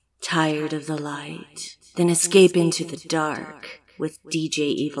Tired of the light? Then escape into the dark with DJ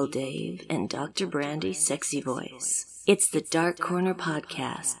Evil Dave and Dr. Brandy's sexy voice. It's the Dark Corner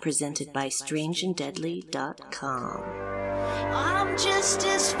Podcast presented by strangeanddeadly.com. I'm just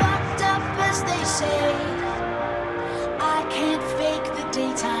as fucked up as they say. I can't fake the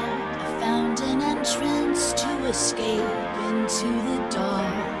daytime. I found an entrance to escape into the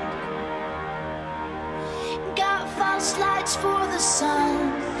dark. Got false lights for the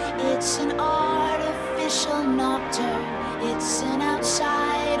sun. It's an artificial nocturne. It's an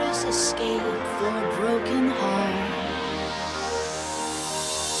outsider's escape for a broken heart.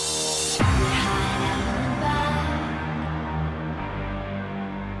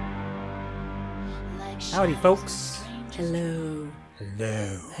 Howdy, folks. Hello.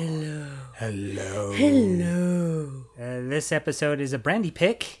 Hello. Hello. Hello. Hello. This episode is a Brandy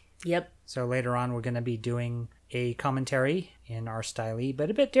pick. Yep. So later on, we're going to be doing a commentary in our style, but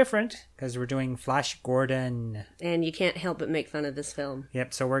a bit different because we're doing Flash Gordon. And you can't help but make fun of this film.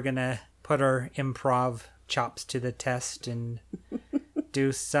 Yep. So we're going to put our improv chops to the test and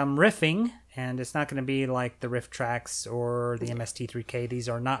do some riffing. And it's not going to be like the riff tracks or the MST3K. These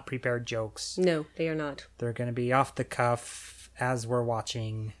are not prepared jokes. No, they are not. They're going to be off the cuff as we're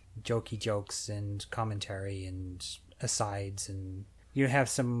watching, jokey jokes and commentary and asides. And you have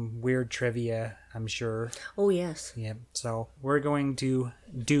some weird trivia, I'm sure. Oh, yes. Yep. So we're going to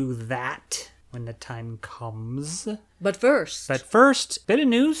do that when the time comes. But first, bit of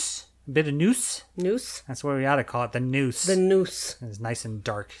news. Bit of noose. Noose? That's what we ought to call it, the noose. The noose. It's nice and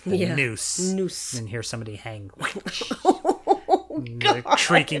dark. The noose. Noose. And hear somebody hang. Oh, God. The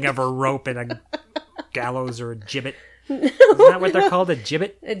creaking of a rope in a gallows or a gibbet. Isn't that what they're called? A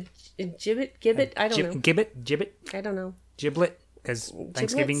gibbet? A gibbet? Gibbet? I don't know. Gibbet? I don't know. Giblet? Because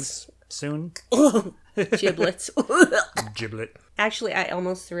Thanksgiving's soon. Giblets. Giblet. Actually, I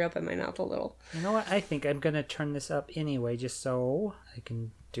almost threw up in my mouth a little. You know what? I think I'm going to turn this up anyway, just so I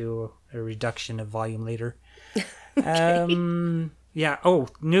can do a reduction of volume later. Okay. Yeah. Oh,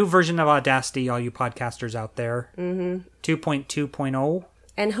 new version of Audacity, all you podcasters out there. 2.2.0.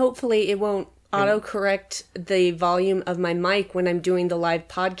 And hopefully it won't autocorrect the volume of my mic when I'm doing the live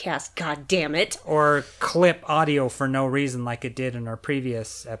podcast. God damn it. Or clip audio for no reason like it did in our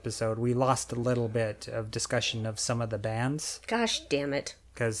previous episode. We lost a little bit of discussion of some of the bands. Gosh damn it.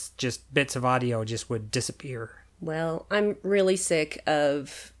 Because just bits of audio just would disappear. Well, I'm really sick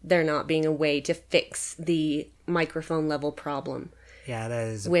of there not being a way to fix the microphone level problem. Yeah, that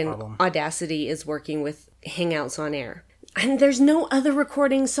is a problem. When Audacity is working with Hangouts on Air. And there's no other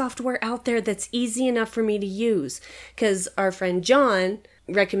recording software out there that's easy enough for me to use. Because our friend John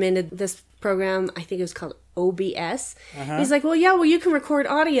recommended this program, I think it was called OBS. He's like, well, you can record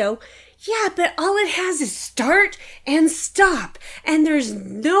audio. Yeah, but all it has is start and stop. And there's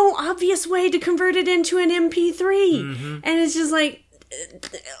no obvious way to convert it into an MP3. And it's just like,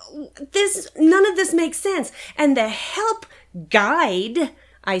 none of this makes sense. And the help guide,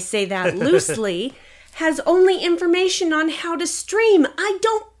 I say that loosely, has only information on how to stream. I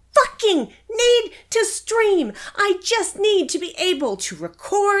don't fucking need to stream. I just need to be able to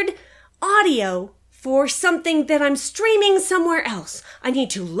record audio for something that I'm streaming somewhere else. I need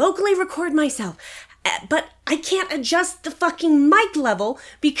to locally record myself. But I can't adjust the fucking mic level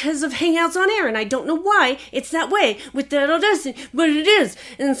because of Hangouts on Air, and I don't know why it's that way with that Audacity, but it is.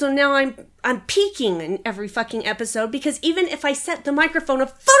 And so now I'm peaking in every fucking episode because even if I set the microphone a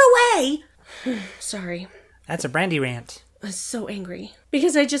foot away... Sorry. That's a Brandy rant. I was so angry.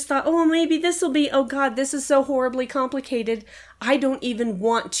 Because I just thought, oh, maybe this will be, oh God, this is so horribly complicated. I don't even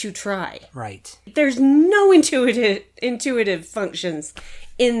want to try. Right. There's no intuitive functions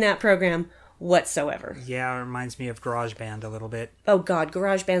in that program whatsoever. Yeah, it reminds me of GarageBand a little bit. Oh God,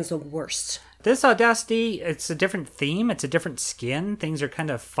 GarageBand's the worst. This Audacity, it's a different theme. It's a different skin. Things are kind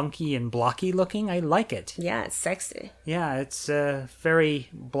of funky and blocky looking. I like it. Yeah, it's sexy. Yeah, it's very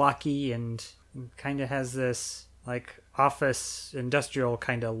blocky and kind of has this like office industrial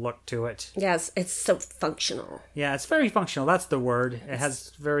kind of look to it. Yes, it's so functional. Yeah, it's very functional. That's the word. It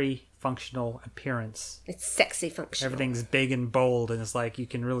has very functional appearance. It's sexy functional. Everything's big and bold, and it's like you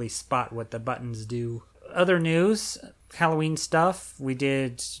can really spot what the buttons do. Other news, Halloween stuff. We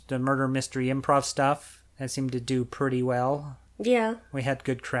did the murder mystery improv stuff. That seemed to do pretty well. Yeah. We had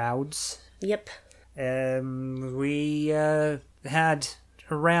good crowds. Yep. We had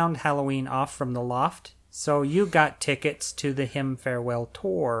around Halloween off from the Loft. So you got tickets to the Hymn Farewell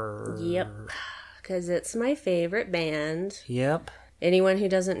Tour. Yep. Because it's my favorite band. Yep. Anyone who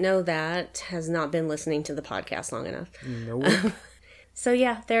doesn't know that has not been listening to the podcast long enough. Nope. So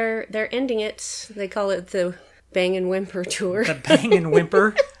yeah, they're ending it. They call it the Bang and Whimper Tour. The Bang and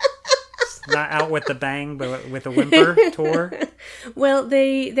Whimper. Not Out with the Bang, but with a Whimper tour. Well,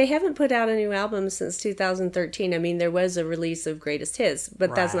 they haven't put out a new album since 2013. I mean, there was a release of Greatest Hits,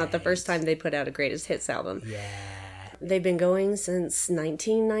 but that's not the first time they put out a Greatest Hits album. Yeah. They've been going since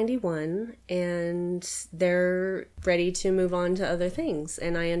 1991, and they're ready to move on to other things,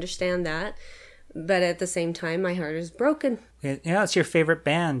 and I understand that. But at the same time, my heart is broken. Yeah, it's your favorite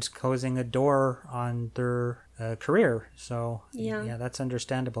band closing a door on their career. So, yeah, that's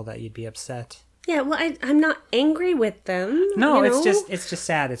understandable that you'd be upset. Yeah, well, I'm not angry with them. No, you it's know? just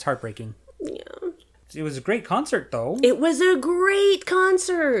sad. It's heartbreaking. Yeah. It was a great concert, though. It was a great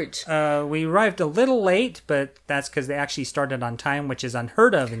concert. We arrived a little late, but that's because they actually started on time, which is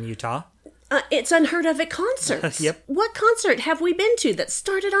unheard of in Utah. It's unheard of at concerts. Yep. What concert have we been to that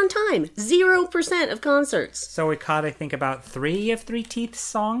started on time? 0% of concerts. So we caught, I think, about 3 of Three Teeth's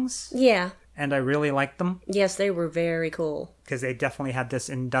songs, Yeah. and I really liked them Yes, they were very cool. because they definitely had this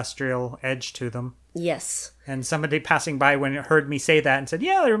industrial edge to them. Yes. And somebody passing by when it heard me say that and said,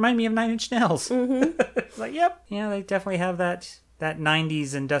 "Yeah, they remind me of Nine Inch Nails." Mm-hmm. It's like, yep, yeah, they definitely have that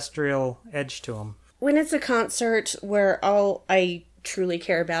 90s industrial edge to them. When it's a concert where all I truly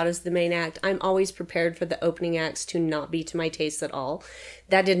care about is the main act, I'm always prepared for the opening acts to not be to my taste at all.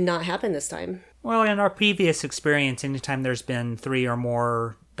 That did not happen this time. Well, in our previous experience, anytime there's been 3 or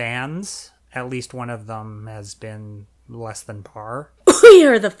more bands, at least one of them has been less than par. We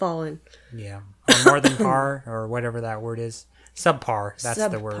are the fallen. Yeah. Or more than par, or whatever that word is. Subpar, that's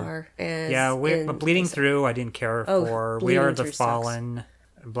the word. Subpar, as Yeah, in- but Bleeding Through, I didn't care for. We Bleeding Are the Through sucks. Fallen,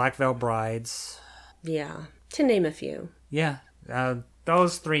 Black Veil Brides. Yeah, to name a few. Yeah,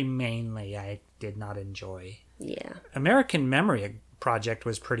 those 3 mainly I did not enjoy. Yeah. American Memory Project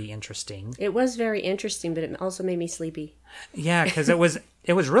was pretty interesting. It was very interesting, but it also made me sleepy. Yeah, because it was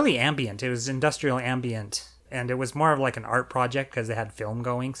really ambient. It was industrial ambient, and it was more of like an art project because they had film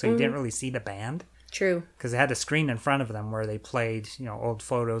going, so you didn't really see the band. True. Because they had a screen in front of them where they played, old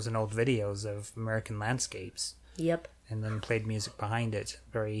photos and old videos of American landscapes, Yep. and then played music behind it.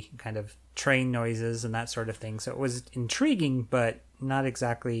 Very kind of train noises and that sort of thing. So it was intriguing, but not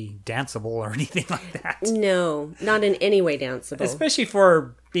exactly danceable or anything like that. No, not in any way danceable. Especially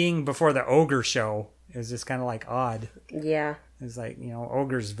for being before the Ogre show. It was just kind of like odd. Yeah. It was like,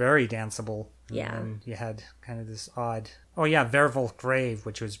 Ogre's very danceable. Yeah. And you had kind of this odd... Oh, yeah, Verval Grave,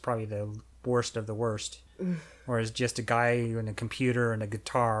 which was probably the worst of the worst. Whereas just a guy and a computer and a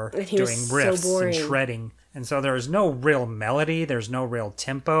guitar And he doing was so riffs boring. and shredding. And so there was no real melody. There's no real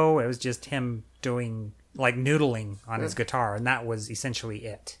tempo. It was just him doing, like, noodling on his guitar. And that was essentially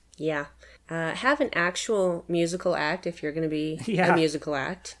it. Yeah. Have an actual musical act if you're going to be Yeah. a musical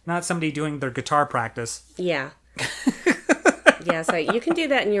act. Not somebody doing their guitar practice. Yeah. Yeah, so you can do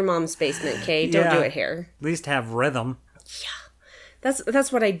that in your mom's basement, Kay. Don't Yeah. do it here. At least have rhythm.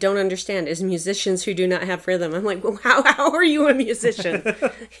 That's what I don't understand is musicians who do not have rhythm. I'm like, well, how are you a musician?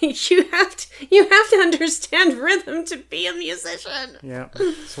 you have to understand rhythm to be a musician. Yeah.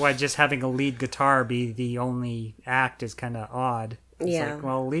 That's why just having a lead guitar be the only act is kind of odd. It's Yeah. like,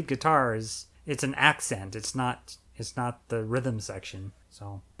 well, lead guitar it's an accent. It's not the rhythm section.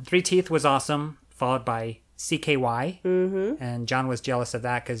 So Three Teeth was awesome, followed by CKY. Mm-hmm. And John was jealous of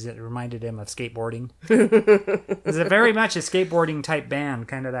that because it reminded him of skateboarding. It's very much a skateboarding type band,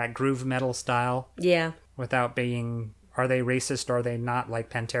 kind of that groove metal style, Yeah. without being, are they racist or are they not, like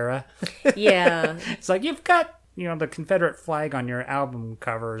Pantera? Yeah. It's like, you've got, the Confederate flag on your album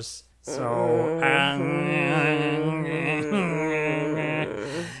covers. So,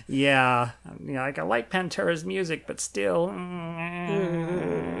 yeah. Like, I like Pantera's music, but still.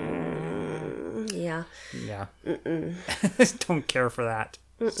 Yeah. Yeah. Don't care for that.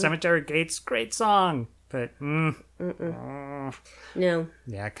 Cemetery Gates, great song. But, No.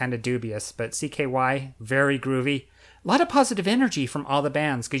 yeah, kind of dubious. But CKY, very groovy. A lot of positive energy from all the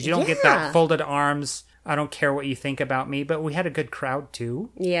bands, because you don't get Yeah. that folded arms, I don't care what you think about me, but we had a good crowd, too.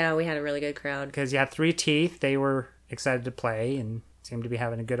 Yeah, we had a really good crowd. Because you had Three Teeth, they were excited to play and seemed to be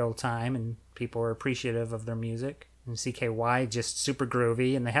having a good old time, and people were appreciative of their music. And CKY, just super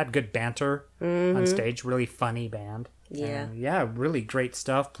groovy, and they had good banter on stage, really funny band. Yeah. And yeah, really great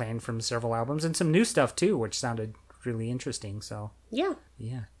stuff, playing from several albums, and some new stuff too, which sounded really interesting, so Yeah.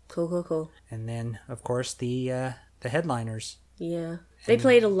 yeah. Cool. And then, of course, the headliners. Yeah. They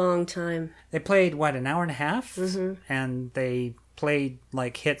played a long time. They played, an hour and a half? Mm-hmm. And they played,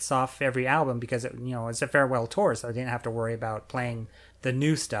 like, hits off every album because, it's a farewell tour, so I didn't have to worry about playing the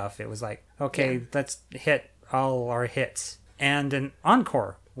new stuff. It was like, okay, let's hit all our hits. And an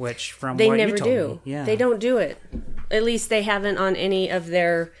encore, which from They what never you told do. me. Yeah. They don't do it. At least they haven't on any of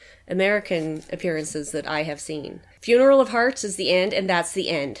their American appearances that I have seen. Funeral of Hearts is the end, and that's the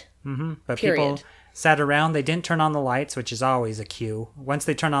end. But Period. people sat around. They didn't turn on the lights, which is always a cue. Once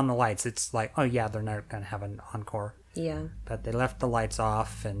they turn on the lights, it's like, oh yeah, they're not going to have an encore. Yeah. But they left the lights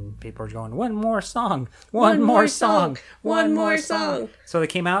off, and people were going, one more song, one more song, one more song. So they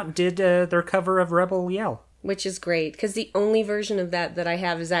came out and did their cover of Rebel Yell. Which is great, because the only version of that I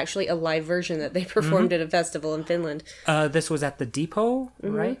have is actually a live version that they performed at a festival in Finland. This was at the depot,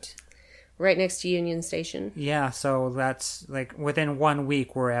 right? Right next to Union Station. Yeah, so that's like within 1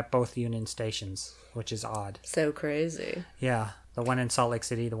 week we're at both Union stations, which is odd. So crazy. Yeah, the one in Salt Lake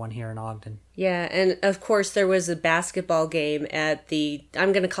City, the one here in Ogden. Yeah, and of course there was a basketball game at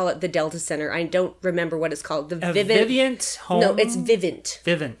I'm going to call it the Delta Center. I don't remember what it's called. The Vivint Home? No, it's Vivint.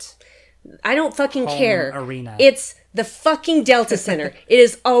 Vivint. I don't fucking Home care. Arena. It's the fucking Delta Center. It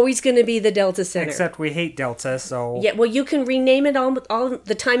is always going to be the Delta Center. Except we hate Delta, so... Yeah, well, you can rename it all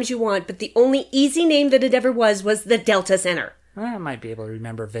the times you want, but the only easy name that it ever was the Delta Center. I might be able to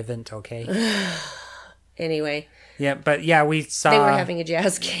remember Vivint, okay? Anyway. Yeah, but yeah, we saw... They were having a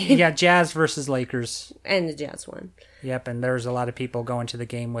Jazz game. Yeah, Jazz versus Lakers. And the Jazz won. Yep, and there's a lot of people going to the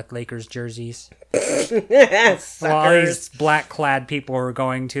game with Lakers jerseys. Suckers. While these black-clad people were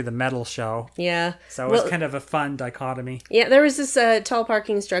going to the metal show. Yeah. So it was kind of a fun dichotomy. Yeah, there was this tall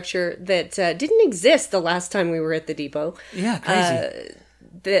parking structure that didn't exist the last time we were at the depot. Yeah, crazy.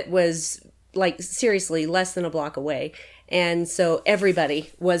 That was, like, seriously less than a block away. And so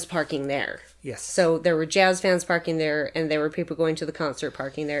everybody was parking there. Yes. So there were Jazz fans parking there, and there were people going to the concert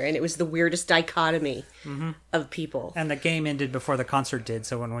parking there, and it was the weirdest dichotomy of people. And the game ended before the concert did,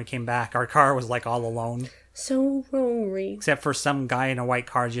 so when we came back, our car was like all alone. So lonely. Except for some guy in a white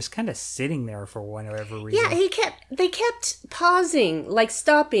car just kind of sitting there for whatever reason. Yeah, they kept pausing, like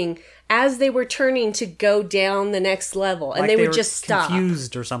stopping, as they were turning to go down the next level, and Like they would were just stop.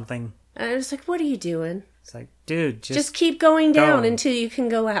 confused or something. And I was like, what are you doing? It's like, dude, Just keep going down go. until you can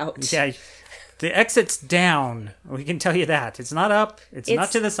go out. Yeah, the exit's down. We can tell you that. It's not up. It's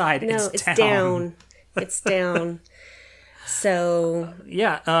not to the side. No, it's it's down. down. It's down. So,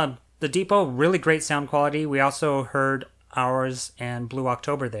 Yeah, the Depot, really great sound quality. We also heard Ours and Blue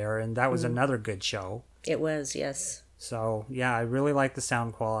October there, and that was another good show. it was, yes. So, yeah, I really like the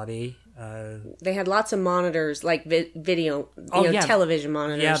sound quality. They had lots of monitors, like video, yeah. television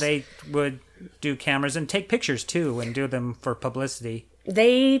monitors. Yeah, they would do cameras and take pictures, too, and do them for publicity.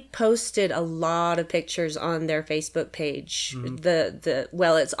 They posted a lot of pictures on their Facebook page.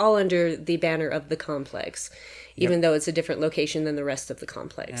 Well, it's all under the banner of the complex, even though it's a different location than the rest of the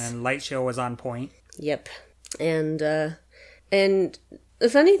complex. And light show was on point. Yep. And the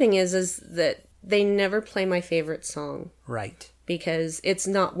funny thing is that they never play my favorite song Right. because it's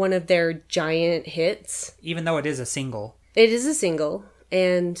not one of their giant hits. Even though it is a single. It is a single,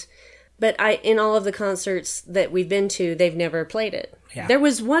 but in all of the concerts that we've been to, they've never played it. Yeah. There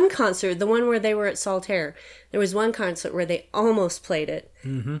was one concert, the one where they were at Saltaire. There was one concert where they almost played it,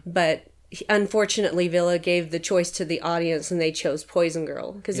 but unfortunately, Villa gave the choice to the audience, and they chose Poison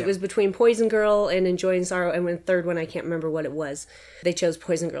Girl because it was between Poison Girl and Enjoying Sorrow, and the third one I can't remember what it was. They chose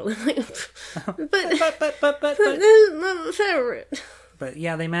Poison Girl. I'm like, but this is my favorite. But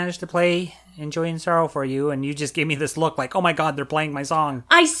yeah, they managed to play Enjoying Sorrow for you, and you just gave me this look like, oh my god, they're playing my song.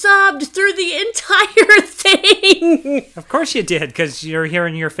 I sobbed through the entire thing. Of course you did, because you're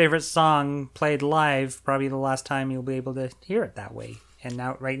hearing your favorite song played live, probably the last time you'll be able to hear it that way. And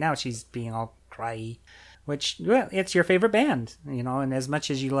right now she's being all cryy, which, well, it's your favorite band, and as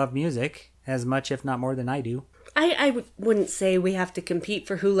much as you love music, as much, if not more than I do. I wouldn't say we have to compete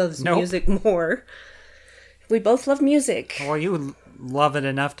for who loves Nope. music more. We both love music. Well, you love it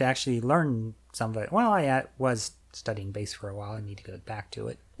enough to actually learn some of it. Well, I was studying bass for a while. I need to go back to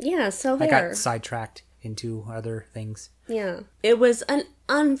it. Yeah, so I there. got sidetracked into other things. Yeah. It was an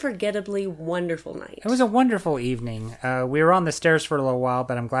unforgettably wonderful night. It was a wonderful evening. We were on the stairs for a little while,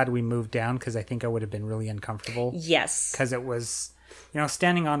 but I'm glad we moved down because I think I would have been really uncomfortable. Yes. Because it was,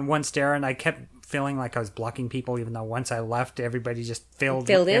 standing on one stair, and I kept feeling like I was blocking people, even though once I left, everybody just filled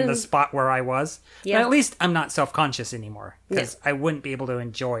in the spot where I was. Yeah. But at least I'm not self-conscious anymore, because I wouldn't be able to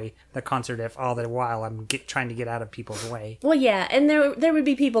enjoy the concert if all the while I'm trying to get out of people's way. Well, yeah, and there would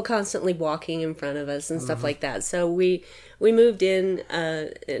be people constantly walking in front of us and stuff like that. So we moved into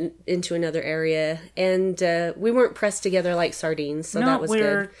another area, and we weren't pressed together like sardines, so that was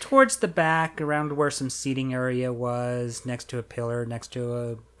we're good. towards the back, around where some seating area was, next to a pillar, next to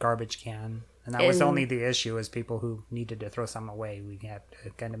a garbage can. And that was only the issue, is people who needed to throw some away. We had to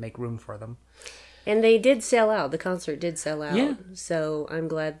kind of make room for them. And they did sell out. The concert did sell out. Yeah. So I'm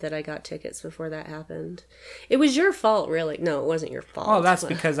glad that I got tickets before that happened. It was your fault, really. No, it wasn't your fault. Oh, that's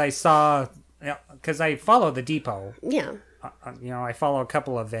because I follow the Depot. Yeah. I follow a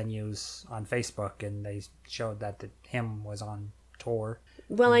couple of venues on Facebook, and they showed that him was on tour.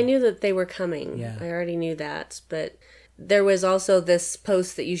 Well, I knew that they were coming. Yeah. I already knew that, but there was also this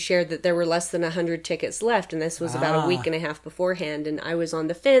post that you shared that there were less than 100 tickets left, and this was about a week and a half beforehand, and I was on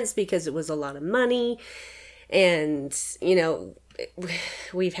the fence because it was a lot of money, and,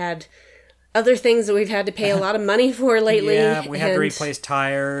 we've had other things that we've had to pay a lot of money for lately. Yeah, we had to replace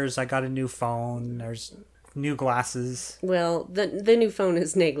tires. I got a new phone. There's new glasses. Well, the new phone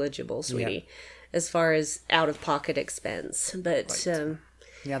is negligible, sweetie, as far as out-of-pocket expense, but... Right.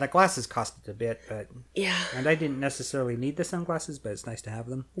 Yeah, the glasses costed a bit, but... Yeah. And I didn't necessarily need the sunglasses, but it's nice to have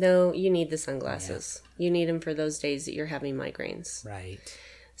them. No, you need the sunglasses. Yeah. You need them for those days that you're having migraines. Right.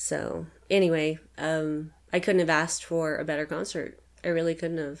 So, anyway, I couldn't have asked for a better concert. I really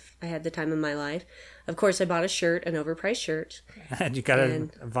couldn't have. I had the time of my life. Of course, I bought a shirt, an overpriced shirt. And you got a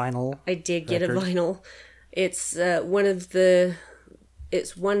vinyl I did get record. a vinyl. It's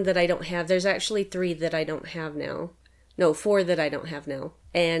it's one that I don't have. There's actually 3 that I don't have now. No, 4 that I don't have now.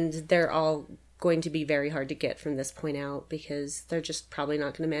 And they're all going to be very hard to get from this point out because they're just probably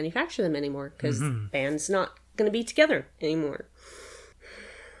not going to manufacture them anymore because the band's not going to be together anymore.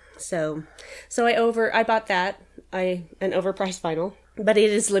 So I bought that, an overpriced vinyl, but it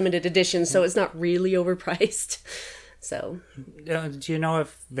is limited edition, so it's not really overpriced. So, do you know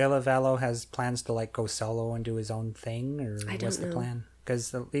if Ville Valo has plans to go solo and do his own thing, or I don't what's the know. plan?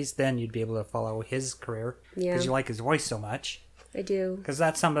 Because at least then you'd be able to follow his career. Yeah. Because you like his voice so much. I do. Because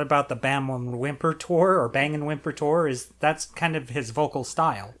that's something about the Bam and Whimper tour, or Bang and Whimper tour, that's kind of his vocal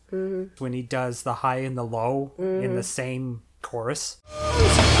style. Mm-hmm. When he does the high and the low in the same chorus.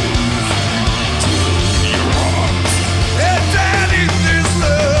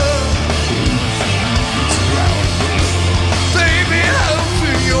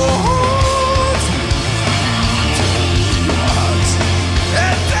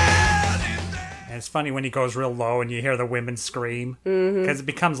 It's funny when he goes real low and you hear the women scream, because it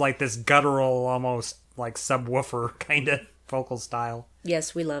becomes like this guttural, almost like subwoofer kind of vocal style.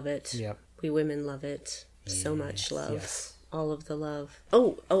 Yes, we love it. Yep. We women love it. So much love. Yes. All of the love.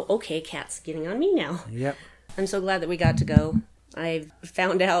 Oh, okay, Kat's getting on me now. Yep. I'm so glad that we got to go. I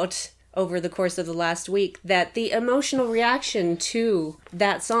found out over the course of the last week that the emotional reaction to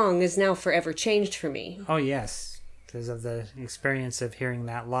that song is now forever changed for me. Oh, yes. Because of the experience of hearing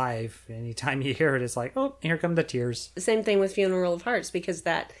that live. Anytime you hear it, it's like, oh, here come the tears. The same thing with Funeral of Hearts, because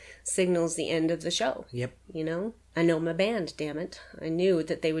that signals the end of the show. Yep. I know my band, damn it. I knew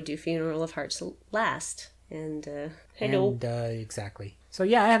that they would do Funeral of Hearts last. And, hello. And, exactly. So,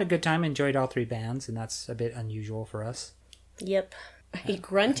 yeah, I had a good time. Enjoyed all 3 bands, and that's a bit unusual for us. Yep. He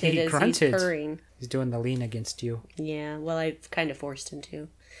grunted as he's purring. He's doing the lean against you. Yeah, well, I kind of forced him to.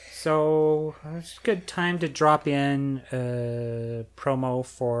 So, it's a good time to drop in a promo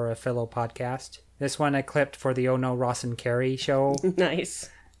for a fellow podcast. This one I clipped for the Oh No, Ross and Carrie show. Nice.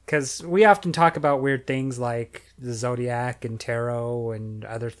 Because we often talk about weird things like the Zodiac and tarot and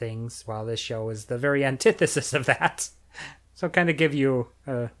other things, while this show is the very antithesis of that. So kind of give you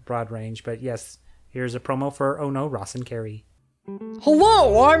a broad range. But yes, here's a promo for Oh No, Ross and Carrie.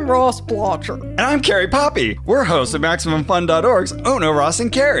 Hello, I'm Ross Blotcher. And I'm Carrie Poppy. We're hosts of MaximumFun.org's Oh No, Ross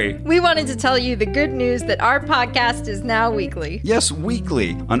and Carrie. We wanted to tell you the good news that our podcast is now weekly. Yes,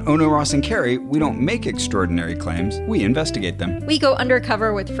 weekly. On Oh No, Ross and Carrie, we don't make extraordinary claims, we investigate them. We go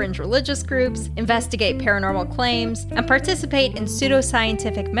undercover with fringe religious groups, investigate paranormal claims, and participate in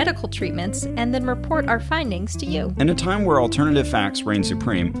pseudoscientific medical treatments, and then report our findings to you. In a time where alternative facts reign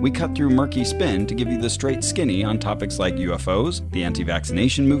supreme, we cut through murky spin to give you the straight skinny on topics like UFOs, the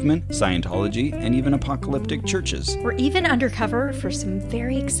anti-vaccination movement, Scientology, and even apocalyptic churches. We're even undercover for some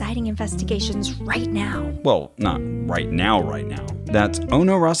very exciting investigations right now. Well, not right now. That's Oh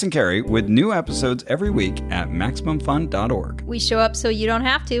No, Ross and Carrie with new episodes every week at MaximumFun.org. We show up so you don't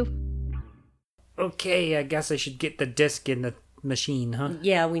have to. Okay, I guess I should get the disc in the machine, huh?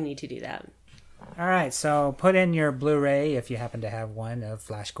 Yeah, we need to do that. All right, so put in your Blu-ray, if you happen to have one, of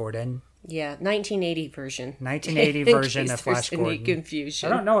Flash Gordon. Yeah, 1980 version. 1980 version of Flash Gordon. Any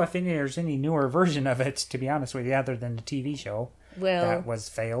confusion. I don't know if there's any newer version of it, to be honest with you, other than the TV show. Well, that was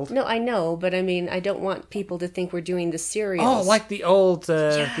failed. No, I know, but I mean, I don't want people to think we're doing the serials. Oh, like the old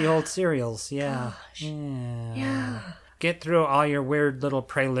serials, yeah. Yeah. Get through all your weird little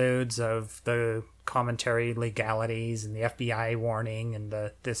preludes of the commentary legalities and the FBI warning and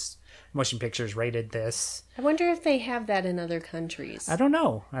this motion pictures rated this. I wonder if they have that in other countries. I don't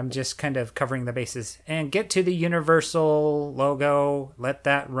know. I'm just kind of covering the bases. And get to the Universal logo, let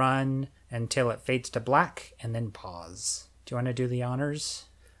that run until it fades to black, and then pause. Do you want to do the honors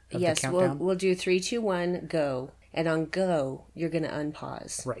of the Yes, countdown? we'll do 3, 2, 1, go. And on go, you're going to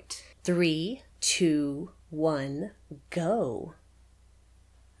unpause. Right. 3, 2, 1, go.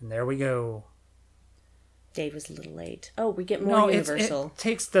 And there we go. Dave was a little late. Oh, we get more Universal. It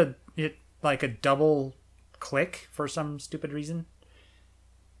takes like a double click for some stupid reason.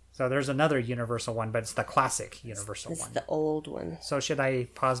 So there's another Universal one, but it's the classic Universal It's one. the old one. So should I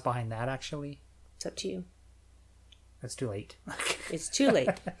pause behind that, actually? It's up to you. It's too late. It's too late.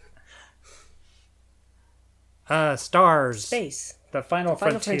 Stars. Space. The final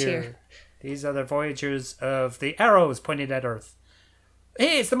frontier. These are the voyagers of the arrows pointed at Earth.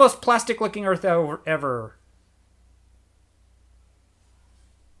 Hey, it's the most plastic-looking Earth ever.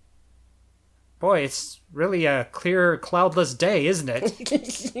 Boy, it's really a clear, cloudless day, isn't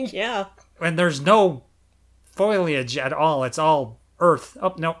it? Yeah. And there's no foliage at all. It's all Earth.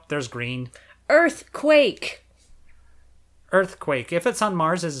 Oh, no, there's green. Earthquake. Earthquake. If it's on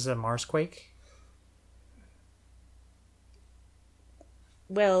Mars, is it a Marsquake?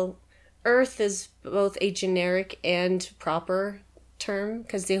 Well, Earth is both a generic and proper term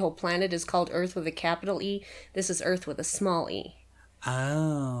because the whole planet is called Earth with a capital E. This is Earth with a small e.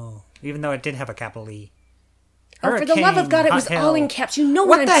 Oh. Even though it did have a capital E. Oh, for the love of God, it was all in caps. You know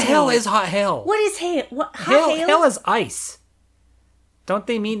what I'm the saying. hell is hot hail? What is hail? What, hot hail? Hail is ice. Don't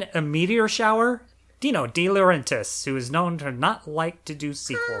they mean a meteor shower? Dino De Laurentiis, who is known to not like to do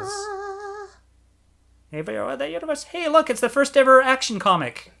sequels. Hey, the universe. Hey, look, it's the first ever action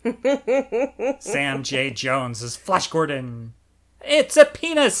comic. Sam J. Jones is Flash Gordon. It's a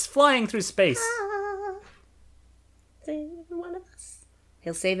penis flying through space. Save every one of us.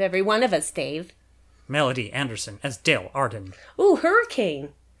 He'll save every one of us, Dave. Melody Anderson as Dale Arden. Ooh, Hurricane.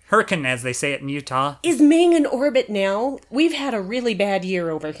 Hurricane, as they say it in Utah. Is Ming in orbit now? We've had a really bad year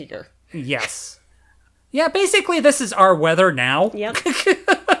over here. Yes. Yeah, basically this is our weather now. Yep.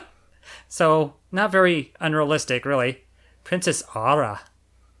 So, not very unrealistic, really. Princess Aura.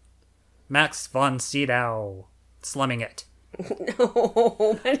 Max von Sydow. Slumming it.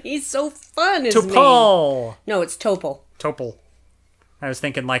 Oh, but he's so fun, isn't he? Topol! No, it's Topol. Topol. I was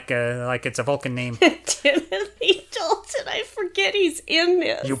thinking like it's a Vulcan name. Timothy Dalton, I forget he's in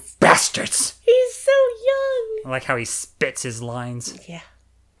this. You bastards! He's so young. I like how he spits his lines. Yeah,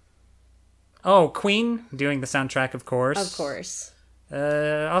 Oh, Queen, doing the soundtrack, of course. of course.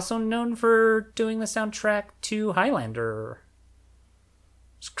 Also known for doing the soundtrack to Highlander.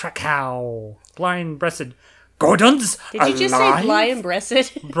 Krakow. Blind-breasted. Gordon's Did you just say Brian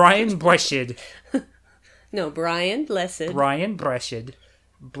Blessed? Brian Blessed. No, Brian Blessed. Brian Breasted.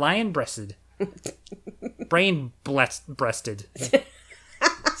 Brian Breasted. Brain breasted.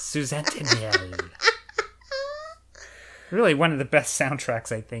 Suzanne Teniel. Really one of the best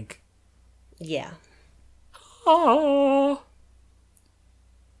soundtracks, I think. Yeah. Oh.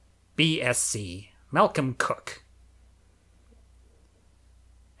 BSC. Malcolm Cook.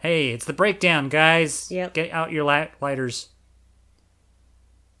 Hey, it's the breakdown, guys. Yep. Get out your lighters.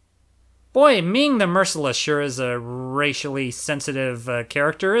 Boy, Ming the Merciless sure is a racially sensitive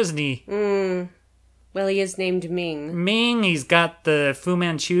character, isn't he? Well, he is named Ming. Ming, he's got the Fu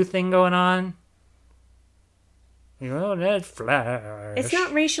Manchu thing going on. Oh, that flash. It's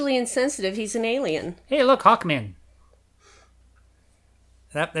not racially insensitive. He's an alien. Hey, look, Hawkman.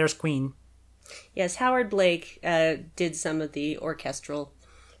 There's Queen. Yes, Howard Blake did some of the orchestral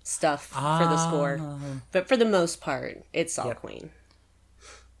stuff for the score. But for the most part, it's all Queen.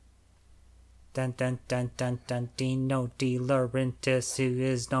 Dun dun dun dun dun. Dino De Laurentiis, who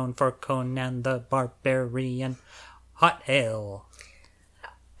is known for Conan the Barbarian. Hot hail.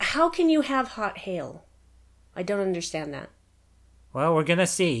 How can you have hot hail? I don't understand that. Well, we're gonna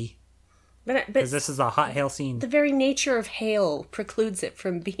see. But Because this is a hot hail scene. the very nature of hail precludes it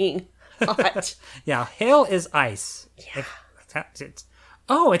from being hot. Yeah, hail is ice. Yeah.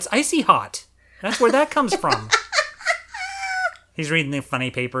 It's icy hot. That's where that comes from. He's reading the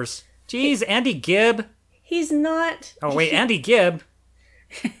funny papers. Jeez, Andy Gibb. He's not. Oh, wait, Andy Gibb.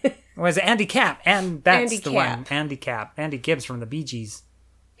 Was it Andy Capp? And that's Andy the Capp. one. Andy Capp. Andy Gibbs from the Bee Gees.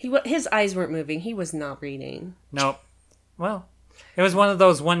 His eyes weren't moving. He was not reading. Nope. Well, it was one of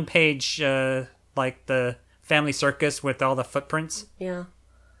those one-page, like the Family Circus with all the footprints. Yeah.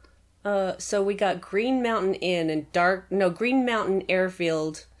 So we got Green Mountain Inn and Green Mountain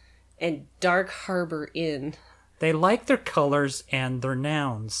Airfield and Dark Harbor Inn. They like their colors and their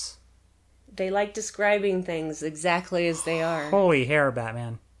nouns. They like describing things exactly as they are. Holy hair,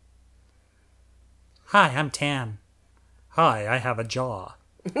 Batman. Hi, I'm tan. Hi, I have a jaw.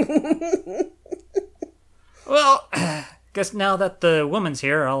 Well, guess now that the woman's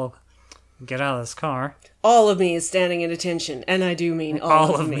here, I'll get out of this car. All of me is standing at attention, and I do mean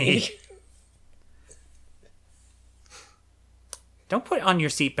all of me. Don't put on your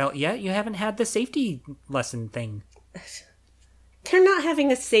seatbelt yet. You haven't had the safety lesson thing. They're not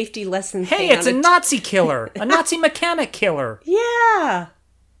having a safety lesson. Hey, thing it's a Nazi killer. A Nazi mechanic killer. Yeah,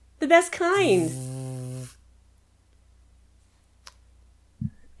 the best kind.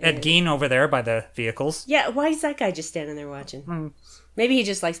 Ed Gein over there by the vehicles. Yeah, why is that guy just standing there watching? Maybe he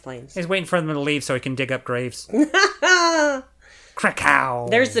just likes planes. He's waiting for them to leave so he can dig up graves. Krakow.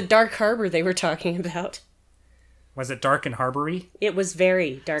 There's the dark harbor they were talking about. Was it dark and harbory? It was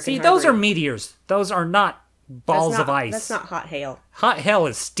very dark. See, and those are harbory. meteors. Those are not balls of ice. That's not hot hail. Hot hell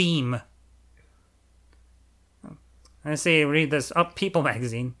is steam. I see. Read this Up People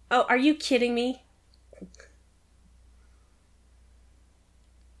magazine. Oh, are you kidding me?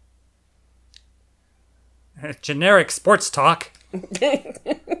 Generic sports talk.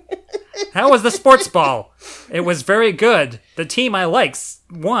 How was the sports ball? It was very good. The team I like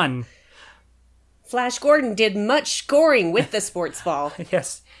won. Flash Gordon did much scoring with the sports ball.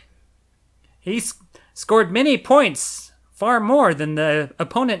 Yes. He scored many points, far more than the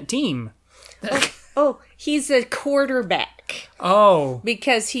opponent team. Oh, he's a quarterback Oh.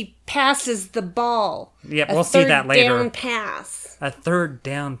 because he passes the ball. Yep, A we'll see that later. Third down pass. A third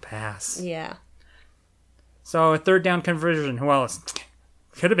down pass. Yeah. So a third down conversion. Well, it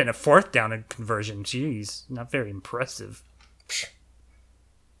could have been a fourth down conversion. Jeez, not very impressive.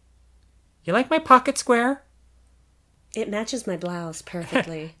 You like my pocket square? It matches my blouse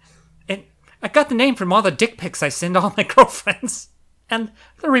perfectly. I got the name from all the dick pics I send all my girlfriends. And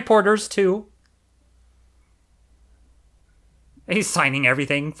the reporters, too. He's signing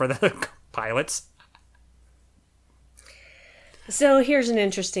everything for the pilots. So here's an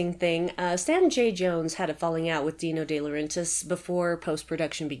interesting thing. Stan J. Jones had a falling out with Dino De Laurentiis before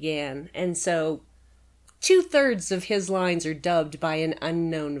post-production began. And so 2/3 of his lines are dubbed by an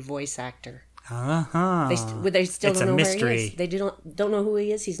unknown voice actor. Uh-huh. They still It's don't a know mystery. where he is. They don't know who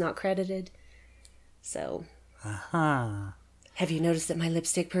he is. He's not credited. So, Huh. have you noticed that my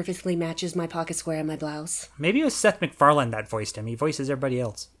lipstick perfectly matches my pocket square and my blouse? Maybe it was Seth MacFarlane that voiced him. He voices everybody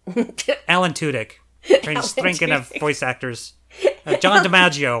else. Alan Tudyk. Thinking of voice actors. John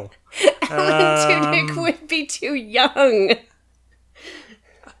DiMaggio. Alan Tudyk would be too young.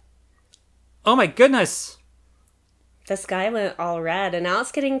 Oh my goodness. The sky went all red, and now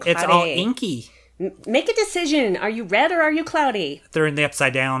it's getting cloudy. It's all inky. Make a decision. Are you red or are you cloudy? They're in the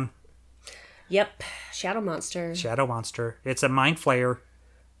upside down. Yep. Shadow monster. Shadow monster. It's a mind flayer.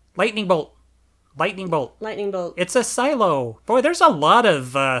 Lightning bolt. Lightning bolt. Lightning bolt. It's a silo. Boy, there's a lot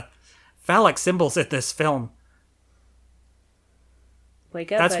of phallic symbols in this film.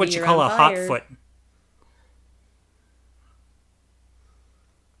 Wake up, That's buddy, what you you're call a on hot fire. foot.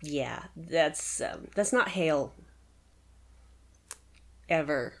 Yeah, that's not hail.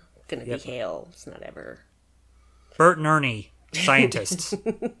 Ever gonna Yep. be hail. It's not ever. Bert and Ernie, scientists.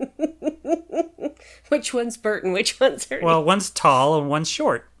 Which one's Bert and which one's Ernie? Well, one's tall and one's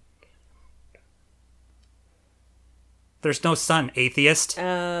short. There's no sun, atheist.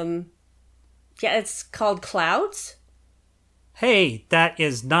 Yeah, it's called clouds. Hey, that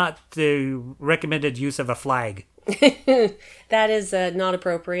is not the recommended use of a flag. That is not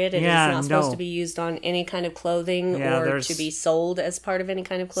appropriate. It is Yeah, not supposed no. to be used on any kind of clothing Yeah, or there's- to be sold as part of any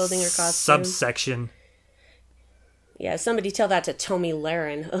kind of clothing or costume. Subsection. Yeah, somebody tell that to Tommy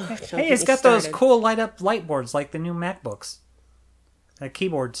Lahren. Ugh, don't Hey, get it's me got those started. cool light-up light boards like the new MacBooks.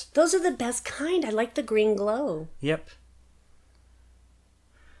 Keyboards. Those are the best kind. I like the green glow. Yep.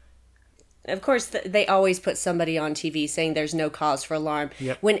 Of course, they always put somebody on TV saying there's no cause for alarm.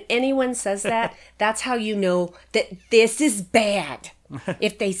 Yep. When anyone says that, that's how you know that this is bad.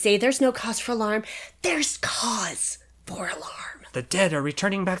 If they say there's no cause for alarm, there's cause for alarm. The dead are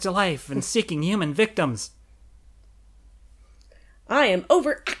returning back to life and seeking human victims. I am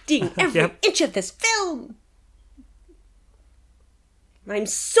overacting every Yep. inch of this film. I'm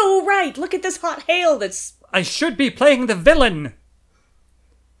so right. Look at this hot hail that's... I should be playing the villain.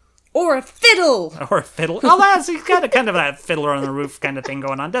 Or a fiddle. Or a fiddle. Oh, he's got a kind of that Fiddler on the Roof kind of thing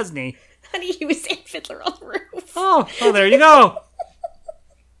going on, doesn't he? Honey, he was saying Fiddler on the Roof. Oh, there you go.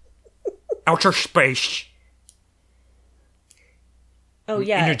 Outer space. Oh,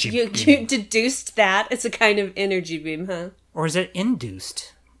 yeah. Energy You beam. deduced that. It's a kind of energy beam, huh? Or is it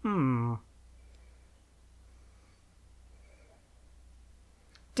induced?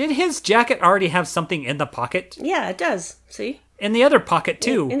 Did his jacket already have something in the pocket? Yeah, it does. See? In the other pocket,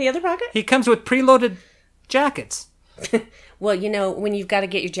 too. In the other pocket? He comes with preloaded jackets. Well, you know, when you've got to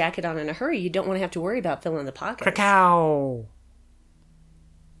get your jacket on in a hurry, you don't want to have to worry about filling the pocket. Krakow.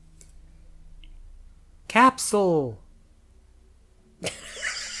 Capsule.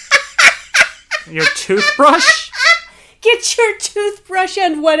 Your toothbrush? Get your toothbrush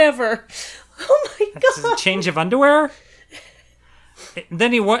and whatever. Oh my This is a god. change of underwear?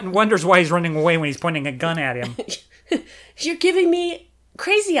 Then he wonders why he's running away when he's pointing a gun at him. You're giving me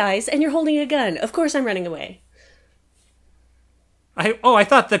crazy eyes and you're holding a gun. Of course I'm running away. I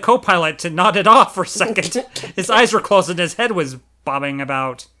thought the co-pilot nodded off for a second. His eyes were closed and his head was bobbing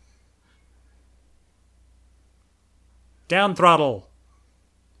about. Down throttle.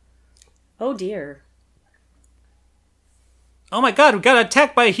 Oh dear. Oh my god, we got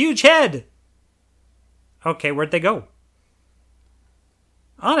attacked by a huge head! Okay, where'd they go?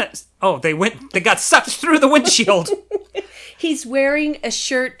 On it. Oh, they got sucked through the windshield. He's wearing a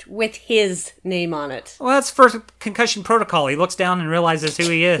shirt with his name on it. Well, that's first concussion protocol. He looks down and realizes who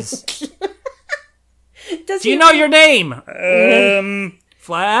he is. Does Do you know your name?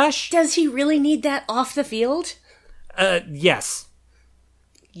 Flash? Does he really need that off the field? Yes.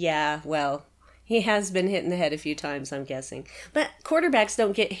 Yeah, well, he has been hit in the head a few times, I'm guessing. But quarterbacks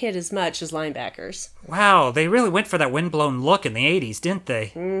don't get hit as much as linebackers. Wow, they really went for that windblown look in the 80s, didn't they?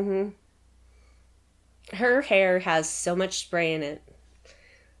 Mm-hmm. Her hair has so much spray in it.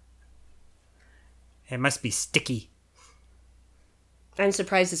 It must be sticky. I'm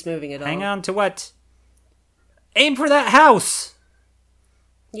surprised it's moving at all. Hang on to what? Aim for that house!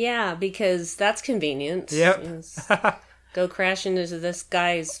 Yeah, because that's convenient. Yep. Yes. Go crash into this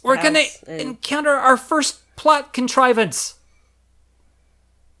guy's We're house gonna and- encounter our first plot contrivance.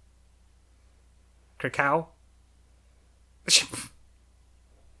 Krakow?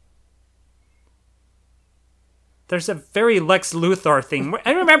 There's a very Lex Luthor thing.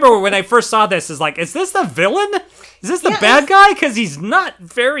 I remember when I first saw this, is like, is this the villain? Is this the Yeah, bad guy? Because he's not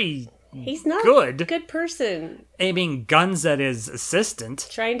very He's not good. a good person. Aiming guns at his assistant.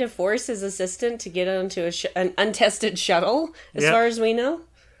 Trying to force his assistant to get onto an untested shuttle, as Yep. far as we know.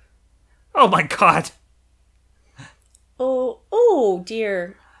 Oh my god. Oh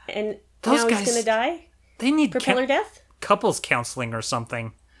dear. And Those now guys- he's gonna die? They need Propeller death? couples counseling or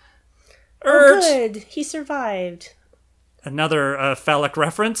something. Oh, good. He survived. Another phallic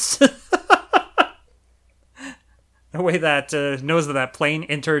reference. The way that nose of that plane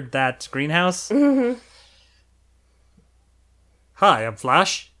entered that greenhouse. Mm-hmm. Hi, I'm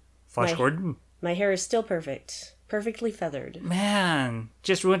Flash. Flash My- Gordon. My hair is still perfect. Perfectly feathered. Man,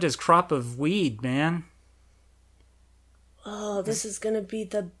 just ruined his crop of weed, man. Oh, this is gonna be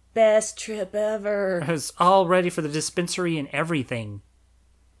the best trip ever. I was all ready for the dispensary and everything.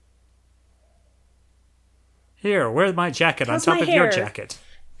 Here, wear my jacket How's on top my of your hair? jacket.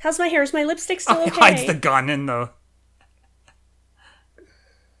 How's my hair? Is my lipstick still Oh, he okay? hides the gun in the...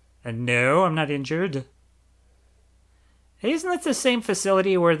 And no, I'm not injured. Hey, isn't that the same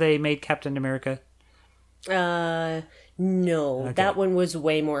facility where they made Captain America? No. That one was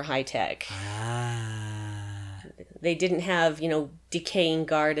way more high tech. They didn't have, decaying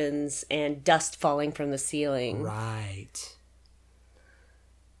gardens and dust falling from the ceiling. Right.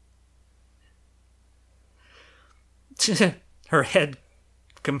 Her head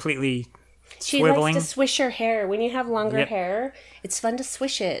completely She swiveling. likes to swish her hair. When you have longer Yep. hair, it's fun to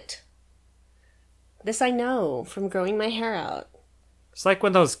swish it. This I know from growing my hair out. It's like one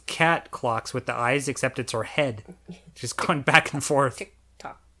of those cat clocks with the eyes, except it's her head. Just going back and forth. Tick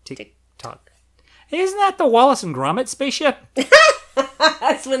tock. Tick tock. Hey, isn't that the Wallace and Gromit spaceship?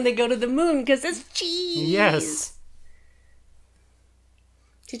 That's when they go to the moon because it's cheese. Yes.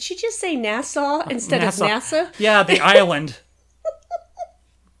 Did she just say Nassau instead of NASA? Yeah, the island.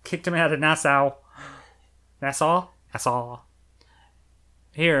 Kicked him out of Nassau. Nassau?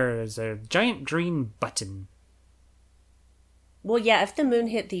 Here's a giant green button. Well, yeah, if the moon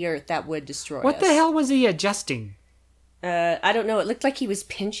hit the Earth, that would destroy us. What the hell was he adjusting? I don't know. It looked like he was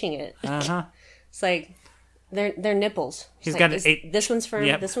pinching it. Uh-huh. It's like they're nipples. It's He's like, got an eight- This one's firm.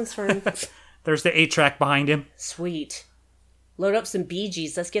 Yep. This one's firm. There's the 8-track behind him. Sweet. Load up some Bee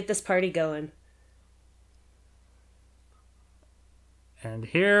Gees. Let's get this party going. And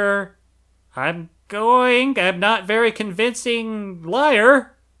here I'm going. I'm not very convincing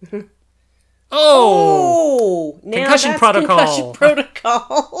liar. Oh! Now Concussion that's protocol. Concussion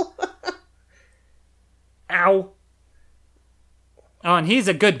protocol. Ow. Oh, and he's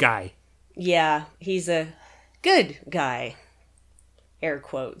a good guy. Yeah, he's a good guy. Air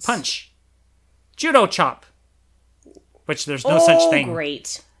quotes. Punch. Judo chop. Which there's no such thing.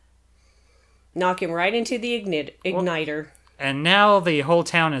 Great. Knock him right into the igniter. And now the whole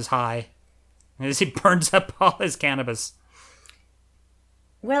town is high. As he burns up all his cannabis.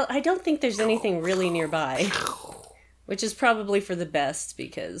 Well, I don't think there's anything really nearby. Which is probably for the best,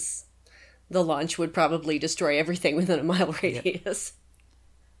 because the launch would probably destroy everything within a mile radius.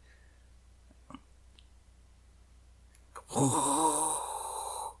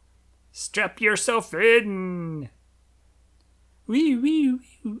 Strap yourself in. Wee, wee,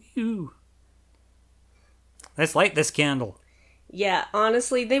 wee, wee. Let's light this candle. Yeah,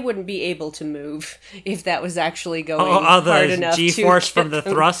 honestly, they wouldn't be able to move if that was actually going Oh, hard the enough G-force to from the get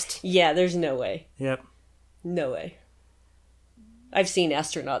them. thrust? Yeah, there's no way. Yep. No way. I've seen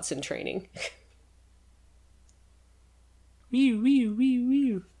astronauts in training. Wee, wee, wee,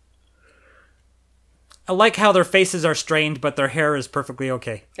 wee. I like how their faces are strained, but their hair is perfectly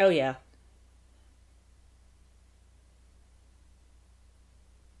okay. Oh, yeah.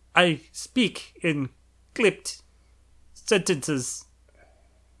 I speak in clipped sentences.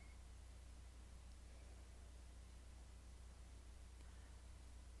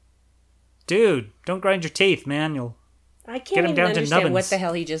 Dude, don't grind your teeth, man. You'll... I Get can't him even down to understand what nubbins. the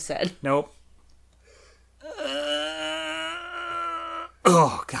hell he just said. Nope.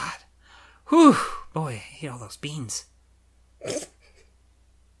 Oh, God. Whew. Boy, I hate all those beans.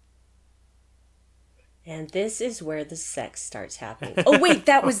 And this is where the sex starts happening. Oh, wait,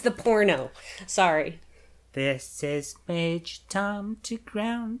 that was the porno. Sorry. This is Major Tom to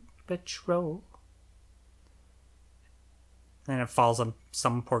ground patrol. And it falls on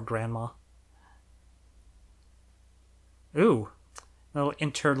some poor grandma. Ooh. Little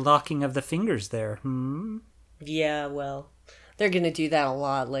interlocking of the fingers there. Yeah, well, they're going to do that a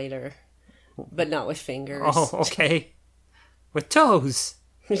lot later. But not with fingers. Oh, okay. With toes.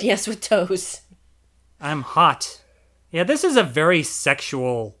 Yes, with toes. I'm hot. Yeah, this is a very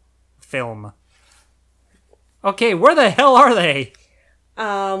sexual film. Okay, where the hell are they?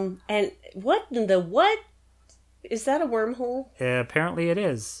 And what in the what? Is that a wormhole? Apparently it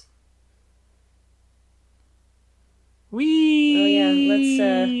is. Whee!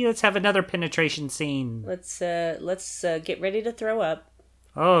 Oh, yeah, let's have another penetration scene. Let's get ready to throw up.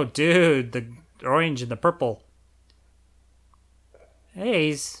 Oh, dude, the orange and the purple. Hey,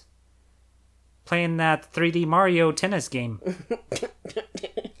 he's playing that 3D Mario tennis game.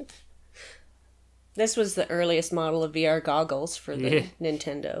 This was the earliest model of VR goggles for the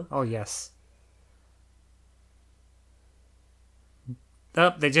Nintendo. Oh, yes.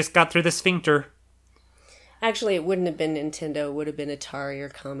 Oh, they just got through the sphincter. Actually, it wouldn't have been Nintendo. It would have been Atari or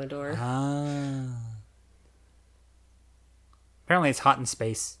Commodore. Ah. Apparently it's hot in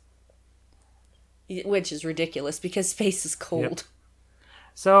space. Which is ridiculous because space is cold. Yep.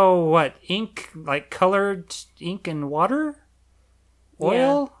 So, what? Ink? Like colored ink and water?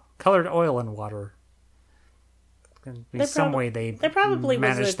 Oil? Yeah. Colored oil and water. In some way they there probably was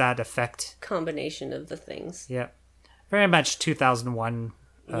managed a- that effect. Combination of the things. Yep. Very much 2001.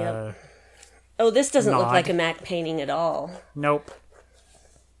 Yep. Oh, this doesn't look nod. like a Mac painting at all. Nope.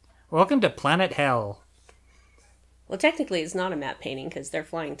 Welcome to Planet Hell. Well, technically, it's not a matte painting because they're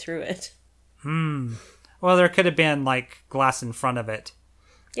flying through it. Well, there could have been, like, glass in front of it.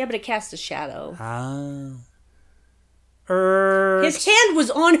 Yeah, but it cast a shadow. Ah. His hand was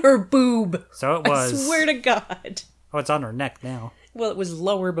on her boob. So it was. I swear to God. Oh, it's on her neck now. Well, it was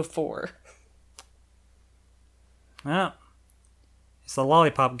lower before. Oh. It's the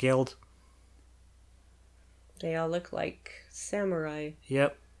Lollipop Guild. They all look like samurai.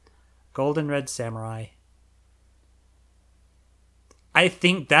 Yep. Golden Red Samurai. I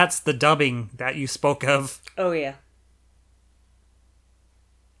think that's the dubbing that you spoke of. Oh, yeah.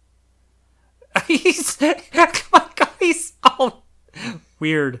 He's... Oh my God, he's all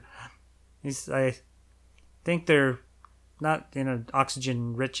weird. I think they're not in an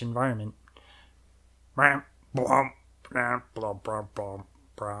oxygen-rich environment.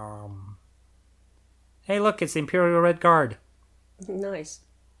 Hey, look, it's the Imperial Red Guard. Nice.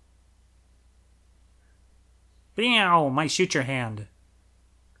 Meow, might shoot your hand.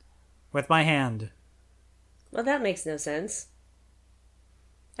 With my hand. Well, that makes no sense.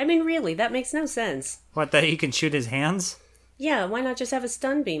 I mean, really, that makes no sense. What, that he can shoot his hands? Yeah, why not just have a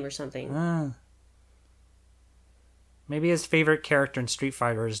stun beam or something? Maybe his favorite character in Street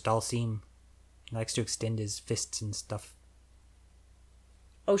Fighter is Dalsim. He likes to extend his fists and stuff.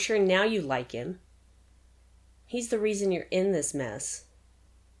 Oh, sure, now you like him. He's the reason you're in this mess.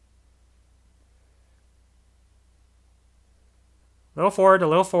 A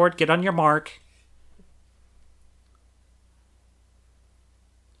little forward, get on your mark.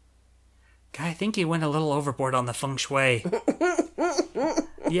 God, I think he went a little overboard on the feng shui.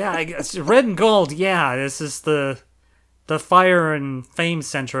 Yeah, I guess red and gold, yeah, this is the fire and fame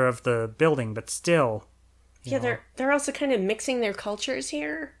center of the building, but still. Yeah, they're also kind of mixing their cultures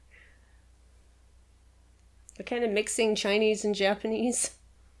here. They're kind of mixing Chinese and Japanese.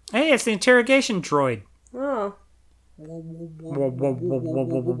 Hey, it's the interrogation droid. Oh.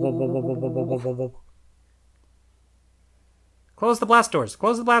 Close the blast doors.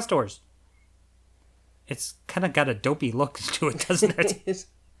 Close the blast doors. It's kind of got a dopey look to it, doesn't it?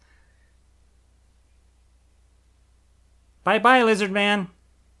 Bye-bye, lizard man.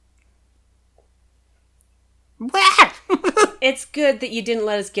 It's good that you didn't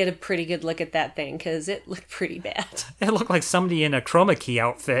let us get a pretty good look at that thing, because it looked pretty bad. It looked like somebody in a chroma key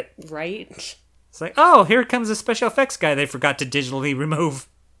outfit. Right? It's like, oh, here comes a special effects guy they forgot to digitally remove.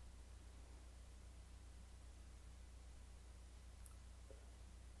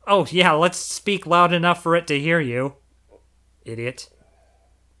 Oh, yeah, let's speak loud enough for it to hear you. Idiot.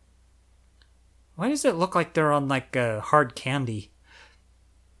 Why does it look like they're on, like, hard candy?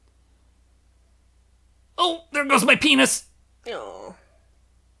 Oh, there goes my penis! Oh.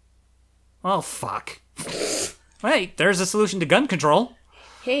 Oh, fuck. Hey, there's a solution to gun control.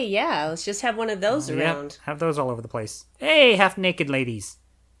 Hey, yeah, let's just have one of those around. Yep, have those all over the place. Hey, half-naked ladies.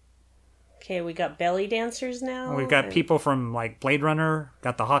 Okay, we got belly dancers now. We've got people from, like, Blade Runner.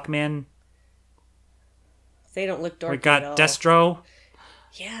 Got the Hawkmen. They don't look dorky We got at all. Destro.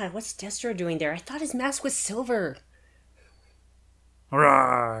 Yeah, what's Destro doing there? I thought his mask was silver.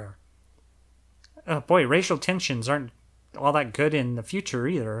 Roar. Oh, boy, racial tensions aren't all that good in the future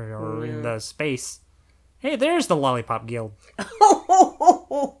either, or in the space. Hey, there's the Lollipop Guild.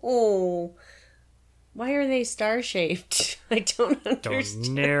 Why are they star-shaped? I don't Don't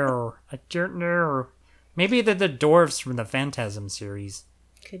understand. know. I don't know. Maybe they're the dwarves from the Phantasm series.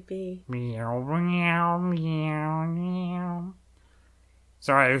 Could be. Meow, meow, meow, meow.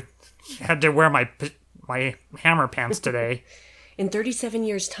 Sorry, I had to wear my hammer pants today. In 37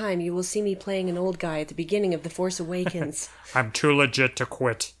 years' time, you will see me playing an old guy at the beginning of The Force Awakens. I'm too legit to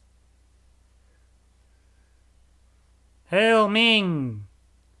quit. Hail Ming!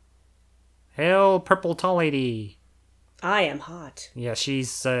 Hail Purple Tall Lady! I am hot. Yeah,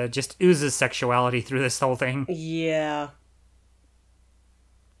 she's just oozes sexuality through this whole thing. Yeah.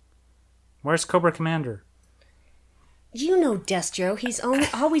 Where's Cobra Commander? You know Destro. He's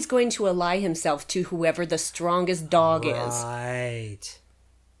always going to ally himself to whoever the strongest dog is. Right.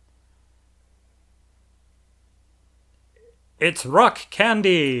 It's Rock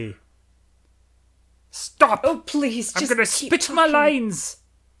Candy! Stop! Oh, please, I'm just gonna keep spit my talking. lines!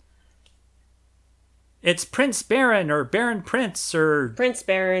 It's Prince Baron, or Baron Prince, or Prince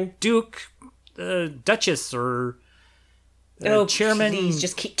Baron. Duke, Duchess, or Oh, Chairman please,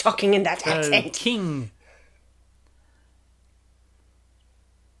 just keep talking in that accent. King.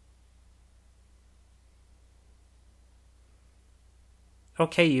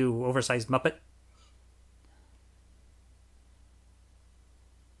 Okay, you oversized Muppet.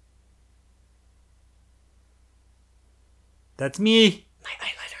 That's me. My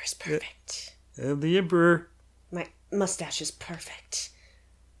eyeliner is perfect. I'm the Emperor. My mustache is perfect.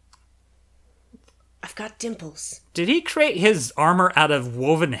 I've got dimples. Did he create his armor out of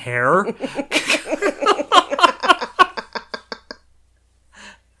woven hair?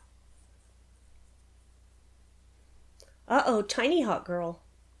 Uh-oh, tiny hot girl.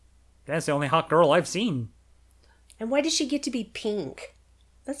 That's the only hot girl I've seen. And why does she get to be pink?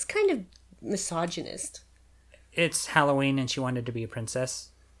 That's kind of misogynist. It's Halloween and she wanted to be a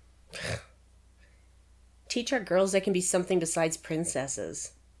princess. Teach our girls they can be something besides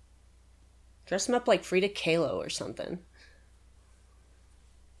princesses. Dress them up like Frida Kahlo or something.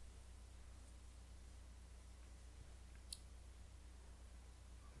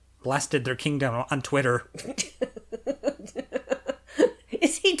 Blasted their kingdom on Twitter.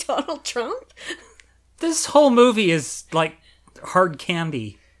 Is he Donald Trump? This whole movie is like hard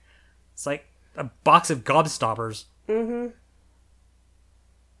candy. It's like a box of gobstoppers. Mm-hmm.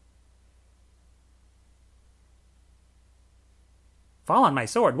 Fall on my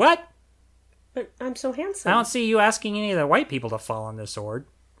sword. What? But I'm so handsome. I don't see you asking any of the white people to fall on their sword.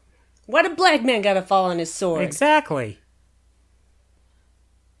 Why a black man gotta fall on his sword? Exactly.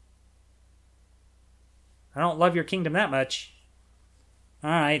 I don't love your kingdom that much.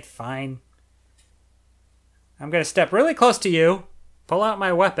 Alright, fine. I'm gonna step really close to you, pull out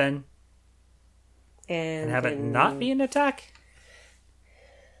my weapon, and have it not be an attack?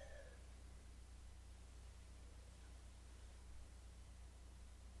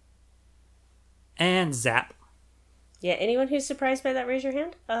 And zap. Yeah, anyone who's surprised by that, raise your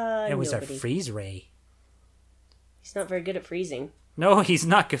hand. It was nobody. a freeze ray. He's not very good at freezing. No, he's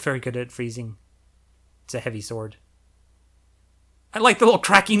not very good at freezing. It's a heavy sword. I like the little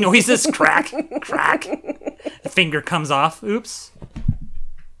cracking noises. Crack, crack. The finger comes off. Oops.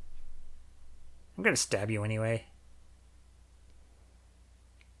 I'm gonna stab you anyway.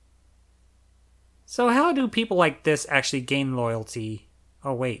 So how do people like this actually gain loyalty?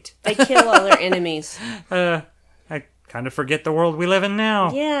 Oh, wait. They kill all their enemies. I Kind of forget the world we live in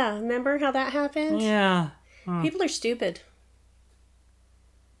now. Yeah, remember how that happened? Yeah. People are stupid.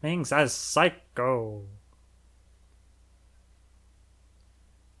 Ming's as psycho.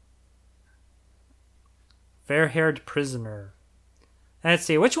 Fair-haired prisoner. Let's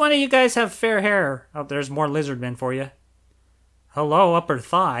see, which one of you guys have fair hair? Oh, there's more lizard men for you. Hello, upper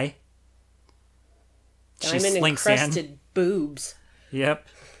thigh. She Diamond slinks in. encrusted boobs. Yep.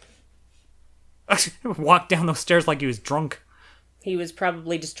 Walked down those stairs like he was drunk. He was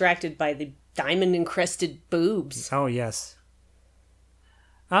probably distracted by the diamond encrusted boobs. Oh, yes.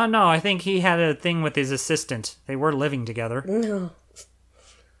 Oh, no, I think he had a thing with his assistant. They were living together. No.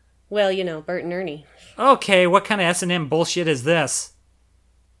 Well, you know, Bert and Ernie. Okay, what kind of S&M bullshit is this?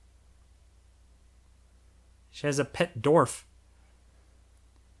 She has a pet dwarf.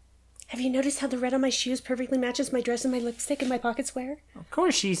 Have you noticed how the red on my shoes perfectly matches my dress and my lipstick and my pockets wear? Of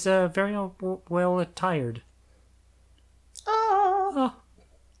course, she's very well attired. Oh.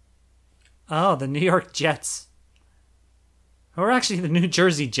 Oh, the New York Jets. Or actually the New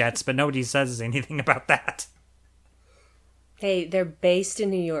Jersey Jets, but nobody says anything about that. Hey, they're based in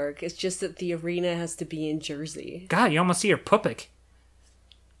New York. It's just that the arena has to be in Jersey. God, you almost see her pupik.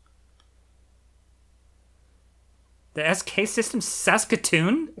 The SK System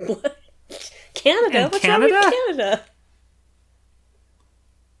Saskatoon? What? Canada? In What's Canada? wrong with Canada?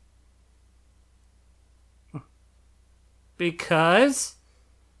 Because...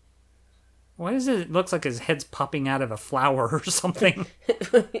 What is it? It looks like his head's popping out of a flower or something.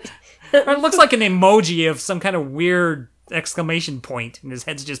 Or it looks like an emoji of some kind of weird exclamation point, and his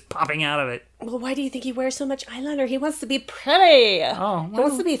head's just popping out of it. Well, why do you think he wears so much eyeliner? He wants to be pretty. Oh, He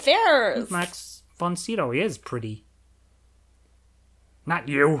wants to be fair. Max von Sydow is pretty. Not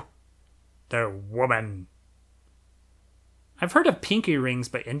you. The woman. I've heard of pinky rings,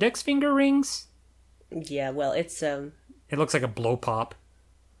 but index finger rings? Yeah, well, it's It looks like a blow pop.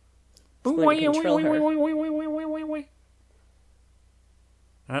 going to control her.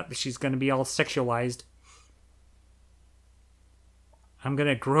 She's going to be all sexualized. I'm going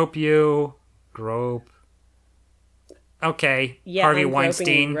to grope you. Grope. Okay, Yeah, Harvey I'm groping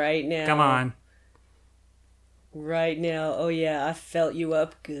Weinstein. you right now. Come on. Right now. Oh, yeah, I felt you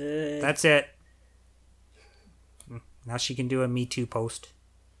up good. That's it. Now she can do a Me Too post.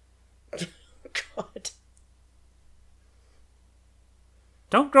 God.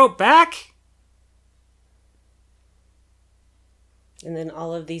 Don't grope back. And then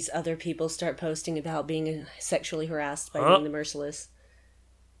all of these other people start posting about being sexually harassed by Oh. being the Merciless.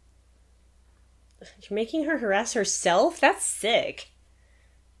 You're making her harass herself? That's sick.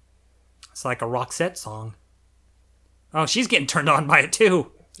 It's like a Roxette song. Oh, she's getting turned on by it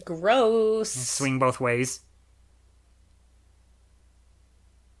too. Gross. Swing both ways.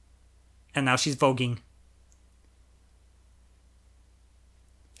 And now she's voguing.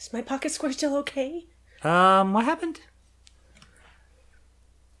 Is my pocket square still okay? What happened?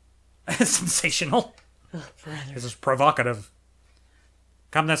 Sensational. Oh, brother. This is provocative.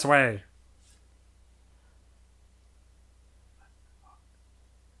 Come this way.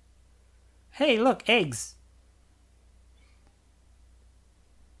 Hey, look, eggs.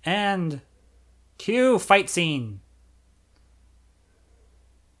 And cue fight scene.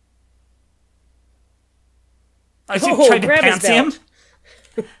 I think Oh, tried to grab his pants him.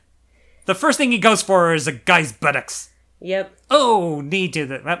 belt. The first thing he goes for is a guy's buttocks. Yep. Oh, knee to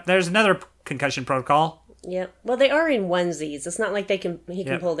the... There's another concussion protocol. Yep. Well, they are in onesies. It's not like he can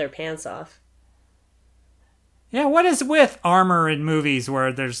Yep. pull their pants off. Yeah, what is with armor in movies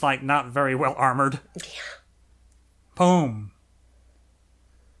where there's, like, not very well armored? Yeah. Boom.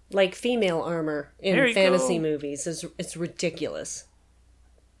 Like female armor There in you fantasy go. movies. It's ridiculous.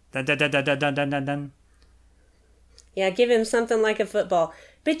 Dun, dun, dun, dun, dun, dun, dun, dun, dun. Yeah, give him something like a football.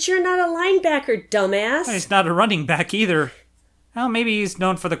 But you're not a linebacker, dumbass. He's not a running back either. Well, maybe he's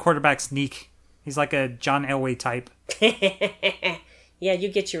known for the quarterback sneak. He's like a John Elway type. Yeah, you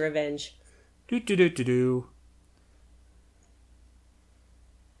get your revenge. Do.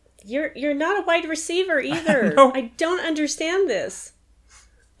 You're not a wide receiver either. No. I don't understand this.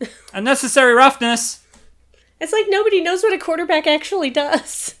 Unnecessary roughness. It's like nobody knows what a quarterback actually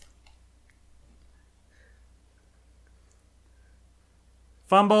does.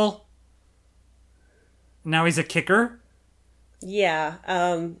 Fumble. Now he's a kicker. Yeah,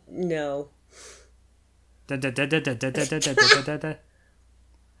 no. Da, da, da, da, da, da, da, da, da, da, da.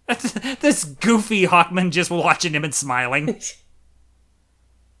 This goofy Hawkman just watching him and smiling.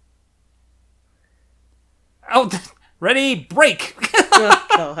 Oh, ready, break! Oh,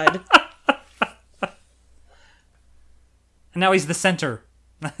 God. And now he's the center.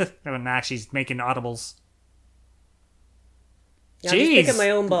 Oh, nah, she's making audibles. I'll just pick up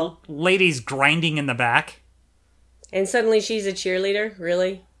my own ball. Lady's grinding in the back. And suddenly she's a cheerleader?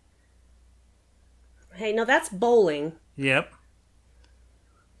 Really? Hey, no, that's bowling. Yep.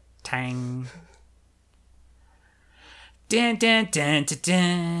 Tang. Dun dun dun dun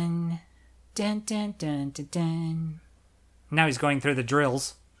dun. Dun dun dun dun dun. Now he's going through the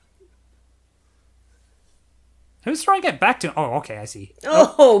drills. Who's throwing it back to... Oh, okay, I see.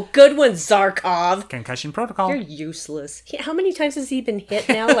 Oh, good one, Zarkov. Concussion protocol. You're useless. How many times has he been hit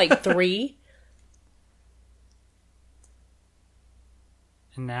now? Like 3?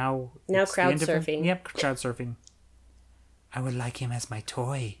 And now... Now it's the crowd end of him. surfing. Yep, crowd surfing. I would like him as my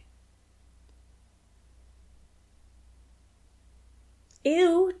toy.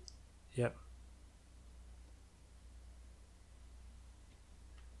 Ew. Yep.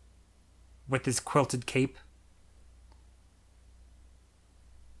 With his quilted cape.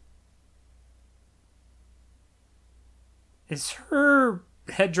 Is her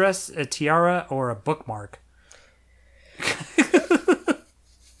headdress a tiara or a bookmark?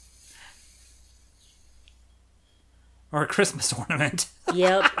 Or a Christmas ornament?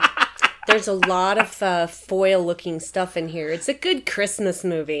 Yep. There's a lot of foil-looking stuff in here. It's a good Christmas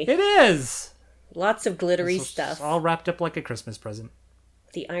movie. It is! Lots of glittery It's stuff. all wrapped up like a Christmas present.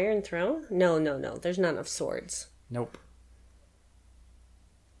 The Iron Throne? No. There's not enough swords. Nope.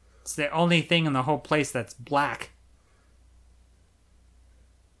 It's the only thing in the whole place that's black.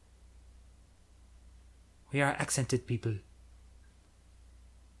 We are accented people.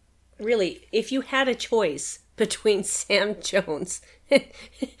 Really, if you had a choice between Sam Jones and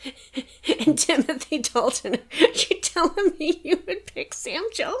Timothy Dalton, are you telling me you would pick Sam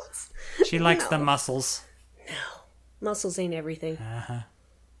Jones? She likes the No. muscles. Muscles ain't everything.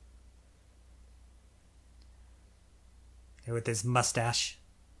 With his mustache.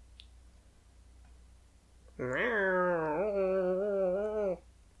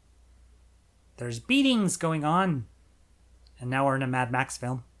 There's beatings going on. And now we're in a Mad Max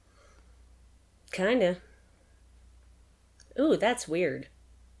film. Kinda. Ooh, that's weird.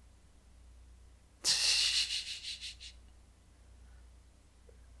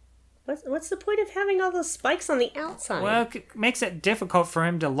 What's the point of having all those spikes on the outside? Well, it makes it difficult for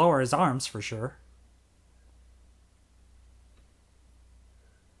him to lower his arms, for sure.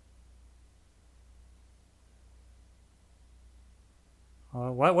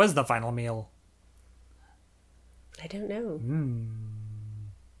 What was the final meal? I don't know.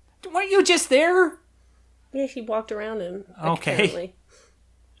 Weren't you just there? Yeah, he walked around him. Okay. Apparently.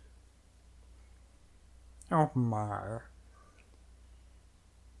 Oh my.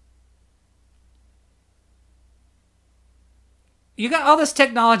 You got all this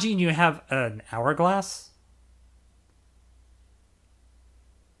technology and you have an hourglass?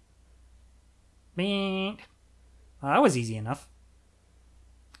 Well, that was easy enough.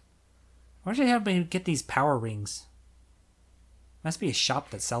 Where did everybody get these power rings? Must be a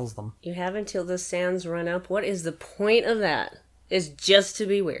shop that sells them. You have until the sands run up. What is the point of that? Is just to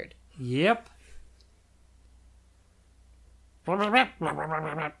be weird. Yep.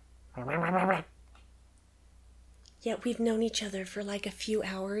 Yeah, we've known each other for like a few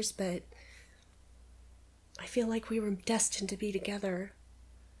hours, but I feel like we were destined to be together.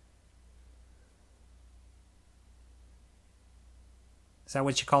 Is that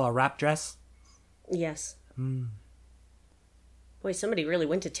what you call a wrap dress? Yes. Boy, somebody really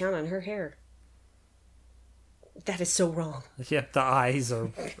went to town on her hair. That is so wrong. Yep, the eyes are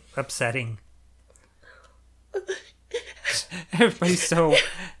upsetting. Everybody's so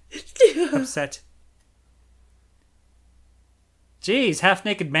upset. Jeez,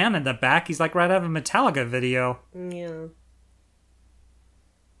 half-naked man in the back. He's like right out of a Metallica video. Yeah.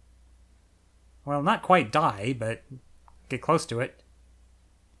 Well, not quite die, but get close to it.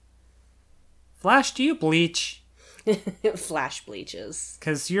 Flash, do you bleach? Flash bleaches.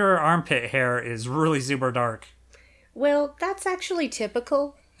 Because your armpit hair is really super dark. Well, that's actually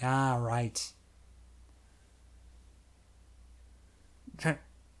typical. Ah, right.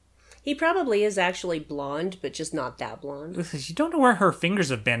 He probably is actually blonde, but just not that blonde. You don't know where her fingers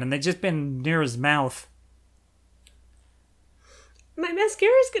have been, and they've just been near his mouth. My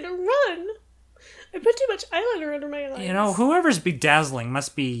mascara's gonna run. I put too much eyeliner under my eyes. You know, whoever's bedazzling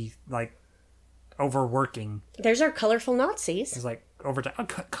must be, like, overworking. There's our colorful Nazis. It's like,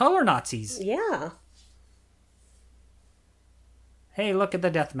 color Nazis. Yeah. Hey, look at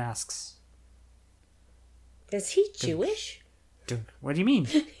the death masks. Is he Jewish? What do you mean?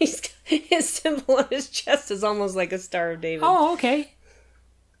 His symbol on his chest is almost like a Star of David. Oh, okay.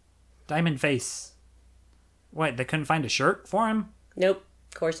 Diamond face. What, they couldn't find a shirt for him? Nope,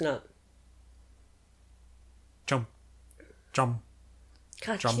 of course not. Jump. Jump.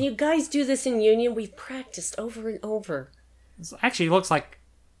 God, Drum. can you guys do this in union? We've practiced over and over. It actually looks like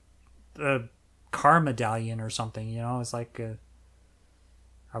a car medallion or something, you know? It's like a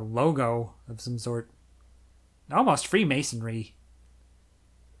logo of some sort. Almost Freemasonry.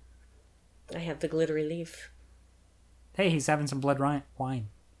 I have the glittery leaf. Hey, he's having some blood wine.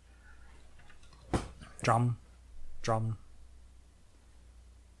 Drum. Drum.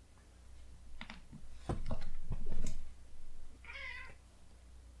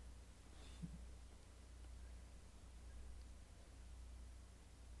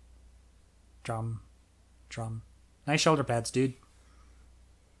 Drum. Drum. Nice shoulder pads, dude.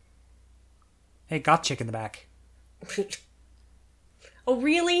 Hey, got chick in the back. Oh,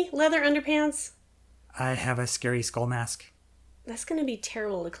 really? Leather underpants? I have a scary skull mask. That's going to be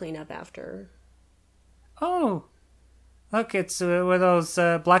terrible to clean up after. Oh, look, it's one of those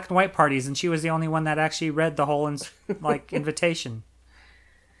black and white parties, and she was the only one that actually read the whole invitation.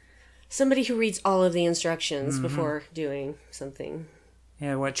 Somebody who reads all of the instructions before doing something.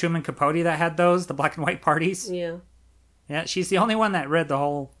 Yeah, what, Truman Capote that had those, the black and white parties? Yeah. Yeah, she's the only one that read the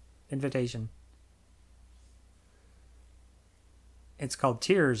whole invitation. It's called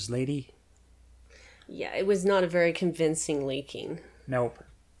Tears, lady. Yeah, it was not a very convincing leaking. Nope.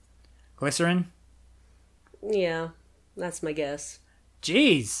 Glycerin? Yeah, that's my guess.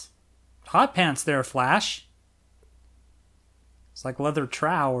 Jeez. Hot pants there, Flash. It's like leather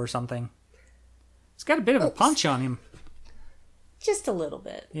trow or something. It's got a bit of a punch on him. Just a little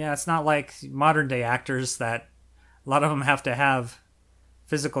bit. Yeah, it's not like modern day actors that a lot of them have to have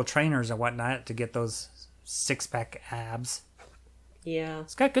physical trainers and whatnot to get those six-pack abs. Yeah.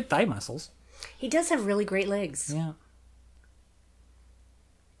 It's got good thigh muscles. He does have really great legs. Yeah.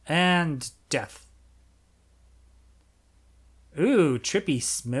 And death. Ooh, trippy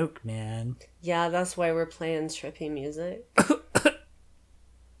smoke, man. Yeah, that's why we're playing trippy music.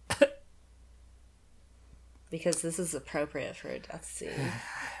 Because this is appropriate for a death scene.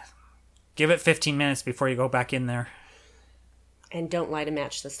 Give it 15 minutes before you go back in there. And don't light a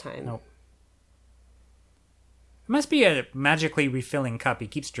match this time. Nope. It must be a magically refilling cup. He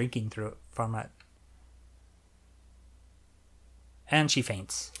keeps drinking through it from it. And she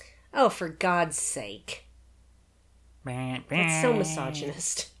faints. Oh, for God's sake. That's so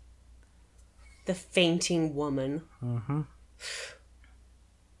misogynist. The fainting woman. Mm-hmm.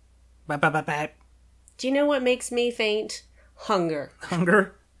 Do you know what makes me faint? Hunger.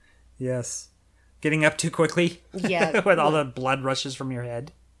 Hunger? Yes. Getting up too quickly? Yeah. With all the blood rushes from your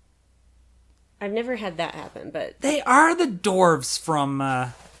head. I've never had that happen, but... They are the dwarves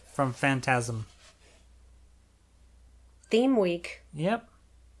from Phantasm. Theme week. Yep.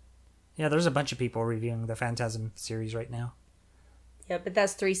 Yeah, there's a bunch of people reviewing the Phantasm series right now. Yeah, but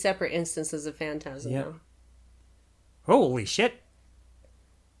that's 3 separate instances of Phantasm, Yep. though. Holy shit.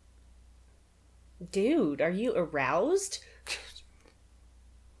 Dude, are you aroused?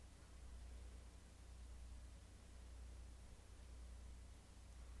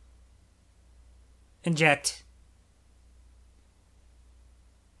 Inject.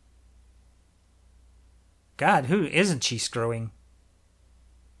 God, who isn't she screwing?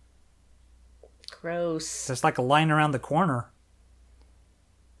 Gross. There's like a line around the corner.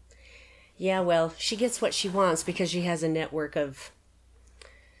 Yeah, well, she gets what she wants because she has a network of...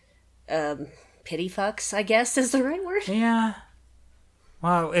 pity fucks, I guess is the right word. Yeah.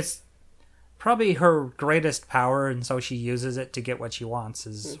 Well, it's probably her greatest power, and so she uses it to get what she wants,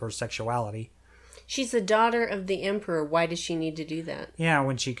 is her sexuality. She's the daughter of the Emperor. Why does she need to do that? Yeah,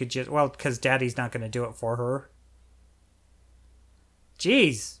 when she could just... Well, because Daddy's not going to do it for her.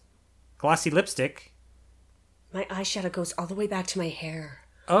 Jeez. Glossy lipstick. My eyeshadow goes all the way back to my hair.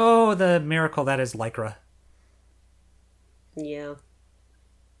 Oh, the miracle that is Lycra. Yeah.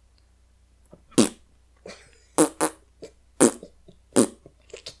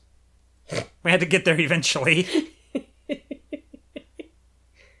 We had to get there eventually.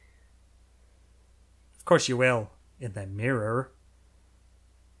 Of course you will. In the mirror.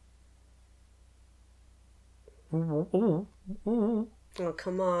 Oh,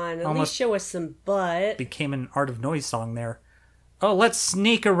 come on. At Almost least show us some butt. Became an Art of Noise song there. Oh, let's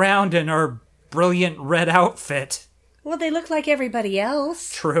sneak around in our brilliant red outfit. Well, they look like everybody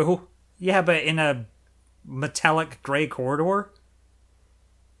else. True. Yeah, but in a metallic gray corridor?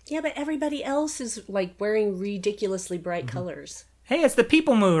 Yeah, but everybody else is, like, wearing ridiculously bright colors. Hey, it's the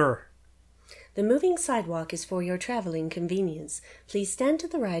People Mover. The moving sidewalk is for your traveling convenience. Please stand to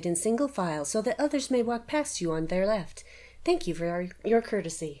the right in single file so that others may walk past you on their left. Thank you for your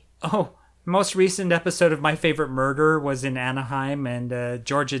courtesy. Oh, Most recent episode of My Favorite Murder was in Anaheim, and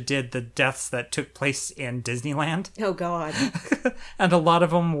Georgia did the deaths that took place in Disneyland. Oh, God. And a lot of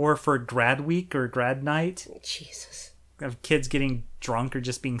them were for grad week or grad night. Jesus. Of kids getting drunk or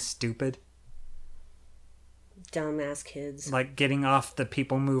just being stupid. Dumbass kids. Like getting off the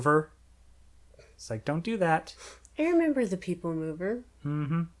people mover. It's like, don't do that. I remember the People Mover.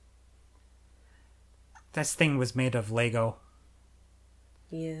 Mm-hmm. This thing was made of Lego.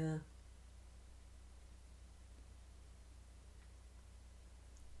 Yeah.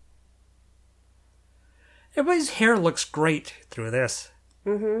 Everybody's hair looks great through this.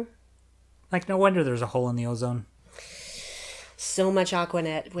 Mm-hmm. Like, no wonder there's a hole in the ozone. So much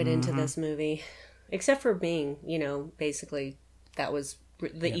Aquanet went into this movie. Except for Ming, basically, that was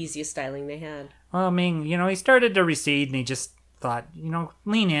the easiest styling they had. Well, Ming, he started to recede and he just thought,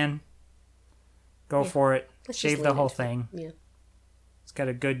 lean in. Go for it. Let's Shave just the lean whole into it. thing. Yeah. It's got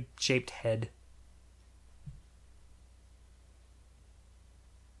a good shaped head.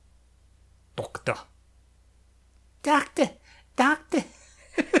 Doctor. Doctor.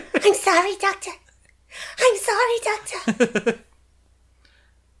 I'm sorry, Doctor. I'm sorry, Doctor.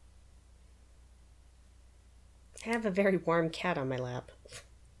 I have a very warm cat on my lap.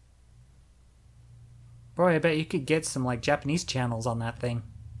 Boy, I bet you could get some, Japanese channels on that thing.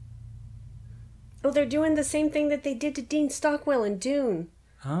 Oh, they're doing the same thing that they did to Dean Stockwell in Dune.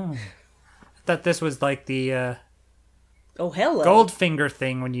 Oh. I thought this was like the Oh, hello. Goldfinger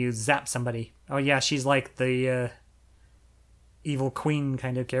thing when you zap somebody. Oh, yeah, she's like the evil queen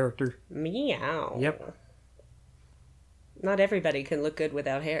kind of character. Meow. Yep. Not everybody can look good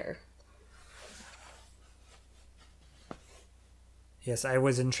without hair. Yes, I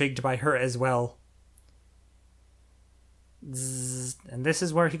was intrigued by her as well. Zzz, and this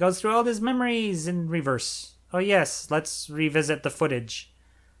is where he goes through all his memories in reverse. Oh yes, let's revisit the footage.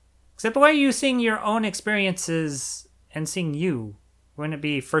 Except why are you seeing your own experiences and seeing you? Wouldn't it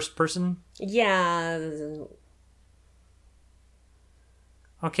be first person? Yeah.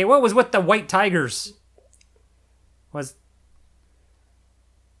 Okay, what was with the white tigers?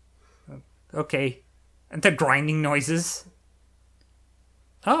 Okay. And the grinding noises.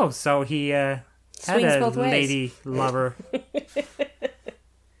 Oh, so he had Swings a both ways. lady lover.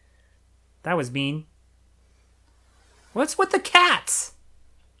 That was mean. What's with the cats?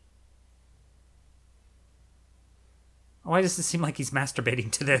 Why does it seem like he's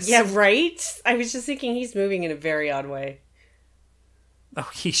masturbating to this? Yeah, right? I was just thinking he's moving in a very odd way. Oh,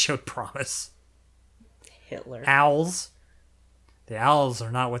 he showed promise. Hitler. Owls. The owls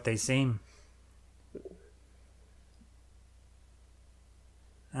are not what they seem.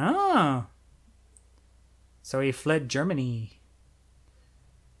 Oh. So he fled Germany.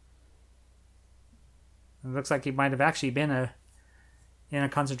 It looks like he might have actually been in a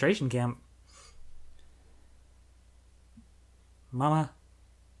concentration camp. Mama.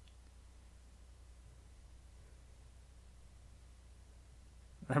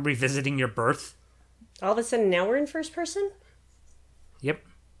 I'm revisiting your birth. All of a sudden, now we're in first person? Yep.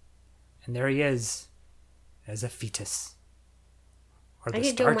 And there he is. As a fetus. Or the I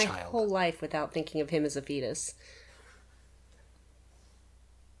could star go my child. whole life without thinking of him as a fetus.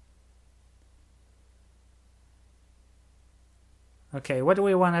 Okay, what do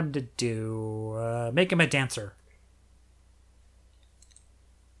we want him to do? Make him a dancer.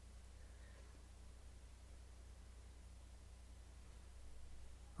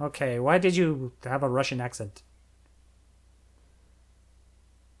 Okay, why did you have a Russian accent?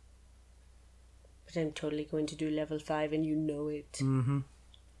 But I'm totally going to do level 5 and you know it. Mm-hmm.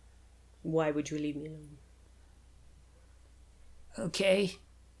 Why would you leave me alone? Okay.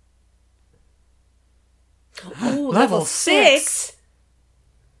 Oh, Level 6?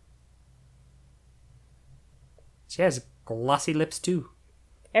 She has glossy lips too.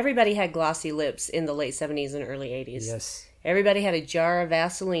 Everybody had glossy lips in the late 70s and early 80s. Yes. Everybody had a jar of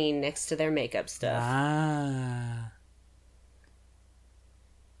Vaseline next to their makeup stuff. Ah.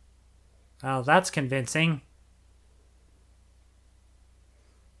 Well, that's convincing.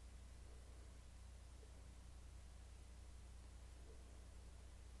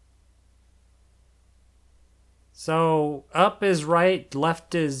 So, up is right,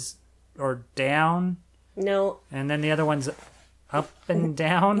 left is, or down, No, and then the other one's up and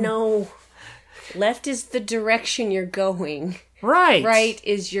down? no. Left is the direction you're going. Right! Right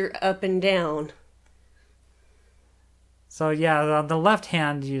is your up and down. So, yeah, on the left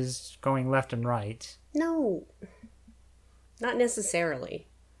hand is going left and right. No. Not necessarily.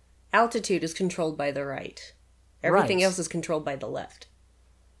 Altitude is controlled by the right. Everything Right. else is controlled by the left.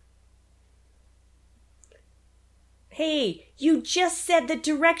 Hey, you just said the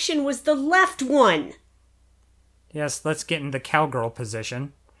direction was the left one. Yes, let's get in the cowgirl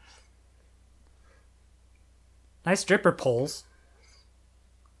position. Nice stripper poles.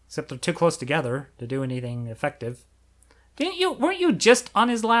 Except they're too close together to do anything effective. Weren't you just on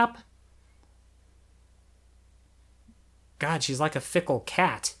his lap? God, she's like a fickle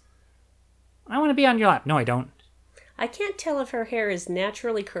cat. I want to be on your lap. No, I don't. I can't tell if her hair is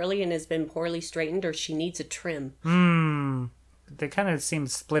naturally curly and has been poorly straightened or she needs a trim. They kind of seem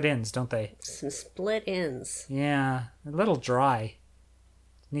split ends, don't they? Some split ends. Yeah, a little dry.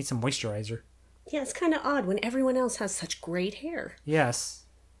 Need some moisturizer. Yeah, it's kind of odd when everyone else has such great hair. Yes.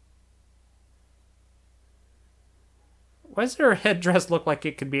 Why does her headdress look like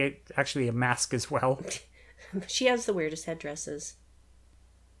it could be actually a mask as well? She has the weirdest headdresses.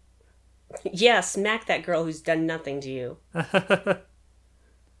 Yeah, smack that girl who's done nothing to you.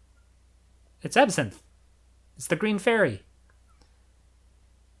 It's absinthe. It's the green fairy.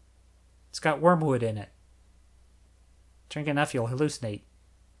 It's got wormwood in it. Drink enough, you'll hallucinate.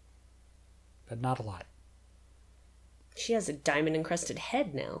 But not a lot. She has a diamond-encrusted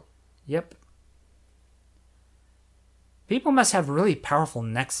head now. Yep. People must have really powerful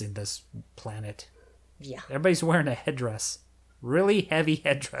necks in this planet. Yeah. Everybody's wearing a headdress. Really heavy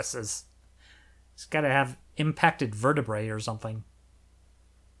headdresses. It's got to have impacted vertebrae or something.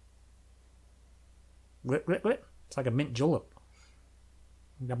 Glip, glip, glip. It's like a mint julep.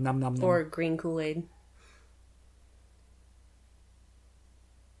 Nom, nom, nom, nom. Or green Kool-Aid.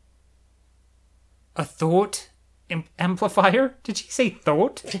 A thought amplifier? Did she say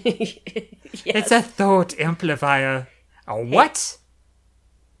thought? Yes. It's a thought amplifier. A what?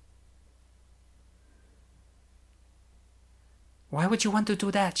 Why would you want to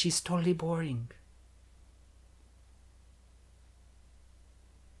do that? She's totally boring.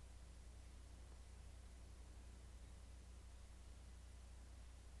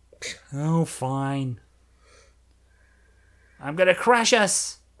 Oh, fine. I'm gonna crush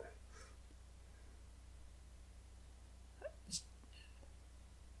us.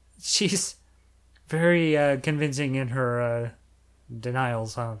 She's very convincing in her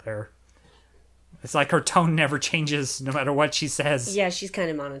denials, huh, there. It's like her tone never changes no matter what she says. Yeah, she's kind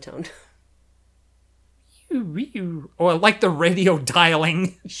of monotone. Or like the radio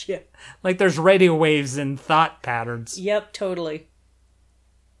dialing. Yeah. Like there's radio waves and thought patterns. Yep, totally.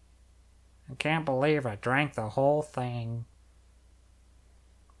 I can't believe I drank the whole thing.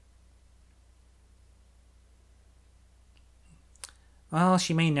 Well,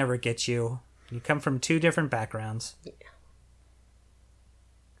 she may never get you. You come from two different backgrounds. Yeah.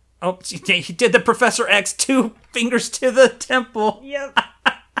 Oh, he did the Professor X 2 fingers to the temple. Yep.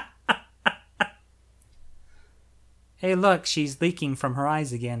 Hey, look, she's leaking from her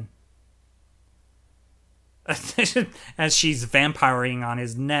eyes again. As she's vampiring on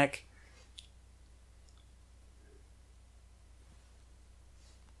his neck.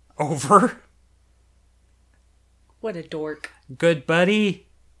 Over. What a dork. Good buddy.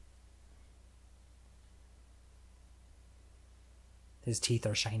 His teeth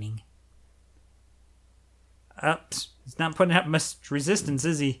are shining. Ups. He's not putting up much resistance,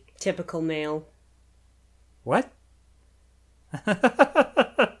 is he? Typical male. What?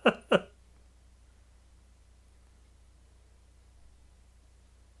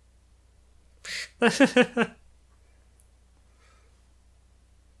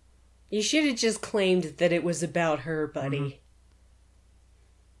 You should have just claimed that it was about her, buddy. Mm-hmm.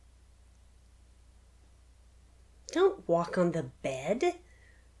 Don't walk on the bed.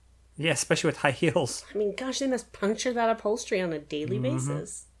 Yeah, especially with high heels. I mean, gosh, they must puncture that upholstery on a daily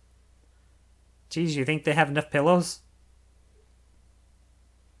basis. Geez, you think they have enough pillows?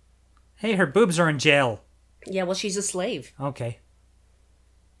 Hey, her boobs are in jail. Yeah, well, she's a slave. Okay.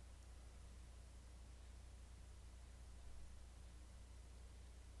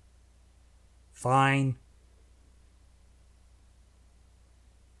 Fine.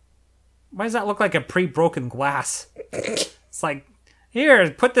 Why does that look like a pre-broken glass? It's like, here,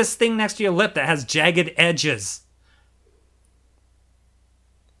 put this thing next to your lip that has jagged edges.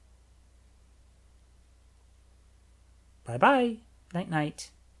 Bye-bye. Night-night.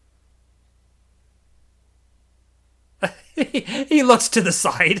 He looks to the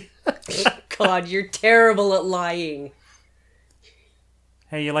side. God, you're terrible at lying.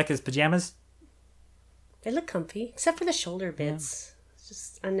 Hey, you like his pajamas? They look comfy, except for the shoulder bits. Yeah. It's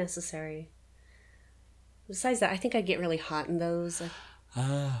just unnecessary. Besides that, I think I get really hot in those.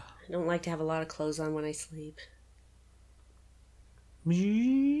 I don't like to have a lot of clothes on when I sleep.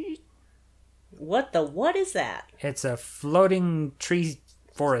 What is that? It's a floating tree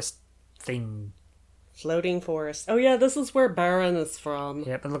forest thing. Floating forest. Oh yeah, this is where Baron is from.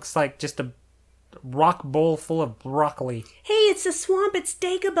 Yep, it looks like just a rock bowl full of broccoli. Hey, it's a swamp. It's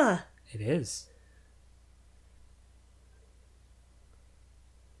Dagobah. It is.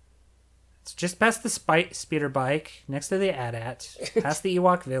 It's just past the speeder bike, next to the AT-AT, past the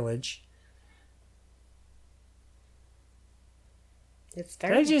Ewok village. It's Did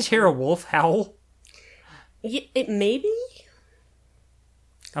very. I just hear a wolf howl? It maybe.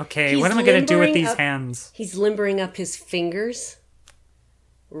 Okay, He's what am I going to do with limbering these up- hands? He's limbering up his fingers.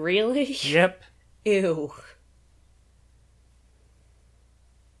 Really? Yep. Ew.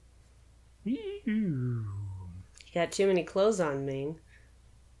 You got too many clothes on, Ming.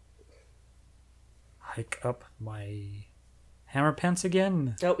 Hike up my hammer pants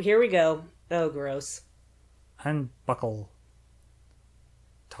again. Oh, here we go. Oh, gross. Unbuckle.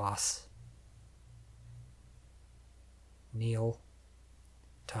 Toss. Kneel.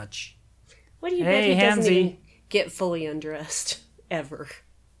 Touch. What do you Hey, bet he doesn't Hansy. even get fully undressed? Ever.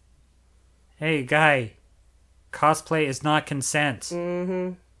 Hey, guy. Cosplay is not consent.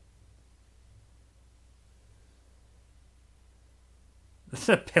 Mm-hmm. There's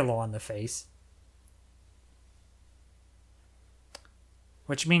a pillow on the face.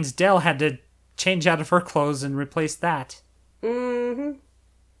 Which means Dell had to change out of her clothes and replace that. Mm-hmm.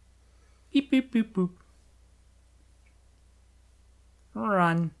 Beep, beep, beep, boop.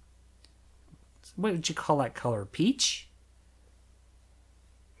 Run. What would you call that color? Peach?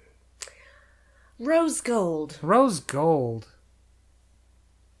 Rose gold. Rose gold.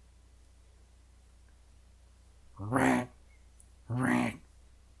 Rat. Rat.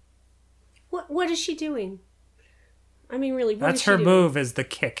 What is she doing? I mean, really, what is That's she her doing? move, is the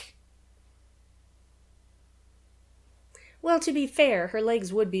kick. Well, to be fair, her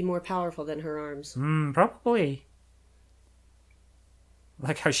legs would be more powerful than her arms. Probably. I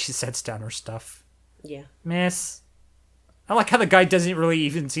like how she sets down her stuff. Yeah. Miss. I like how the guy doesn't really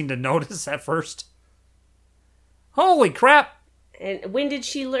even seem to notice at first. Holy crap! And when did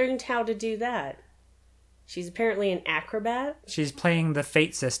she learn how to do that? She's apparently an acrobat. She's playing the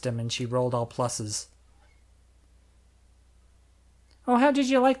Fate system and she rolled all pluses. Oh, how did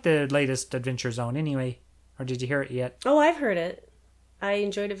you like the latest Adventure Zone anyway? Or did you hear it yet? Oh, I've heard it. I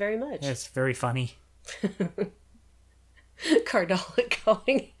enjoyed it very much. It's very funny. Cardala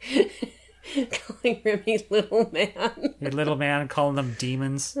calling Remy little man. Your little man calling them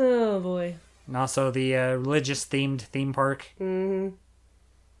demons. Oh boy. And also the religious themed theme park. Mm-hmm.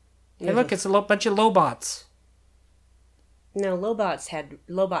 Hey, look, it's a bunch of Lobots. No,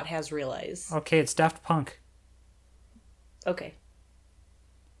 Lobot has real eyes. Okay, it's Daft Punk. Okay.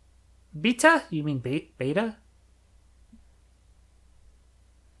 Beta? You mean beta?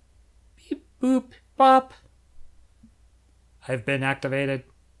 Beep, boop, bop. I've been activated.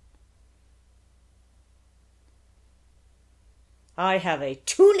 I have a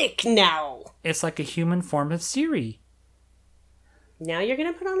tunic now. It's like a human form of Siri. Now you're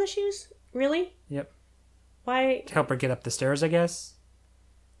gonna put on the shoes? Really? Yep. Why? To help her get up the stairs, I guess.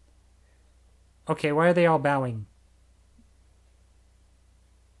 Okay, why are they all bowing?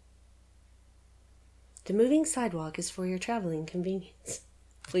 The moving sidewalk is for your traveling convenience.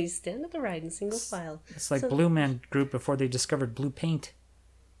 Please stand at the right in single file. It's like So- Blue Man Group before they discovered blue paint.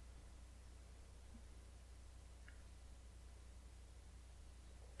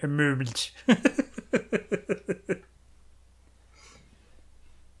 A moment.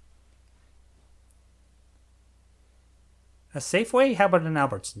 A Safeway? How about an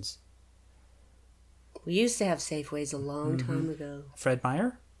Albertsons? We used to have Safeways a long time ago. Fred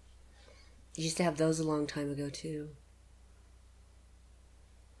Meyer? You used to have those a long time ago, too.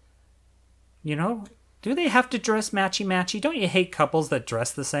 You know, do they have to dress matchy-matchy? Don't you hate couples that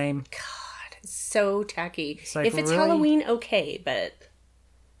dress the same? God, it's so tacky. like, If it's really? Halloween, okay, but...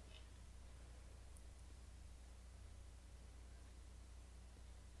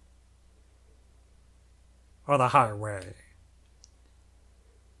 Or the highway?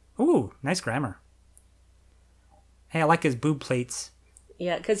 Ooh, nice grammar. Hey, I like his boob plates.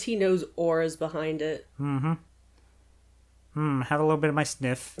 Yeah, because he knows auras behind it. Have a little bit of my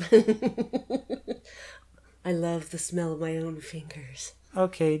sniff. I love the smell of my own fingers.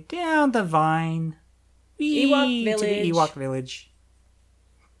 Okay, down the vine. Whee, Ewok to the village. Ewok village.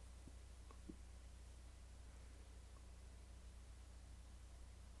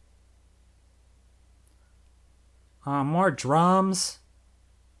 More drums.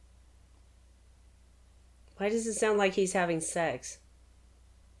 Why does it sound like he's having sex?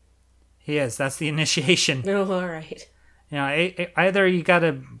 He is. That's the initiation. Oh, all right. You know, either you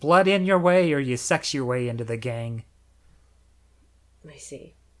gotta blood in your way or you sex your way into the gang. I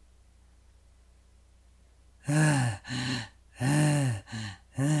see.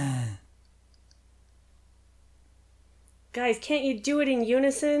 Guys, can't you do it in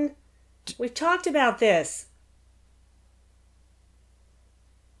unison? We've talked about this.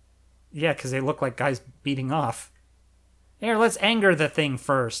 Yeah, because they look like guys beating off. Here, let's anger the thing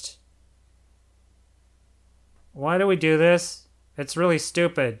first. Why do we do this? It's really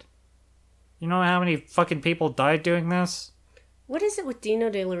stupid. You know how many fucking people died doing this? What is it with Dino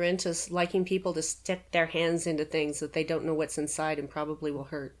De Laurentiis liking people to stick their hands into things that they don't know what's inside and probably will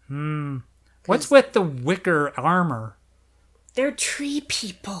hurt? What's with the wicker armor? They're tree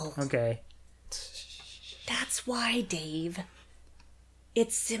people. Okay. That's why, Dave.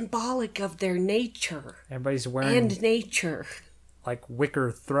 It's symbolic of their nature. Everybody's wearing And nature. like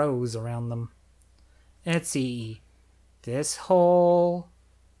wicker throws around them. Let's see. This hole.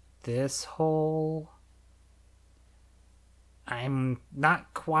 This hole. I'm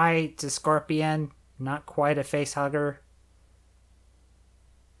not quite a scorpion. Not quite a face hugger.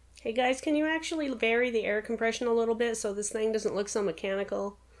 Hey guys, can you actually vary the air compression a little bit so this thing doesn't look so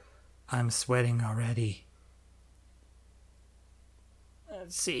mechanical? I'm sweating already.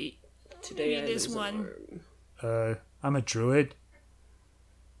 Let's see. Today Maybe I this lose an one. arm. I'm a druid.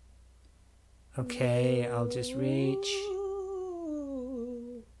 Okay, I'll just reach.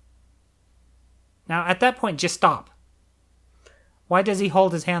 Now, at that point, just stop. Why does he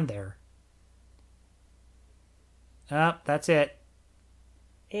hold his hand there? Oh, that's it.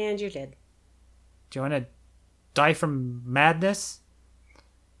 And you're dead. Do you want to die from madness?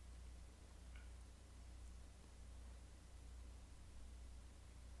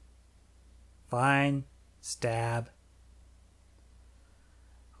 Fine. Stab.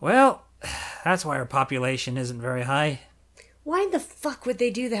 Well, that's why our population isn't very high. Why the fuck would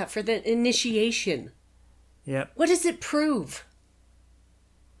they do that for the initiation? Yep. What does it prove?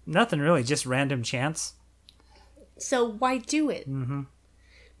 Nothing really, just random chance. So why do it?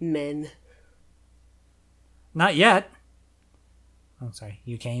 Men. Not yet. Oh, sorry.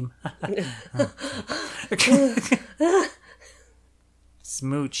 You came.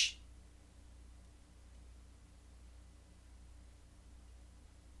 Smooch.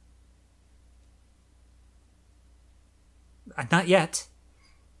 Not yet.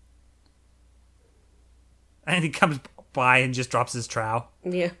 And he comes by and just drops his trowel.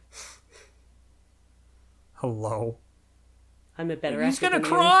 Yeah. Hello. I'm a better He's actor gonna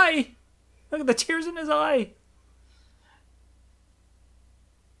than you. cry. Look at the tears in his eye.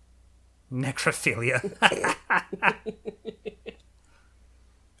 Necrophilia.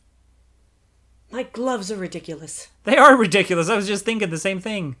 My gloves are ridiculous. They are ridiculous. I was just thinking the same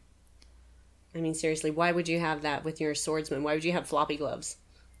thing. I mean, seriously, why would you have that with your swordsman? Why would you have floppy gloves?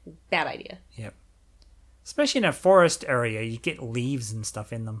 Bad idea. Yep. Especially in a forest area, you get leaves and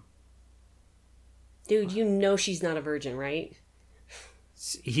stuff in them. Dude, you know she's not a virgin, right?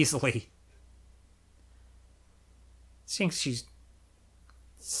 Easily. Thinks she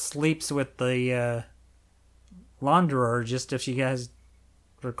sleeps with the launderer just if she has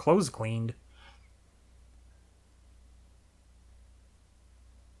her clothes cleaned.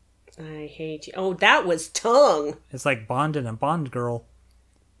 I hate you. Oh, that was tongue. It's like Bond and a Bond girl.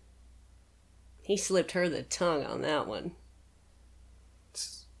 He slipped her the tongue on that one.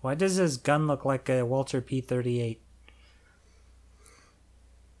 Why does his gun look like a Walter P-38?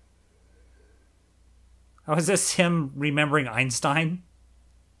 Oh, is this him remembering Einstein?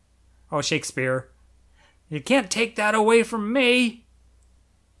 Oh, Shakespeare. You can't take that away from me.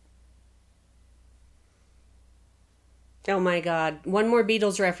 Oh my god. One more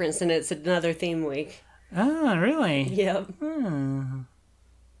Beatles reference and it's another theme week. Ah, really? Yep.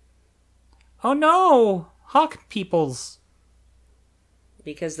 Oh no! Hawk peoples.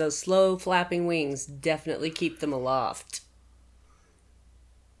 Because those slow flapping wings definitely keep them aloft.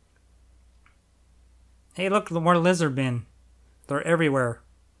 Hey, look, the more lizardmen. They're everywhere.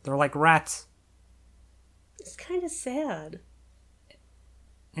 They're like rats. It's kind of sad.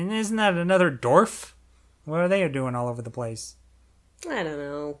 And isn't that another dwarf? What are they doing all over the place? I don't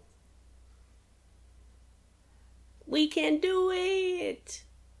know. We can do it!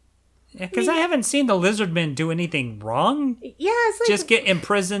 Yeah, because I haven't seen the lizardmen do anything wrong. Yeah, it's like... Just get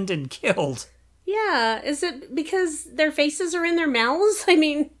imprisoned and killed. Yeah, is it because their faces are in their mouths? I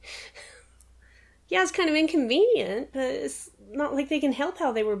mean... Yeah, it's kind of inconvenient, but it's not like they can help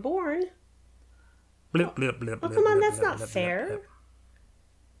how they were born. Blip, blip, blip, Oh, blip, come on, blip, that's blip, not blip, fair. blip, blip.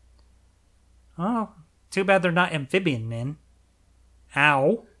 Oh, too bad they're not amphibian men.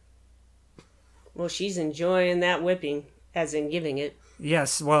 Ow. Well, she's enjoying that whipping, as in giving it.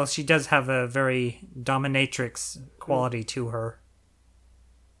 Yes, well, she does have a very dominatrix quality to her.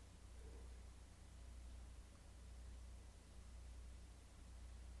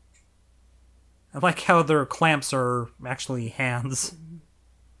 I like how their clamps are actually hands.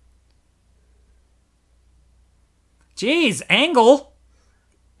 Jeez, Angle!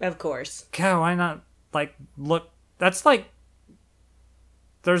 Of course. God, why not, like, look... That's like...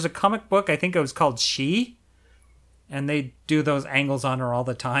 There's a comic book, I think it was called She, and they do those angles on her all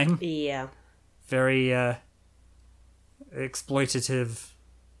the time. Yeah. Very, exploitative.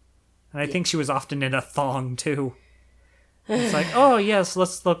 And I think she was often in a thong, too. It's like, oh, yes,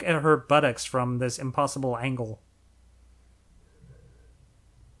 let's look at her buttocks from this impossible angle.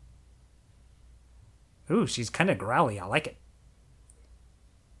 Ooh, she's kind of growly. I like it.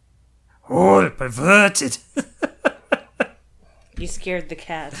 Oh, perverted. You scared the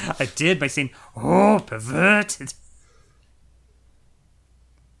cat. I did by saying, oh, perverted.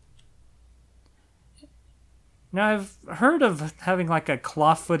 Now, I've heard of having like a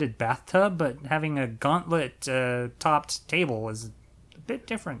claw-footed bathtub, but having a gauntlet-topped table is a bit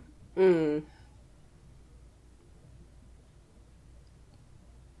different.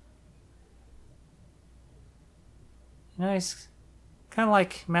 Nice. Kind of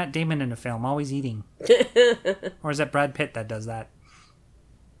like Matt Damon in a film, always eating. Or is that Brad Pitt that does that?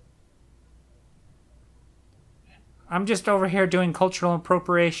 I'm just over here doing cultural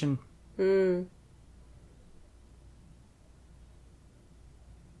appropriation.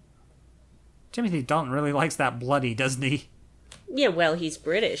 Timothy Dalton really likes that bloody, doesn't he? Yeah, well, he's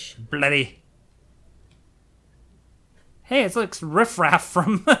British. Bloody. Hey, it looks Riff Raff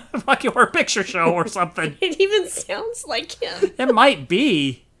from Rocky Horror Picture Show or something. It even sounds like him. It might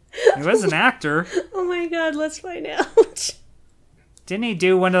be. He was an actor. Oh my god, let's find out. Didn't he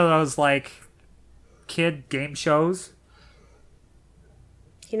do one of those, like, kid game shows?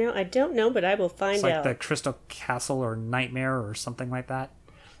 You know, I don't know, but I will find It's like out. the Crystal Castle or Nightmare or something like that.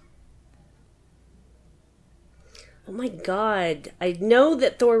 Oh my god. I know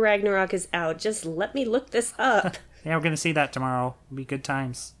that Thor Ragnarok is out. Just let me look this up. Yeah, we're going to see that tomorrow. It'll be good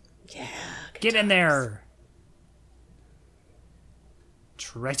times. Yeah. Get in there!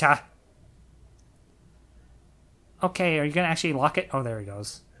 Traitor! Okay, are you going to actually lock it? Oh, there he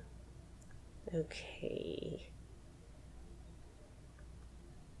goes. Okay.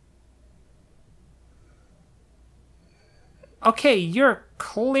 Okay, you're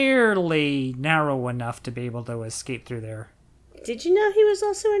clearly narrow enough to be able to escape through there. Did you know he was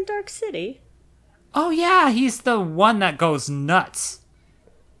also in Dark City? Oh yeah, he's the one that goes nuts.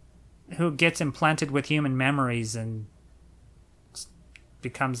 Who gets implanted with human memories and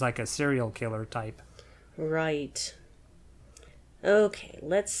becomes like a serial killer type. Right. Okay,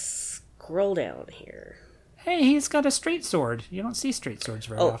 let's scroll down here. Hey, he's got a straight sword. You don't see straight swords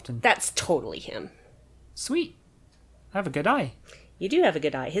very often. That's totally him. Sweet. I have a good eye. You do have a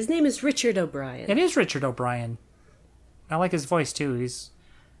good eye. His name is Richard O'Brien. It is Richard O'Brien. I like his voice too. He's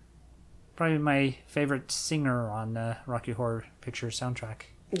probably my favorite singer on Rocky Horror Picture soundtrack.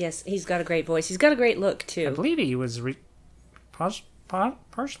 Yes, he's got a great voice. He's got a great look, too. I believe he was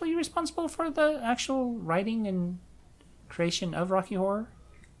partially responsible for the actual writing and creation of Rocky Horror.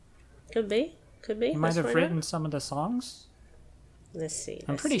 Could be. Could be. He might Let's have find written out. some of the songs. Let's see.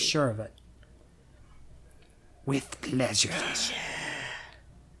 I'm pretty sure of it. With pleasure.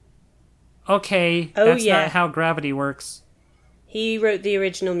 Okay, Oh, that's yeah. not how gravity works. He wrote the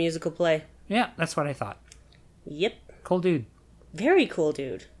original musical play. Yeah, that's what I thought. Yep. Cool dude. Very cool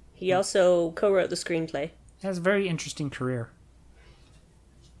dude. He also co-wrote the screenplay. He has a very interesting career.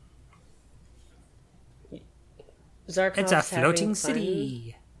 Zarkov's It's a having floating fun.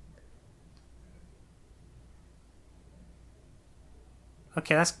 city.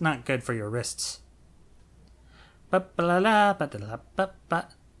 Okay, that's not good for your wrists. Ba-ba-la-la-ba-da-la-ba-ba.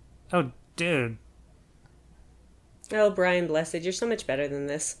 Oh, dude. Oh, Brian Blessed, you're so much better than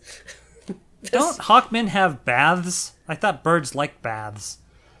this. Don't hawkmen have baths? I thought birds like baths.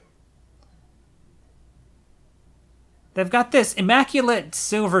 They've got this immaculate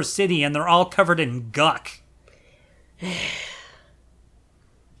silver city and they're all covered in guck.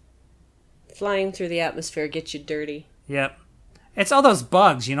 Flying through the atmosphere gets you dirty. Yep. It's all those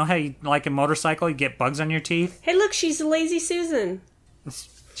bugs. You know how you, like a motorcycle, you get bugs on your teeth? Hey, look, she's a lazy Susan.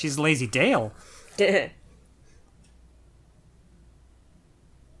 She's Lazy Dale.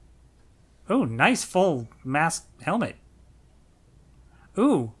 Ooh, nice full mask helmet.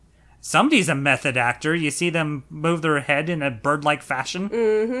 Ooh, somebody's a method actor. You see them move their head in a bird-like fashion?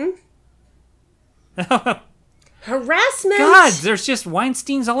 Mm-hmm. Harassment! God, there's just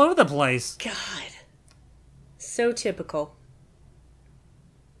Weinsteins all over the place. God. So typical.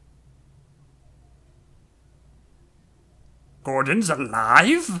 Gordon's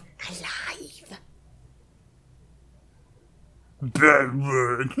alive? Alive.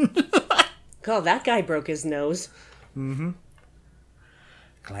 Batman. God, that guy broke his nose.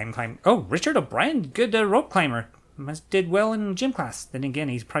 Climb. Oh, Richard O'Brien, good rope climber. Did well in gym class. Then again,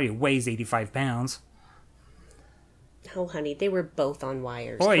 he probably weighs 85 pounds. Oh, honey, they were both on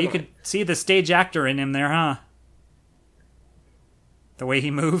wires. Boy, Come you on. could see the stage actor in him there, huh? The way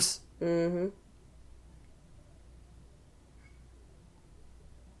he moves. Mm-hmm.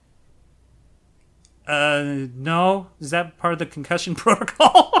 No. Is that part of the concussion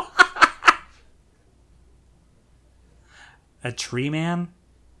protocol? A tree man?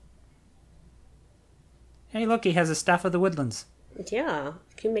 Hey, look, he has a staff of the woodlands. Yeah, you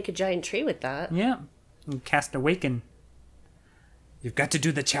can make a giant tree with that. Yeah. And cast Awaken. You've got to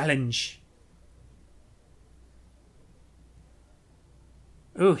do the challenge.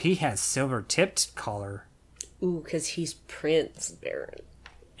 Ooh, he has silver-tipped collar. Ooh, because he's Prince Baron.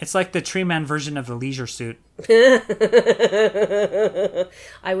 It's like the tree man version of the leisure suit.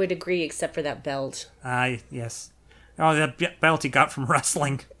 I would agree, except for that belt. Yes. Oh, that belt he got from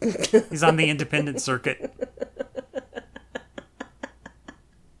wrestling. He's on the independent circuit.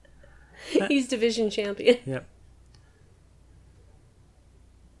 He's division champion. Yep.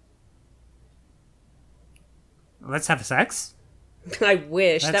 Let's have sex. I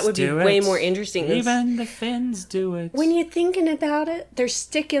wish. Let's that would be do way it. more interesting. Even the Finns do it. When you're thinking about it, they're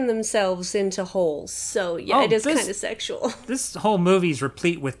sticking themselves into holes. So, yeah, Oh, it is this- kind of sexual. This whole movie's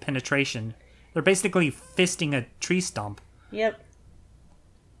replete with penetration. They're basically fisting a tree stump. Yep.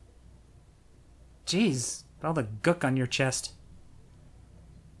 Jeez, all the gook on your chest.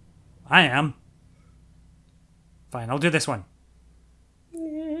 I am. Fine, I'll do this one.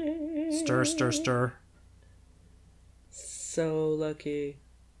 Stir, stir, stir. So lucky.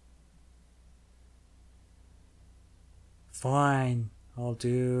 Fine, I'll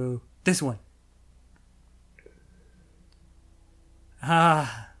do this one.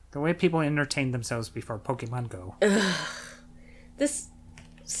 The way people entertain themselves before Pokemon Go. This...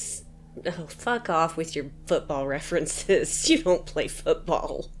 Oh, fuck off with your football references. You don't play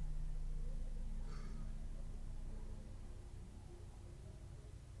football.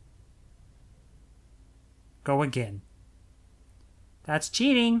 Go again. That's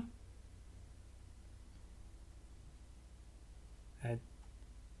cheating.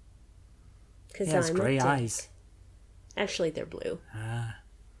 Because He has I'm gray a dick. eyes. Actually, they're blue. Yeah,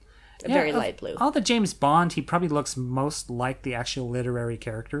 Very of light blue. All the James Bond, he probably looks most like the actual literary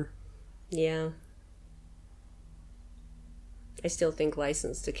character. Yeah. I still think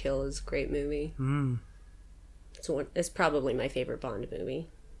License to Kill is a great movie. It's probably my favorite Bond movie.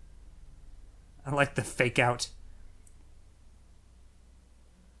 I like the fake out.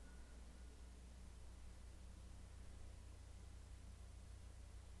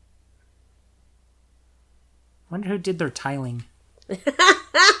 Wonder who did their tiling. This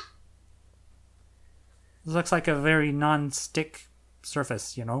looks like a very non-stick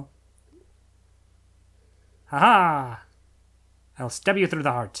surface, you know? Haha! I'll stab you through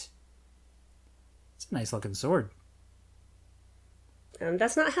the heart. It's a nice looking sword.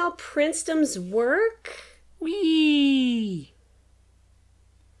 That's not how princedoms work. Whee!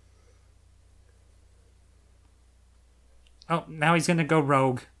 Oh, now he's gonna go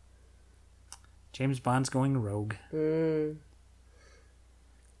rogue. James Bond's going rogue.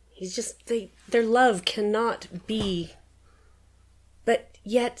 He's just their love cannot be, but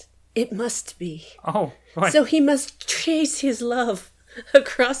yet it must be. Oh, what? So he must chase his love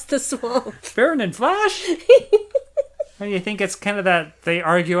across the swamp. Baron and Flash? Or you think it's kind of that they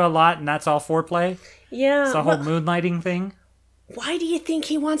argue a lot and that's all foreplay? Yeah. It's the whole well, moonlighting thing? why do you think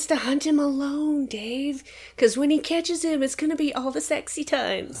he wants to hunt him alone, Dave? Because when he catches him, it's going to be all the sexy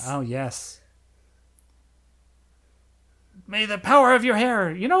times. Oh, yes. May the power of your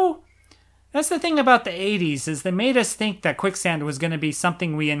hair. You know, that's the thing about the 80s, is they made us think that quicksand was going to be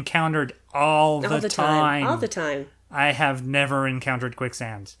something we encountered all the time. All the time. I have never encountered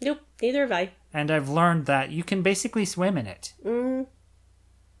quicksand. Nope, neither have I. And I've learned that you can basically swim in it.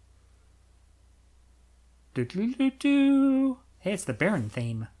 Do-do-do-do. Hey, it's the Baron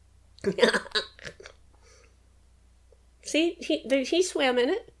theme. See, he swam in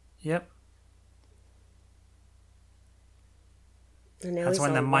it. Yep. And now That's he's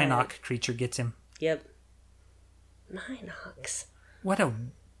when the all wet. Minoc creature gets him. Yep. Minocs. What a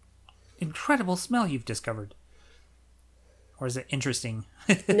incredible smell you've discovered. Or is it interesting?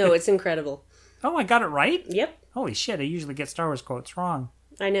 No, it's incredible. Oh, I got it right? Yep, Holy shit, I usually get Star Wars quotes wrong.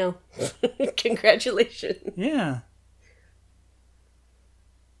 I know. Congratulations. Yeah.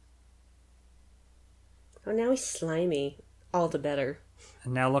 Oh, now he's slimy. All the better.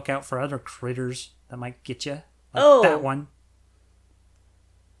 And now look out for other critters that might get you. Like Oh. that one.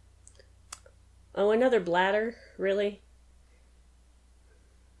 Oh, another bladder? Really?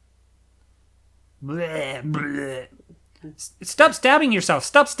 Bleh, bleh. Stop stabbing yourself.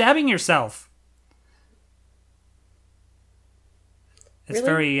 Stop stabbing yourself. It's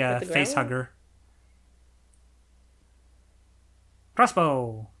Really? very With the face growler? hugger.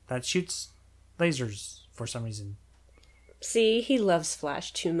 Crossbow that shoots lasers for some reason. See, he loves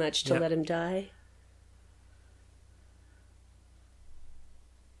Flash too much to Yep. let him die.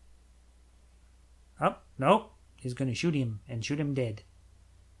 Oh, no. He's going to shoot him and shoot him dead.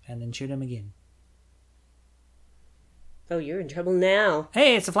 And then shoot him again. Oh, you're in trouble now.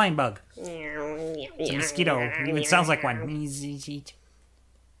 Hey, it's a flying bug. It's It's a mosquito. It even sounds like one.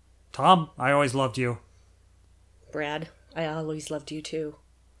 Tom, I always loved you. Brad, I always loved you too.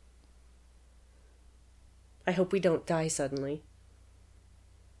 I hope we don't die suddenly.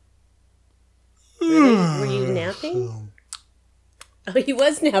 Really? Were you napping? Oh, he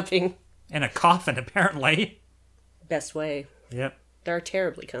was napping. In a coffin, apparently. Best way. Yep. They're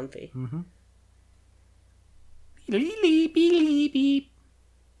terribly comfy. Beep, beep, beep.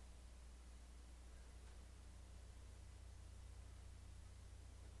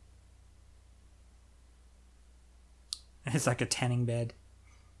 It's like a tanning bed.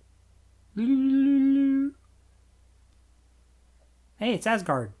 Hey, it's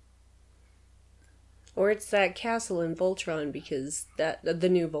Asgard. Or it's that castle in Voltron because the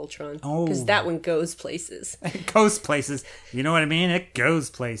new Voltron. Oh. Because that one goes places. It goes places. You know what I mean? It goes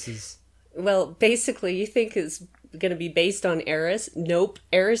places. Well, basically, you think it's going to be based on Eris? Nope.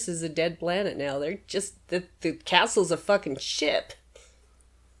 Eris is a dead planet now. They're just the castle's a fucking ship.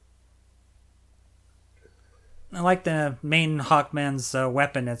 I like the main Hawkman's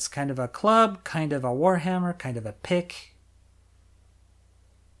weapon. It's kind of a club, kind of a warhammer, kind of a pick.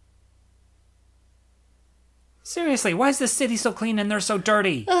 Seriously, why is this city so clean and they're so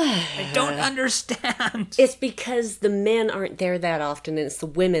dirty? I don't understand. It's because the men aren't there that often, and it's the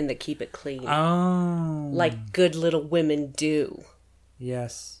women that keep it clean. Oh. Like good little women do.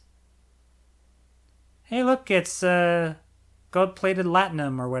 Yes. Hey, look, it's gold-plated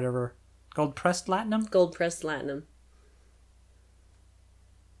latinum or whatever. Gold-pressed latinum? Gold pressed latinum.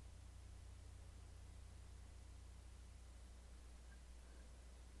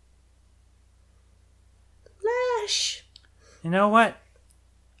 Lash! You know what?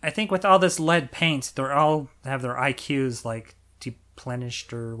 I think with all this lead paint, they're all have their IQs like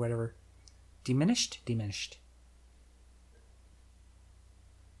deplenished or whatever. Diminished? Diminished.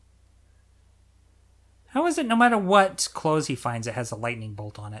 How is it no matter what clothes he finds, it has a lightning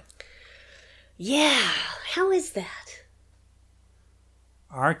bolt on it? Yeah, how is that?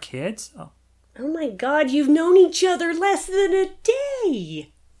 Our kids? Oh. Oh my god, you've known each other less than a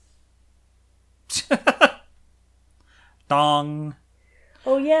day! Dong.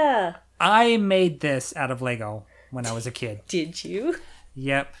 Oh yeah. I made this out of Lego when I was a kid. Did you?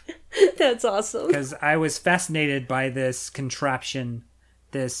 Yep. That's awesome. Because I was fascinated by this contraption,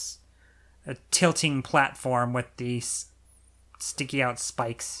 this tilting platform with these sticky out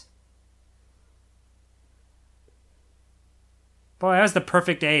spikes. Boy, I was the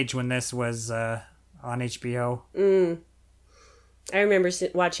perfect age when this was on HBO. I remember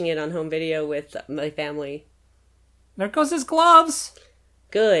watching it on home video with my family. There goes his gloves.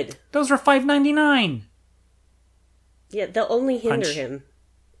 Good. Those were $5.99. Yeah, they'll only hinder Punch. him.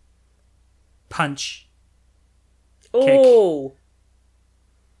 Punch. Oh!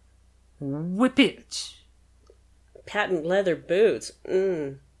 Whip it. Patent leather boots.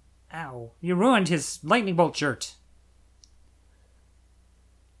 Ow. You ruined his lightning bolt shirt.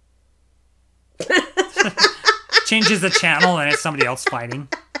 Changes the channel and it's somebody else fighting.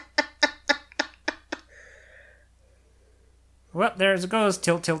 Well, there it goes.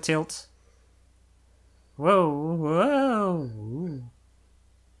 Tilt, tilt, tilt. Whoa, whoa.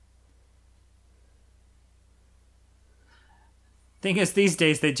 Thing is, these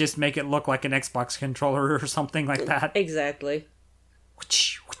days they just make it look like an Xbox controller or something like that. Exactly.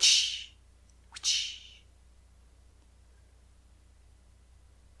 Whoosh, whoosh, whoosh.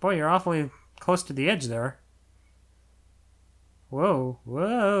 Boy, you're awfully close to the edge there. Whoa,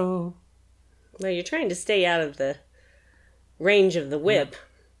 whoa. Well, you're trying to stay out of the range of the whip.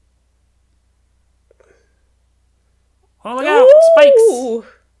 Oh, look out! Ooh!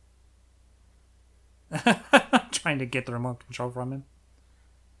 Spikes! Trying to get the remote control from him.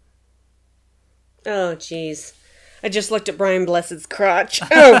 Oh, jeez. I just looked at Brian Blessed's crotch.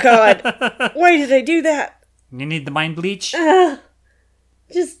 Oh, God. Why did I do that? You need the mind bleach? Just,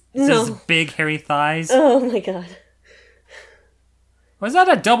 It's no. his big hairy thighs. Oh, my God. Was that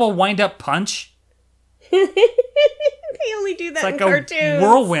a double wind-up punch? They only do that It's like in a cartoons.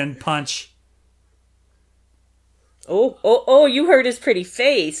 whirlwind punch. Oh, you heard his pretty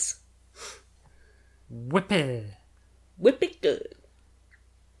face. Whip it. Whip it good.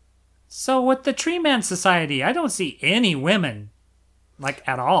 So with the Tree Man Society, I don't see any women. Like,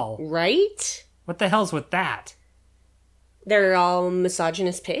 at all. Right? What the hell's with that? They're all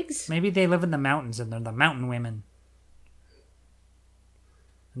misogynist pigs? Maybe they live in the mountains and they're the mountain women.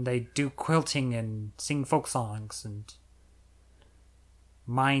 And they do quilting and sing folk songs and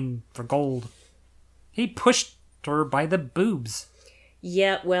mine for gold. He pushed her by the boobs.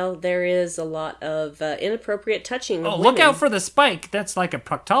 Yeah, well, there is a lot of inappropriate touching of Oh, women. look out for the spike. That's like a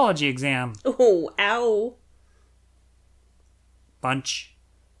proctology exam. Oh, ow. Bunch.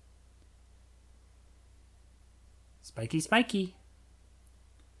 Spiky, spiky.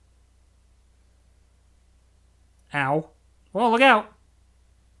 Ow. Whoa, look out.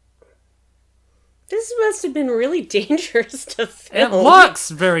 This must have been really dangerous to It film. looks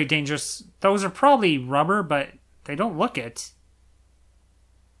very dangerous. Those are probably rubber, but they don't look it.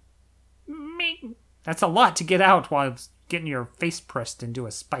 Me. That's a lot to get out while getting your face pressed into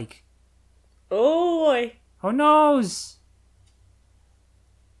a spike. Oh, boy. Oh, noes.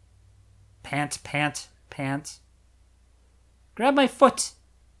 Pant, pant, pant. Grab my foot.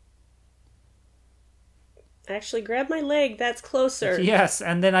 Actually, grab my leg. That's closer. Yes,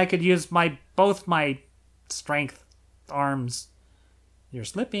 and then I could use both my strength arms. You're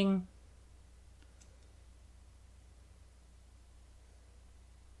slipping.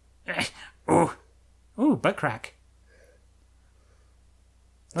 Ooh, butt crack.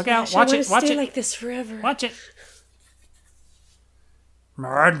 Look out! Gosh, Watch I it! wanna Watch stay it! like this forever. Watch it!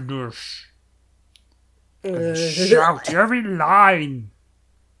 Madness! Shout every line.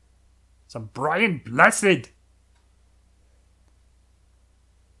 Some Brian Blessed.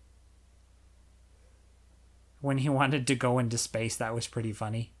 When he wanted to go into space, that was pretty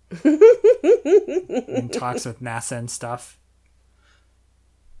funny. And talks with NASA and stuff.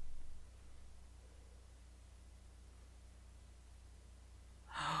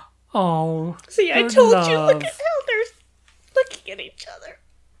 Oh. See, I good told you. love. Look at how they're looking at each other.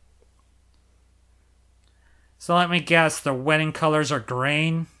 So let me guess, the wedding colors are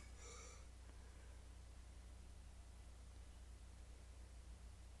green?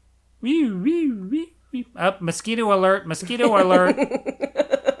 Up, mosquito alert, mosquito alert.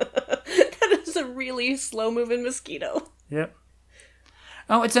 That is a really slow-moving mosquito. Yep.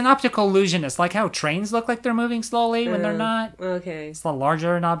 Oh, it's an optical illusion. It's like how trains look like they're moving slowly when they're not. Okay. It's the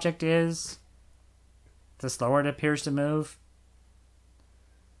larger an object is, the slower it appears to move.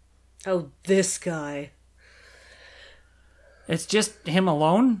 Oh, this guy. It's just him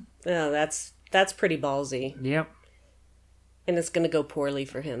alone? Oh, that's pretty ballsy. Yep. And it's gonna go poorly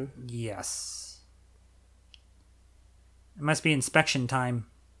for him. Yes. It must be inspection time.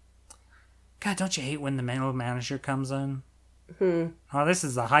 God, don't you hate when the middle manager comes in? Oh, this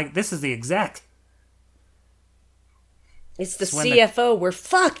is the exec. It's the when the- CFO. We're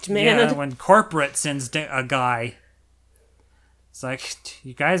fucked, man. Yeah, when corporate sends a guy. It's like,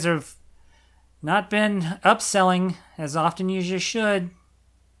 you guys have not been upselling as often as you should.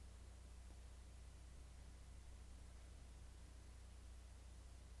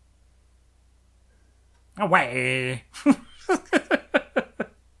 Away.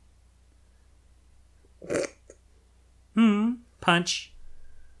 Punch.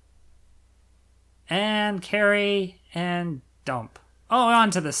 And carry and dump. Oh,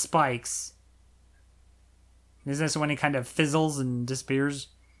 onto the spikes. Is this when he kind of fizzles and disappears?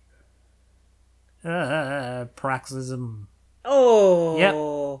 Paroxysm. Oh. Yep.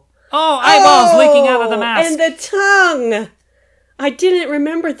 Oh, eyeballs leaking out of the mask. And the tongue. I didn't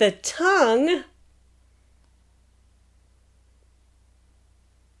remember the tongue.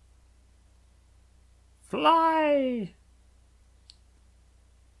 Fly.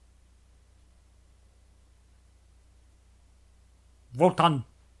 Wotan.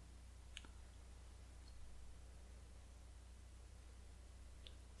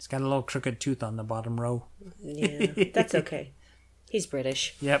 He's got a little crooked tooth on the bottom row. Yeah, that's okay. He's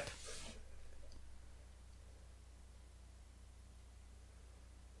British. Yep.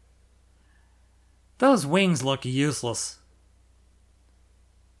 Those wings look useless.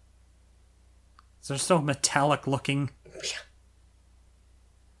 They're so metallic looking.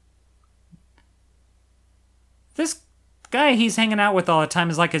 This guy he's hanging out with all the time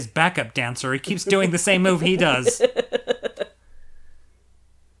is like his backup dancer. He keeps doing the same move he does.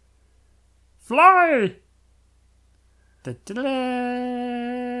 Fly!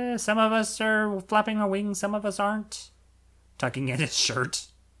 Da-da-da. Some of us are flapping our wings, some of us aren't. Tucking in his shirt.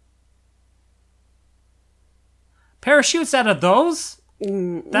 Parachutes out of those?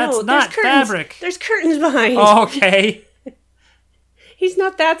 That's No, not there's curtains. fabric. There's curtains behind. Oh, okay. He's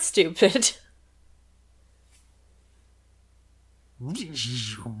not that stupid.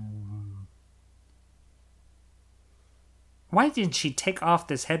 Why didn't she take off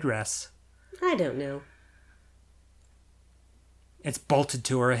this headdress? I don't know. It's bolted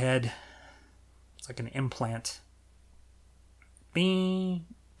to her head. It's like an implant. Beanie.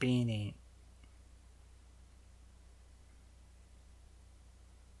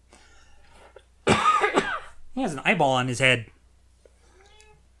 He has an eyeball on his head.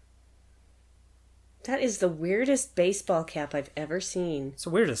 That is the weirdest baseball cap I've ever seen. It's the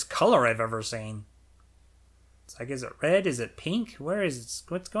weirdest color I've ever seen. It's like, is it red? Is it pink? What's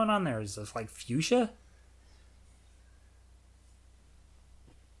going on there? Is this like fuchsia?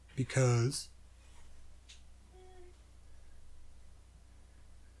 Because.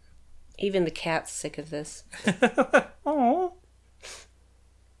 Even the cat's sick of this. Oh.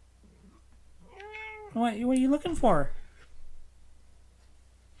 What are you looking for?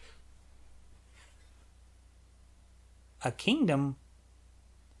 A kingdom?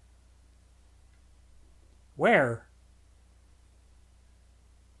 Where?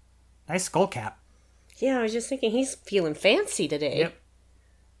 Nice skull cap. Yeah, I was just thinking he's feeling fancy today. Yep.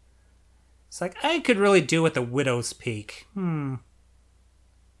 It's like, I could really do with a widow's peak.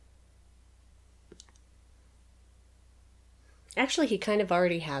 Actually, he kind of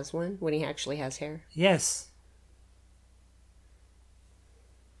already has one when he actually has hair. Yes.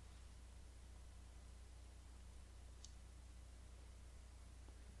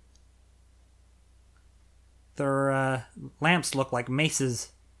 Their lamps look like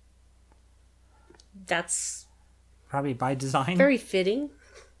maces. That's Probably by design. very fitting.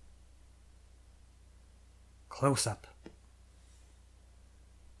 Close up.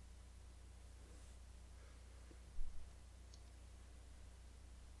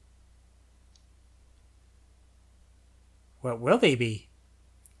 What will they be?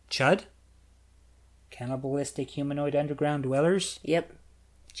 Chud? Cannibalistic humanoid underground dwellers? Yep.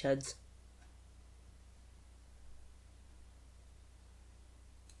 Chuds.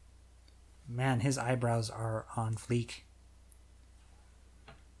 Man, his eyebrows are on fleek.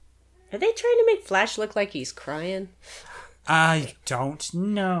 Are they trying to make Flash look like he's crying? I don't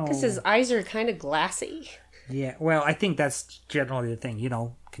know. Because his eyes are kind of glassy. Yeah, well, I think that's generally the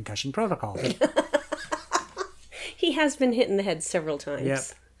thing, concussion protocol. He has been hit in the head several times. Yep.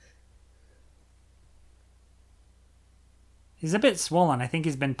 He's a bit swollen. I think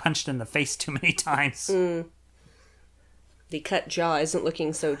he's been punched in the face too many times. The cut jaw isn't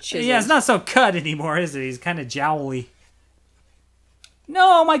looking so chiseled. Yeah, it's not so cut anymore, is it? He's kind of jowly.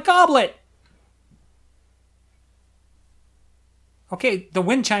 No, my goblet! Okay, the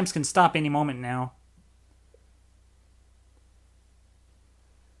wind chimes can stop any moment now.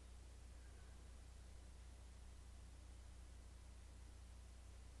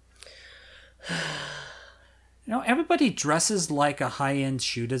 Everybody dresses like a high-end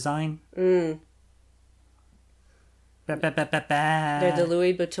shoe design. They're the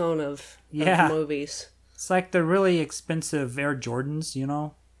Louis Vuitton of movies. It's like the really expensive Air Jordans,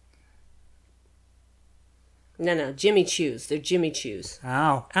 No, Jimmy Choos. They're Jimmy Choos.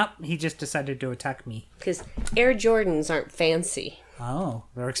 Oh, he just decided to attack me. Because Air Jordans aren't fancy. Oh,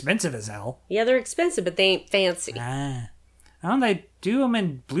 they're expensive as hell. Yeah, they're expensive, but they ain't fancy. They do them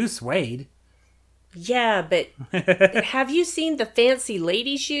in blue suede. Yeah, but have you seen the fancy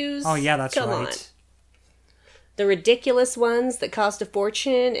lady shoes? Oh, yeah, that's Come right. on. The ridiculous ones that cost a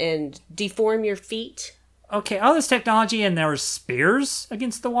fortune and deform your feet. Okay, all this technology and there were spears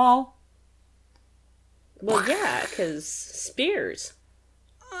against the wall? Well, yeah, because spears.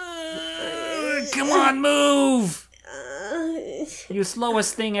 Come on, move! You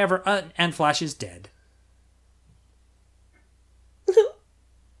slowest thing ever. And Flash is dead.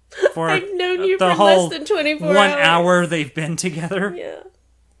 For I've known you the for whole less than 24 1 hours. hour they've been together. Yeah.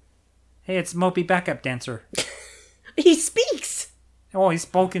 Hey, it's Mopey Backup Dancer. He speaks. Oh, he's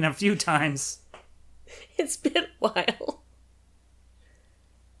spoken a few times. It's been a while.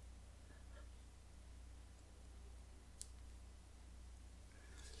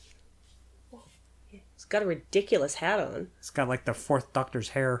 He's got a ridiculous hat on. It's got like the fourth Doctor's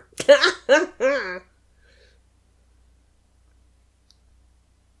hair.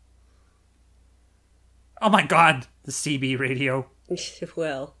 Oh my god, the CB radio.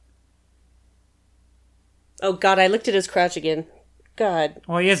 Well. Oh god, I looked at his crotch again. God.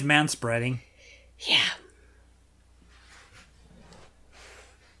 Well, he is manspreading. Yeah.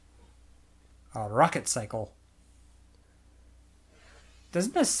 A rocket cycle.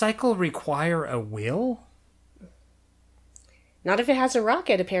 Doesn't a cycle require a wheel? Not if it has a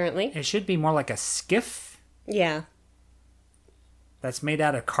rocket, apparently. It should be more like a skiff Yeah. that's made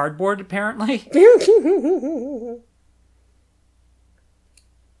out of cardboard, apparently.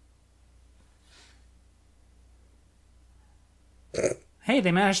 Hey,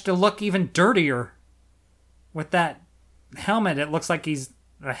 they managed to look even dirtier. With that helmet, it looks like he's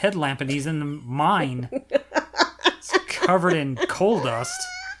a headlamp and he's in the mine. It's covered in coal dust.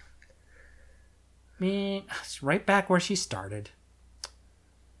 It's right back where she started.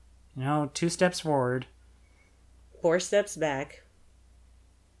 2 steps forward. 4 steps back.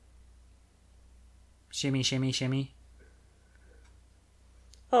 Shimmy, shimmy, shimmy.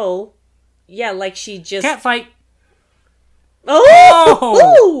 Oh. Yeah, like she just... Cat fight! Oh!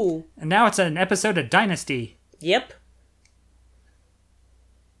 Oh! And now it's an episode of Dynasty. Yep.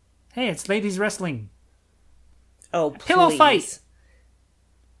 Hey, it's ladies wrestling. Oh, please. Pillow fight!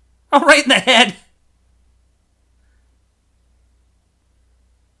 Oh, right in the head!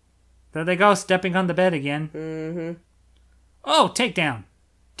 There they go, stepping on the bed again. Mm-hmm. Oh, takedown.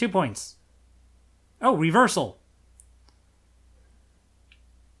 2 points. Oh, reversal.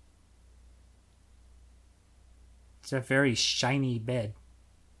 It's a very shiny bed.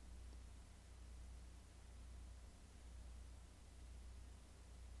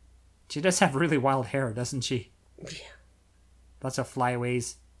 She does have really wild hair, doesn't she? Yeah. Lots of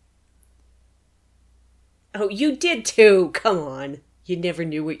flyaways. Oh, you did too. Come on. You never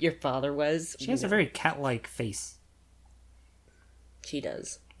knew what your father was. She has a very cat-like face. She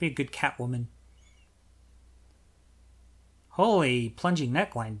does. Be a good cat woman. Holy plunging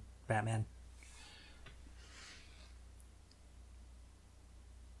neckline, Batman.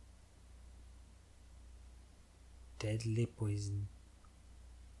 Deadly poison.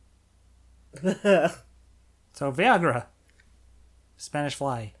 So Viagra. Spanish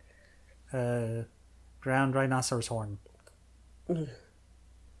fly. Ground rhinoceros horn.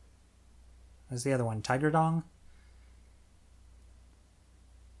 What's the other one? Tiger dong?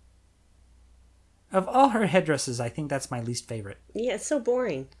 Of all her headdresses, I think that's my least favorite. Yeah, it's so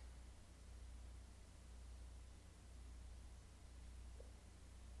boring.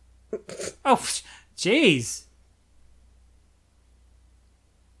 Oh, jeez.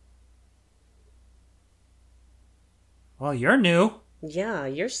 Well, you're new. Yeah,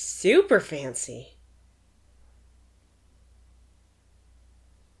 you're super fancy.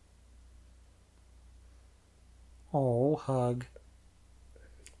 Oh, hug.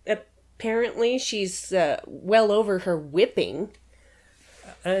 Apparently, she's well over her whipping.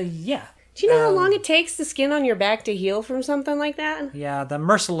 Yeah. Do you know how long it takes the skin on your back to heal from something like that? Yeah, the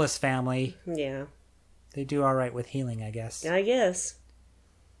Merciless family. Yeah, They do all right with healing, I guess. I guess.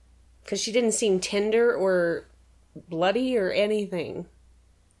 Because she didn't seem tender or bloody or anything.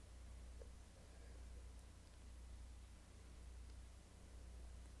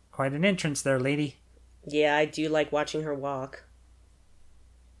 Quite an entrance there, lady. Yeah, I do like watching her walk.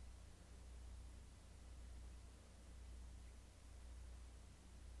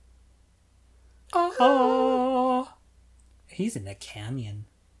 Oh. He's in a canyon.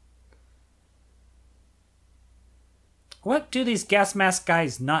 What do these gas mask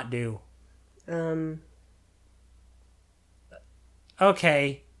guys not do?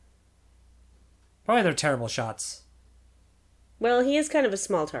 Okay. Boy, they're terrible shots. Well, he is kind of a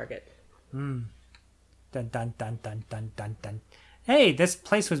small target. Dun dun dun dun dun dun dun. Hey, this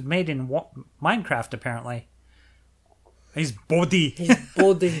place was made in Minecraft, apparently. His body. His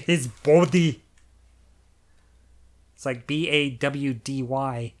body. His body. It's like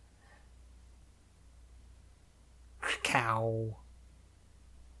BAWDY. Cow.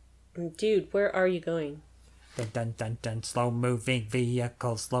 Dude, where are you going? Dun dun dun dun. Slow moving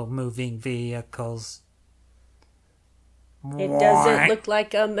vehicles. Slow moving vehicles. It doesn't look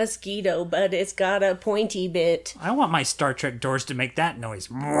like a mosquito, but it's got a pointy bit. I want my Star Trek doors to make that noise.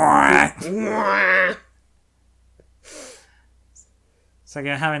 It's like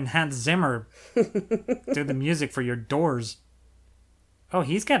having Hans Zimmer do the music for your doors. Oh,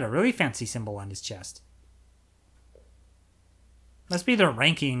 he's got a really fancy symbol on his chest. Must be their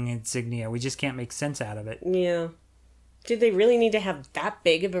ranking insignia. We just can't make sense out of it. Yeah. Do they really need to have that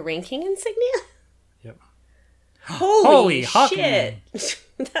big of a ranking insignia? Yep. Holy Hawkman. shit.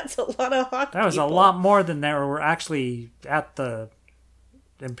 That's a lot of Hawk That was people. a lot more than there were actually at the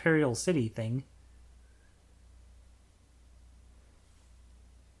Imperial City thing.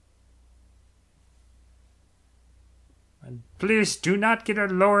 And please do not get a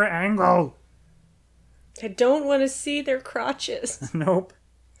lower angle. I don't want to see their crotches. Nope.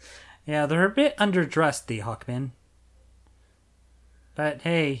 Yeah, they're a bit underdressed, the Hawkmen. But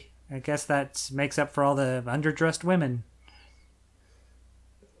hey, I guess that makes up for all the underdressed women.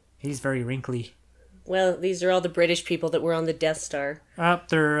 He's very wrinkly. Well, these are all the British people that were on the Death Star.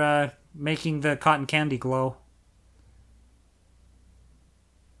 They're making the cotton candy glow.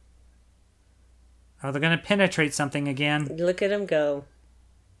 Oh, they're going to penetrate something again. Look at them go.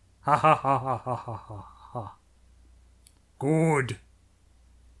 Ha ha ha ha ha ha ha ha. Good.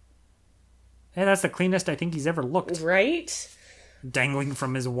 Hey, that's the cleanest I think he's ever looked. Right? Dangling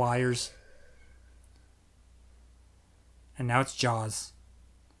from his wires. And now it's Jaws.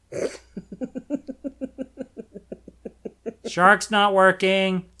 Shark's not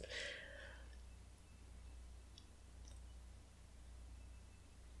working.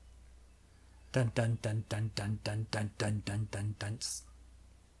 Dun dun dun dun dun dun dun dun dun dun dun.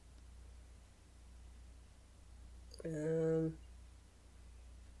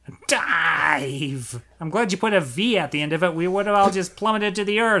 Dive! I'm glad you put a V at the end of it. We would have all just plummeted to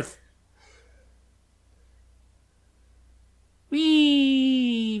the earth.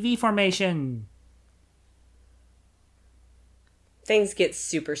 Whee! V formation. Things get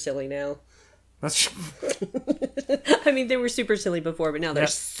super silly now. That's... I mean, they were super silly before, but now they're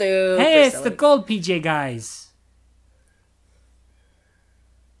super Hey, it's silly. the gold PJ guys.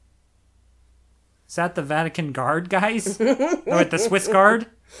 Is that the Vatican Guard guys? Or the Swiss Guard?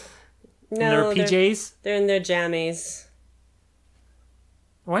 No, In their PJs? They're in their jammies.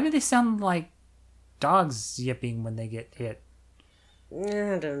 Why do they sound like dogs yipping when they get hit?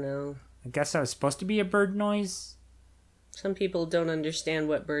 I don't know. I guess that was supposed to be a bird noise. Some people don't understand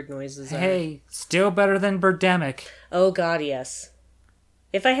what bird noises are. Hey, still better than Birdemic. Oh, God, yes.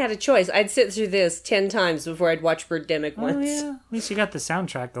 If I had a choice, I'd sit through this 10 times before I'd watch Birdemic once. Oh, yeah. At least you got the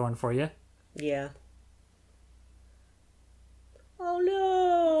soundtrack going for you. Yeah. Oh,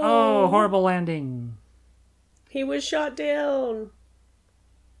 no. Oh, horrible landing. He was shot down.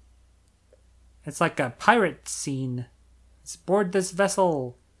 It's like a pirate scene. Let's board this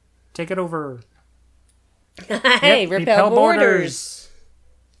vessel. Take it over. Hey, Yep, repel borders.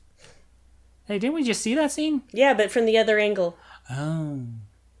 Hey, didn't we just see that scene? Yeah, but from the other angle. Oh.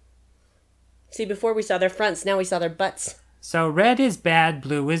 See, before we saw their fronts, now we saw their butts. So red is bad,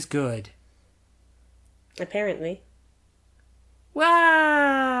 blue is good. Apparently.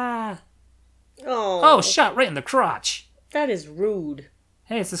 Wah! Oh, Oh, shot right in the crotch. that is rude.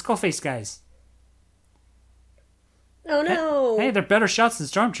 Hey, it's the Skullface guys. Oh, no. Hey, they're better shots than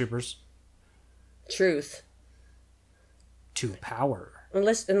Stormtroopers. Truth. To power.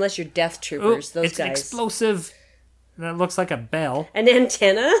 Unless you're Death Oh, Troopers, those it's an guys. explosive. That looks like a bell. An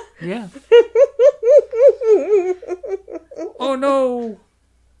antenna? Yeah. Oh no!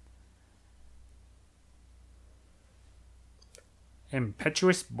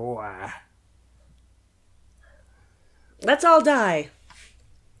 Impetuous boy. Let's all die.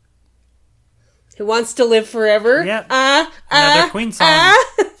 Who wants to live forever? Yep. Another Queen song.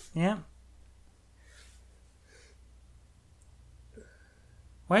 Yeah.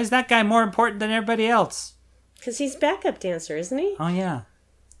 Why is that guy more important than everybody else? Because he's backup dancer, isn't he? Oh yeah.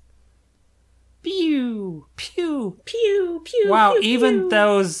 Pew! Pew! Pew, pew, Wow, pew, even pew.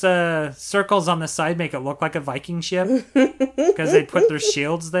 those circles on the side make it look like a Viking ship. Because they put their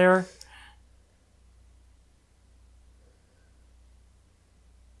shields there.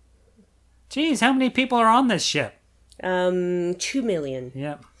 Jeez, how many people are on this ship? 2 million.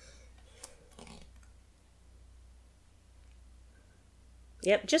 Yep.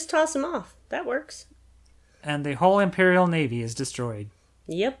 Yep, just toss them off. That works. And the whole Imperial Navy is destroyed.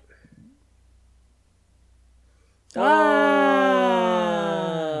 Yep. Ah!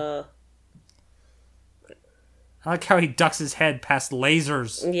 I like how he ducks his head past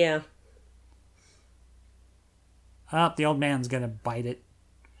lasers. Yeah. Oh, the old man's gonna bite it.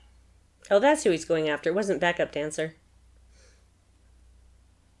 Oh, that's who he's going after. It wasn't backup dancer.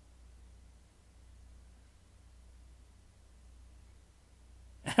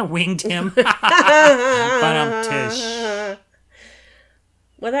 Winged him. Ba-dum-tish.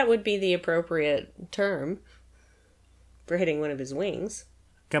 Well, that would be the appropriate term for hitting one of his wings.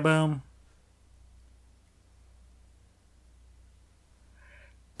 Kaboom.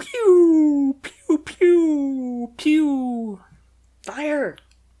 Pew! Pew, pew, pew. Fire!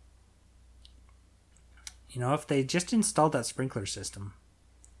 You know, if they just installed that sprinkler system.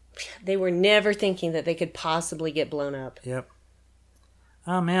 They were never thinking that they could possibly get blown up. Yep.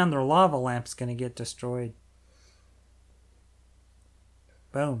 Oh man, their lava lamp's gonna get destroyed.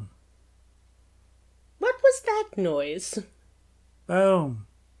 Boom. What was that noise? Boom.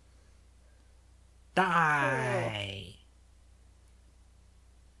 Die.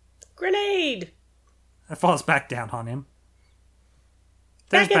 Grenade! It falls back down on him.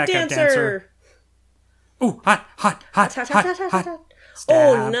 There's Backup dancer! Ooh, hot, hot, hot, Hot, hot, hot, hot, hot. hot.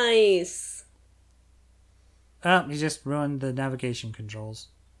 Oh, Stab. nice. Oh, you just ruined the navigation controls.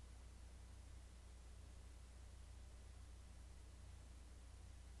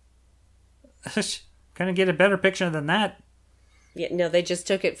 Couldn't get a better picture than that. Yeah, no, they just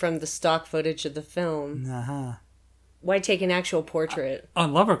took it from the stock footage of the film. Uh-huh. Why take an actual portrait? Oh, I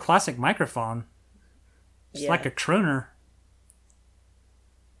love her classic microphone. It's like a crooner.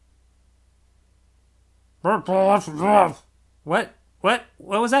 What?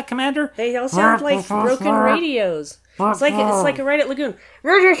 What was that, Commander? They all sound like broken radios. It's like a right at Lagoon.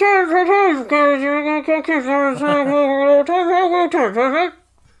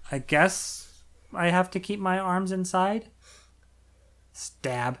 I guess I have to keep my arms inside.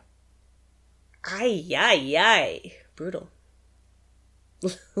 Stab. Ay, ay, ay. Brutal.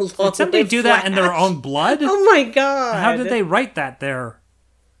 Did somebody do that in their own blood? Oh my god. How did they write that there?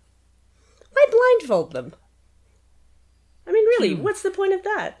 Why blindfold them? I mean, really, what's the point of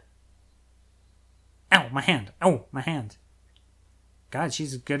that? Ow, my hand. Oh, my hand. God,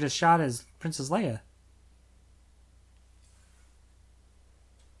 she's as good a shot as Princess Leia.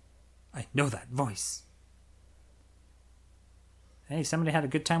 I know that voice. Hey, somebody had a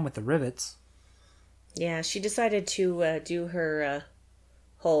good time with the rivets. Yeah, she decided to do her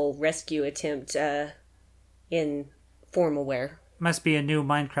whole rescue attempt in formal wear. Must be a new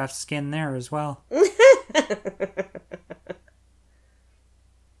Minecraft skin there as well.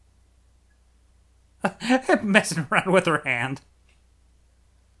 Messing around with her hand.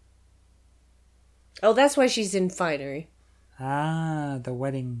 Oh, that's why she's in finery. Ah, the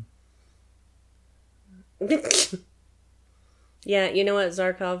wedding. Yeah, you know what,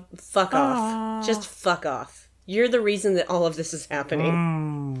 Zarkov? Fuck off. Just fuck off. You're the reason that all of this is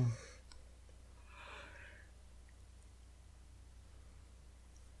happening.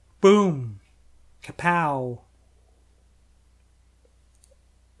 Boom. Kapow.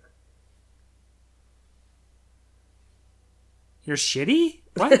 You're shitty?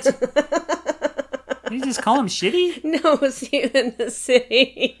 What? Did you just call him shitty? No, see you in the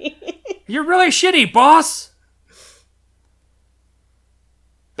city. You're really shitty, boss!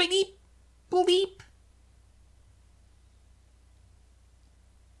 Bleep. Bleep.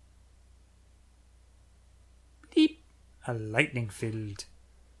 Bleep. A lightning field.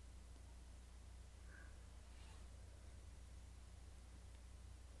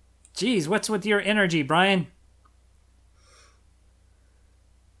 Jeez, what's with your energy, Brian?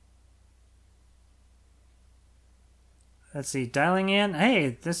 Let's see, dialing in.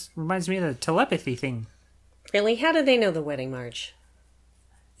 Hey, this reminds me of the telepathy thing. Really? How did they know the wedding march?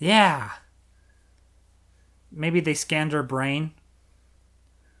 Yeah. Maybe they scanned her brain.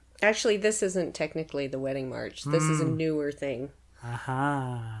 Actually, this isn't technically the wedding march. This is a newer thing.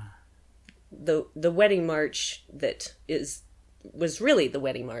 Aha. The wedding march that was really the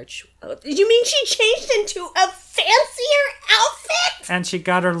wedding march. Oh, you mean she changed into a fancier outfit? And she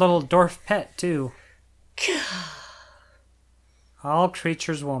got her little dwarf pet, too. All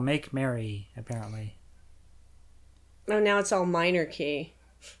creatures will make merry, apparently. Oh, now it's all minor key.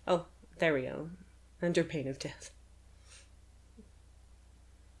 Oh, there we go. Under pain of death.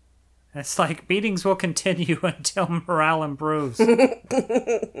 It's like beatings will continue until morale improves.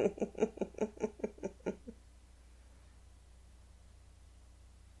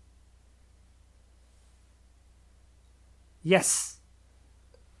 Yes.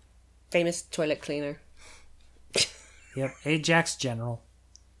 Famous toilet cleaner. Yep, Ajax General.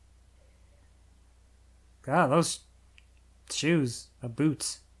 God, those shoes,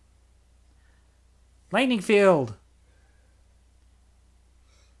 boots. Lightning field.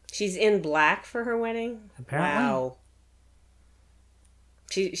 She's in black for her wedding? Apparently. Wow.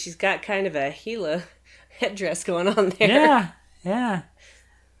 She's got kind of a Gila headdress going on there. Yeah, yeah.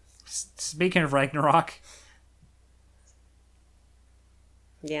 Speaking of Ragnarok.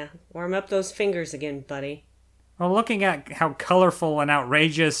 Yeah, warm up those fingers again, buddy. Well, looking at how colorful and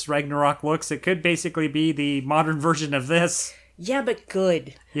outrageous Ragnarok looks, it could basically be the modern version of this. Yeah, but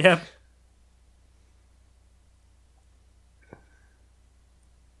good. Yep.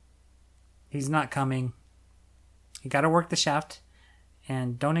 He's not coming. You gotta work the shaft,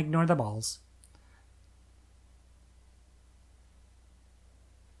 and don't ignore the balls.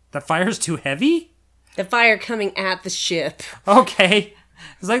 The fire's too heavy? The fire coming at the ship. Okay.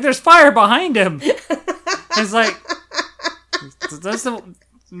 It's like there's fire behind him. It's like, that's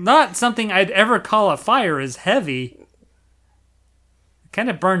not something I'd ever call a fire is heavy. It kind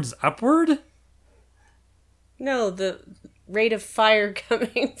of burns upward. No, the rate of fire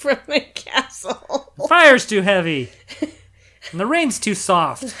coming from the castle. The fire's too heavy. And the rain's too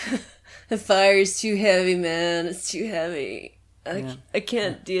soft. The fire's too heavy, man. It's too heavy. I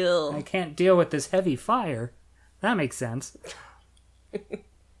can't deal. I can't deal with this heavy fire. That makes sense.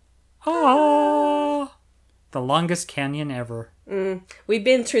 Oh, the longest canyon ever. We've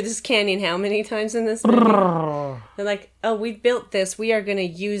been through this canyon how many times in this movie? They're like, oh, we built this. We are going to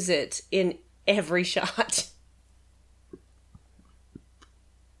use it in every shot.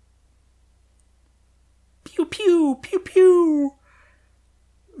 Pew, pew, pew, pew.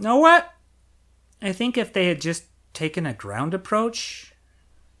 Know what? I think if they had just taken a ground approach,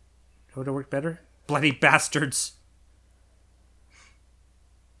 it would have worked better. Bloody bastards.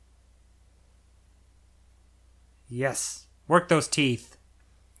 Yes. Work those teeth.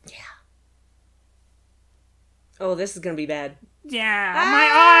 Oh, this is going to be bad. Yeah, my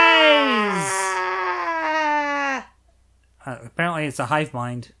eyes! Apparently it's a hive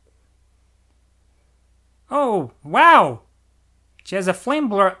mind. Oh, wow! She has a flame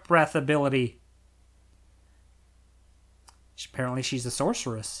breath ability. Apparently she's a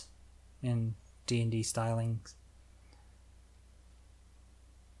sorceress in D&D stylings.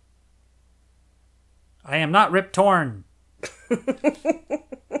 I am not Rip Torn.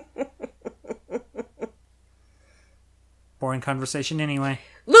 Boring conversation anyway.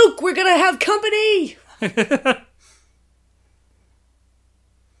 Luke, we're going to have company!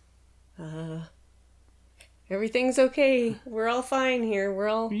 Everything's okay. We're all fine here. We're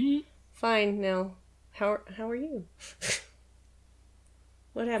all fine now. How are you?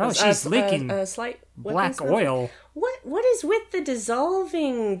 What happened? Oh, she's leaking slight black oil. What is with the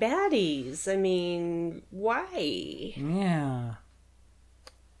dissolving baddies? I mean, why? Yeah.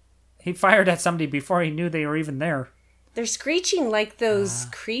 He fired at somebody before he knew they were even there. They're screeching like those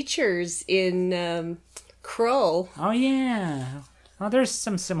creatures in Krull. Oh, yeah. Oh, there's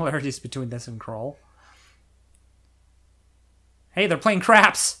some similarities between this and Krull. Hey, they're playing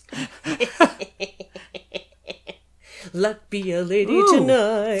craps. Luck be a lady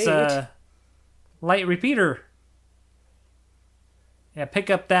tonight. It's a light repeater. Yeah, pick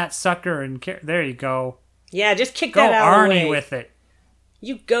up that sucker and there you go. Yeah, just kick Go that out of the Arnie way. with it.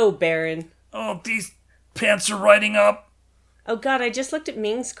 You go, Baron. Oh, these pants are riding up. Oh God, I just looked at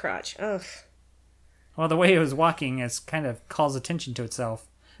Ming's crotch. Ugh. Well, the way he was walking is kind of calls attention to itself.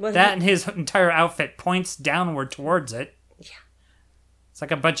 Well, That and his entire outfit points downward towards it. Yeah. It's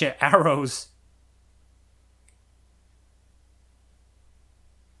like a bunch of arrows.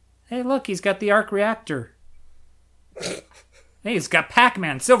 Hey, look, he's got the arc reactor. Hey, he's got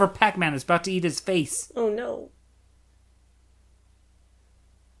Pac-Man. Silver Pac-Man is about to eat his face. Oh no.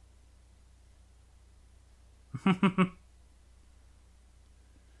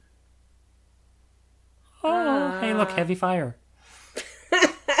 Oh, hey, look, heavy fire.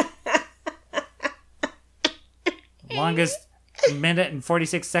 Longest minute and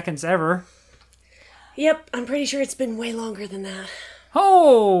 46 seconds ever. Yep, I'm pretty sure it's been way longer than that.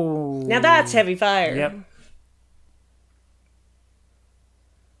 Oh! Now that's heavy fire. Yep.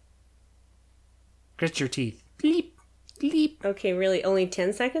 Grit your teeth. Bleep. Bleep. Okay, really, only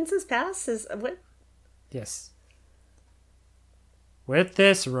 10 seconds has passed? What? Yes. With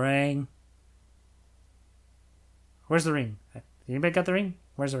this ring. Where's the ring? Anybody got the ring?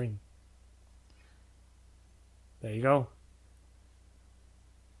 Where's the ring? There you go.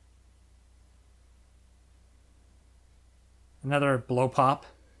 Another blow pop.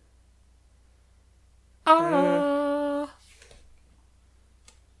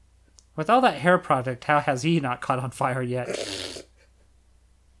 With all that hair product, how has he not caught on fire yet?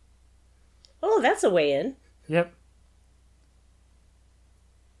 Oh, that's a way in. Yep.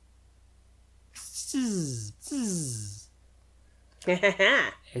 Zzz, zzz.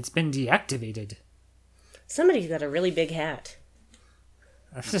 It's been deactivated. Somebody's got a really big hat.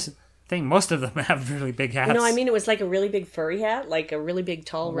 I think most of them have really big hats. No, I mean it was like a really big furry hat, like a really big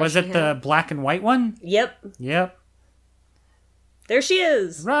tall Was Russian it the hat. black and white one? Yep. Yep. There she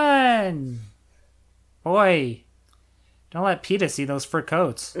is. Run! Boy. Don't let PETA see those fur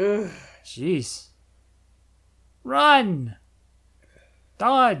coats. Jeez. Run!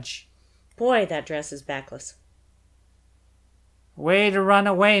 Dodge! Boy, that dress is backless. Way to run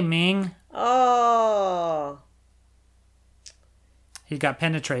away, Ming. Oh. He got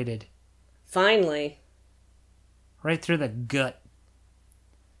penetrated. Finally. Right through the gut.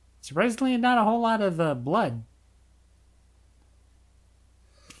 Surprisingly, not a whole lot of blood.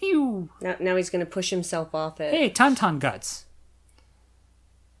 Pew! Now he's going to push himself off it. Hey, Tauntaun guts.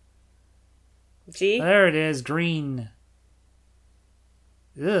 See? There it is, green.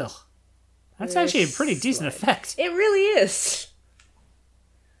 Ugh. That's actually a pretty decent Slide. effect. It really is.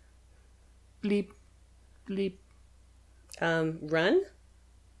 Bleep. Bleep. Run?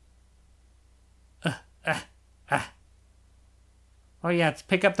 Oh yeah, it's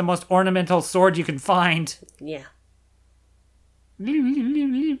pick up the most ornamental sword you can find. Yeah.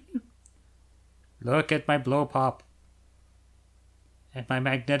 Look at my blow pop. And my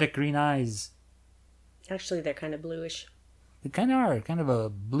magnetic green eyes. Actually, they're kind of bluish. They kind of are. Kind of a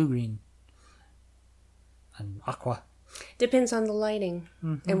blue-green. And aqua. Depends on the lighting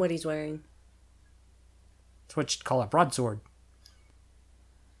and what he's wearing. That's what you'd call a broadsword.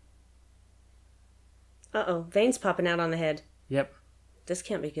 Uh-oh. Veins popping out on the head. Yep. This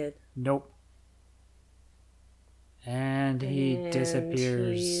can't be good. Nope. And he And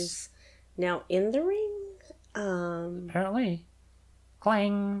disappears. he's now in the ring. Apparently.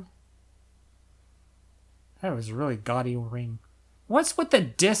 Clang. That was a really gaudy ring. What's with the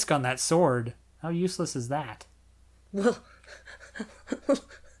disc on that sword? How useless is that? Well,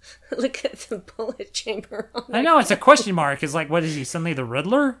 look at the bullet chamber on I know, it's a question mark. It's like, what is he, suddenly the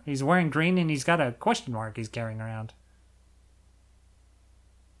Riddler? He's wearing green and he's got a question mark he's carrying around.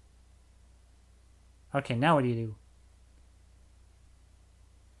 Okay, now what do you do?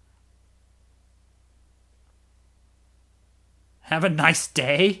 Have a nice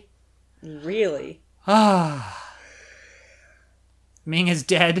day? Really? Ah. Ming is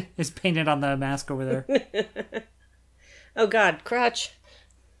dead is painted on the mask over there. Oh God, crotch.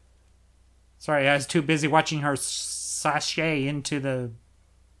 Sorry, I was too busy watching her sashay into the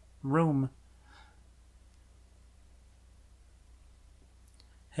room.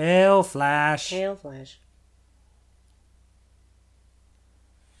 Hail Flash. Hail Flash.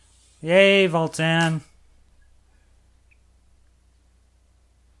 Yay, Voltan.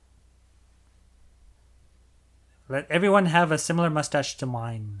 Let everyone have a similar mustache to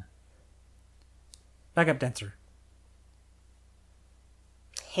mine. Backup dancer.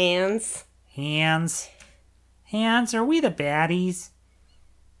 Hands. Hands. Hands, are we the baddies?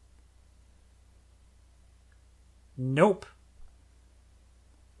 Nope.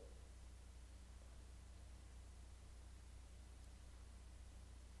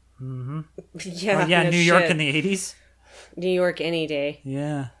 Yeah. Oh, yeah, no New York shit. in the 80s? New York any day.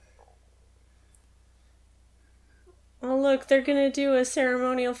 Yeah. Oh look, they're gonna do a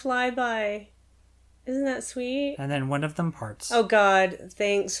ceremonial flyby. Isn't that sweet? And then one of them parts. Oh God,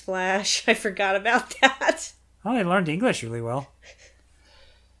 thanks, Flash. I forgot about that. Oh, I learned English really well.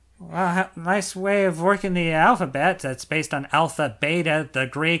 Wow, nice way of working the alphabet. That's based on Alpha Beta, the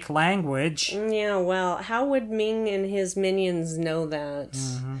Greek language. Yeah, well, how would Ming and his minions know that?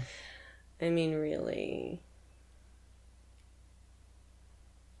 I mean, really.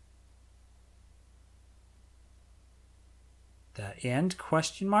 The end?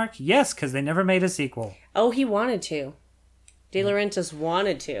 Question mark? Yes, because they never made a sequel. Oh, he wanted to. De Laurentiis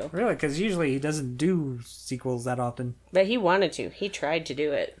wanted to. Really? Because usually he doesn't do sequels that often. But he wanted to. He tried to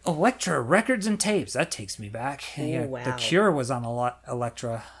do it. Elektra records and tapes. That takes me back. Yeah, wow. The Cure was on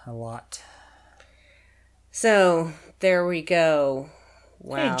Elektra a lot. So, there we go.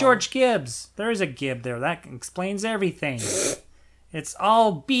 Wow. Hey, George Gibbs. There is a Gibb there. That explains everything. It's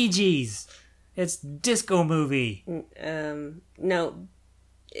all Bee Gees. It's disco movie. No.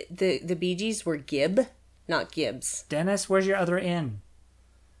 The Bee Gees were Gibb, not Gibbs. Dennis, where's your other N?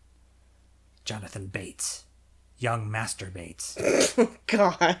 Jonathan Bates. Young Master Bates.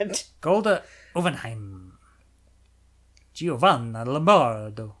 God. Golda Ovenheim. Giovanna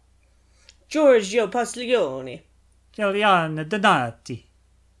Lombardo. Giorgio Paglioni. Giuliana Donati.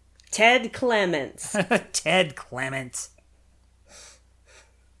 Ted Clements. Ted Clement.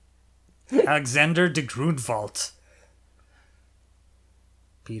 Alexander de Grunwald.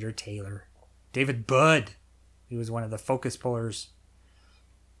 Peter Taylor. David Budd. He was one of the focus pullers.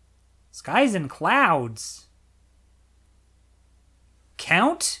 Skies and Clouds.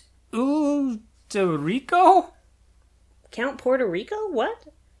 Count Ulderico? Count Puerto Rico? What?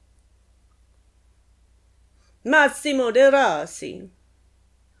 Massimo De Rossi.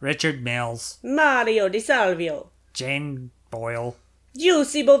 Richard Mills. Mario Di Salvio. Jane Boyle.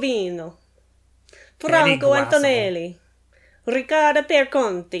 Giussi Bovino. Franco Guaso. Antonelli. Riccardo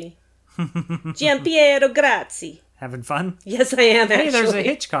Perconti. Giampiero Grazzi. Having fun? Yes, I am, actually. Hey, there's a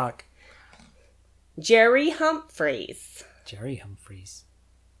Hitchcock. Jerry Humphreys. Jerry Humphreys.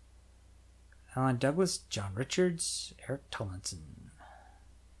 Alan Douglas, John Richards, Eric Tomlinson.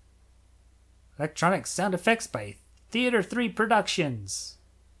 Electronic sound effects by Theater 3 Productions.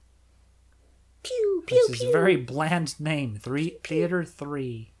 Pew, pew, This is pew. a very bland name. Theater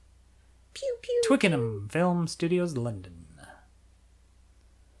 3. Pew, pew. Twickenham Film Studios, London.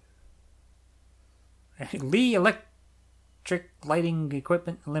 Lee Electric Lighting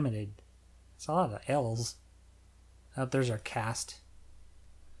Equipment Limited. It's a lot of L's. Oh, there's our cast.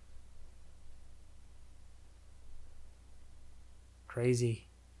 Crazy.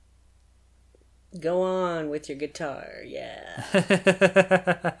 Go on with your guitar, yeah.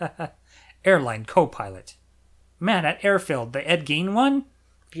 Airline co-pilot. Man at airfield, the Ed Gein one?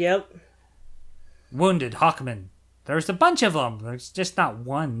 Yep. Wounded Hawkman. There's a bunch of them. There's just not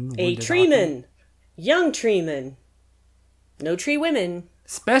one. A Wounded treeman. Hawkman. Young treeman. No tree women.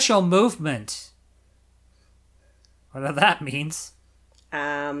 Special movement. Whatever that means.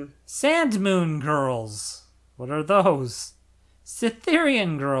 Sand Moon girls. What are those?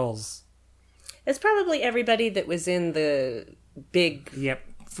 Cytherean girls. It's probably everybody that was in the big... Yep.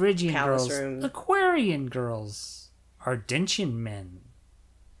 Phrygian Palace girls. room. Aquarian girls. Ardentian men.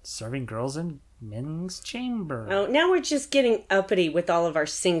 Serving girls in men's chamber. Oh, now we're just getting uppity with all of our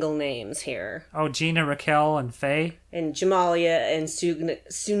single names here. Oh, Gina, Raquel, and Faye. And Jamalia and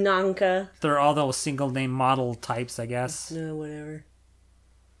Sunanka. They're all those single name model types, I guess. No, whatever.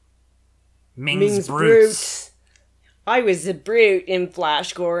 Ming's Brutes. I was a brute in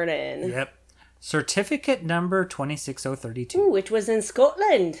Flash Gordon. Yep. Certificate number 26032. Ooh, it was in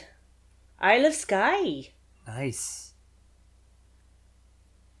Scotland. Isle of Skye. Nice.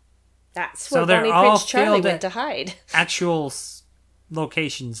 That's So where they're Bonnie all Prince Charlie filmed went at to hide. Actual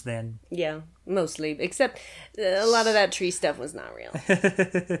locations then. Yeah, mostly. Except a lot of that tree stuff was not real.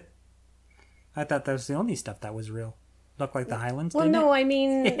 I thought that was the only stuff that was real. Looked like the Highlands, Well, didn't no, it? I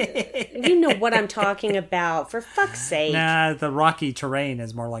mean, you know what I'm talking about. For fuck's sake. Nah, the rocky terrain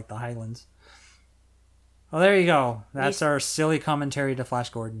is more like the Highlands. Well, there you go. That's our silly commentary to Flash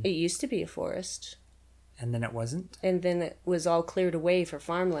Gordon. It used to be a forest. And then it wasn't? And then it was all cleared away for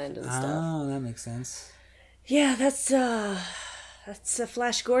farmland and stuff. Oh, that makes sense. Yeah, that's a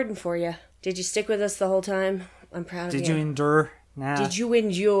Flash Gordon for you. Did you stick with us the whole time? I'm proud of you. Did you endure? Nah. Did you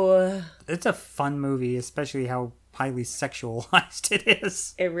endure? It's a fun movie, especially how highly sexualized it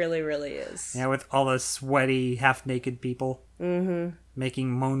is. It really, really is. Yeah, with all the sweaty, half-naked people. Mm-hmm.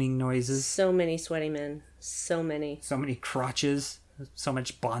 Making moaning noises. So many sweaty men. So many. So many crotches. So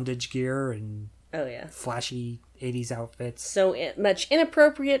much bondage gear and Oh, yeah. flashy 80s outfits. So much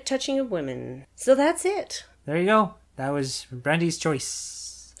inappropriate touching of women. So that's it. There you go. That was Brandy's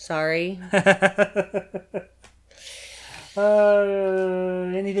choice. Sorry.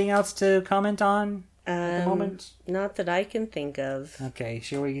 Anything else to comment on at the moment? Not that I can think of. Okay,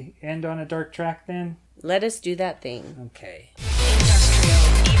 shall we end on a dark track then? Let us do that thing. Okay. Industrial,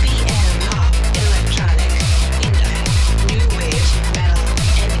 EBM, pop, electronic, indie, new wave, metal,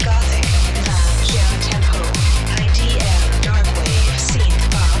 and gothic, lounge, downtempo, IDM, dark wave, synth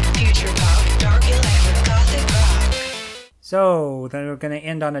pop, future pop, dark electro, gothic rock. So, then we're going to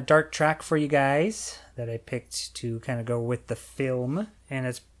end on a dark track for you guys that I picked to kind of go with the film. And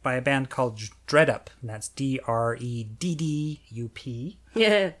it's by a band called Dreadup. And that's DREDDUP.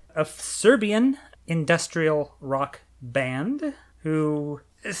 Yeah. A Serbian industrial rock band who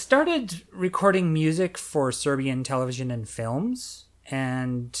started recording music for Serbian television and films,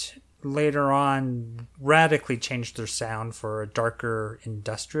 and later on radically changed their sound for a darker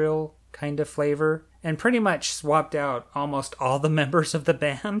industrial kind of flavor, and pretty much swapped out almost all the members of the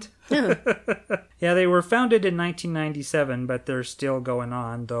band. Yeah, they were founded in 1997, but they're still going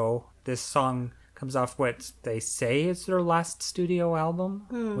on, though. This song comes off what they say is their last studio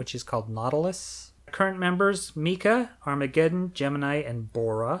album, which is called Nautilus. Current members: Mika, Armageddon, Gemini, and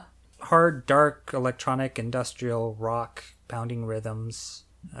Bora. Hard, dark, electronic, industrial rock, pounding rhythms.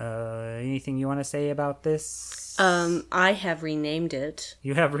 Anything you want to say about this? I have renamed it.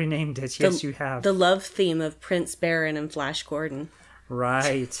 You have renamed it. Yes, you have. The love theme of Prince Baron and Flash Gordon.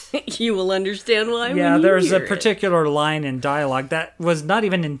 Right. You will understand why. Yeah, when you there's a hear it. particular line in dialogue that was not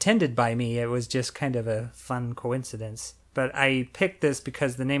even intended by me. It was just kind of a fun coincidence. But I picked this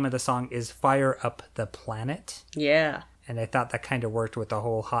because the name of the song is Fire Up the Planet. Yeah. And I thought that kind of worked with the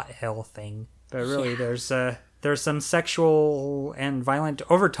whole hot hell thing. But really, there's some sexual and violent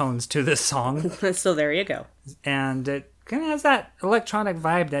overtones to this song. So there you go. And it kind of has that electronic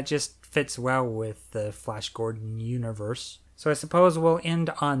vibe that just fits well with the Flash Gordon universe. So I suppose we'll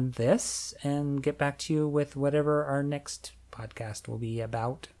end on this and get back to you with whatever our next podcast will be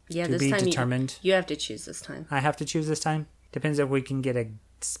about. Yeah, to this be time determined. You have to choose this time. I have to choose this time. Depends if we can get a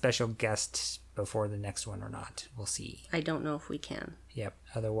special guest before the next one or not. We'll see. I don't know if we can. Yep.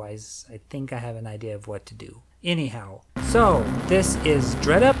 Otherwise, I think I have an idea of what to do. Anyhow, so this is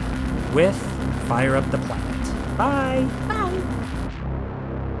Dreadup with Fire Up the Planet. Bye. Bye.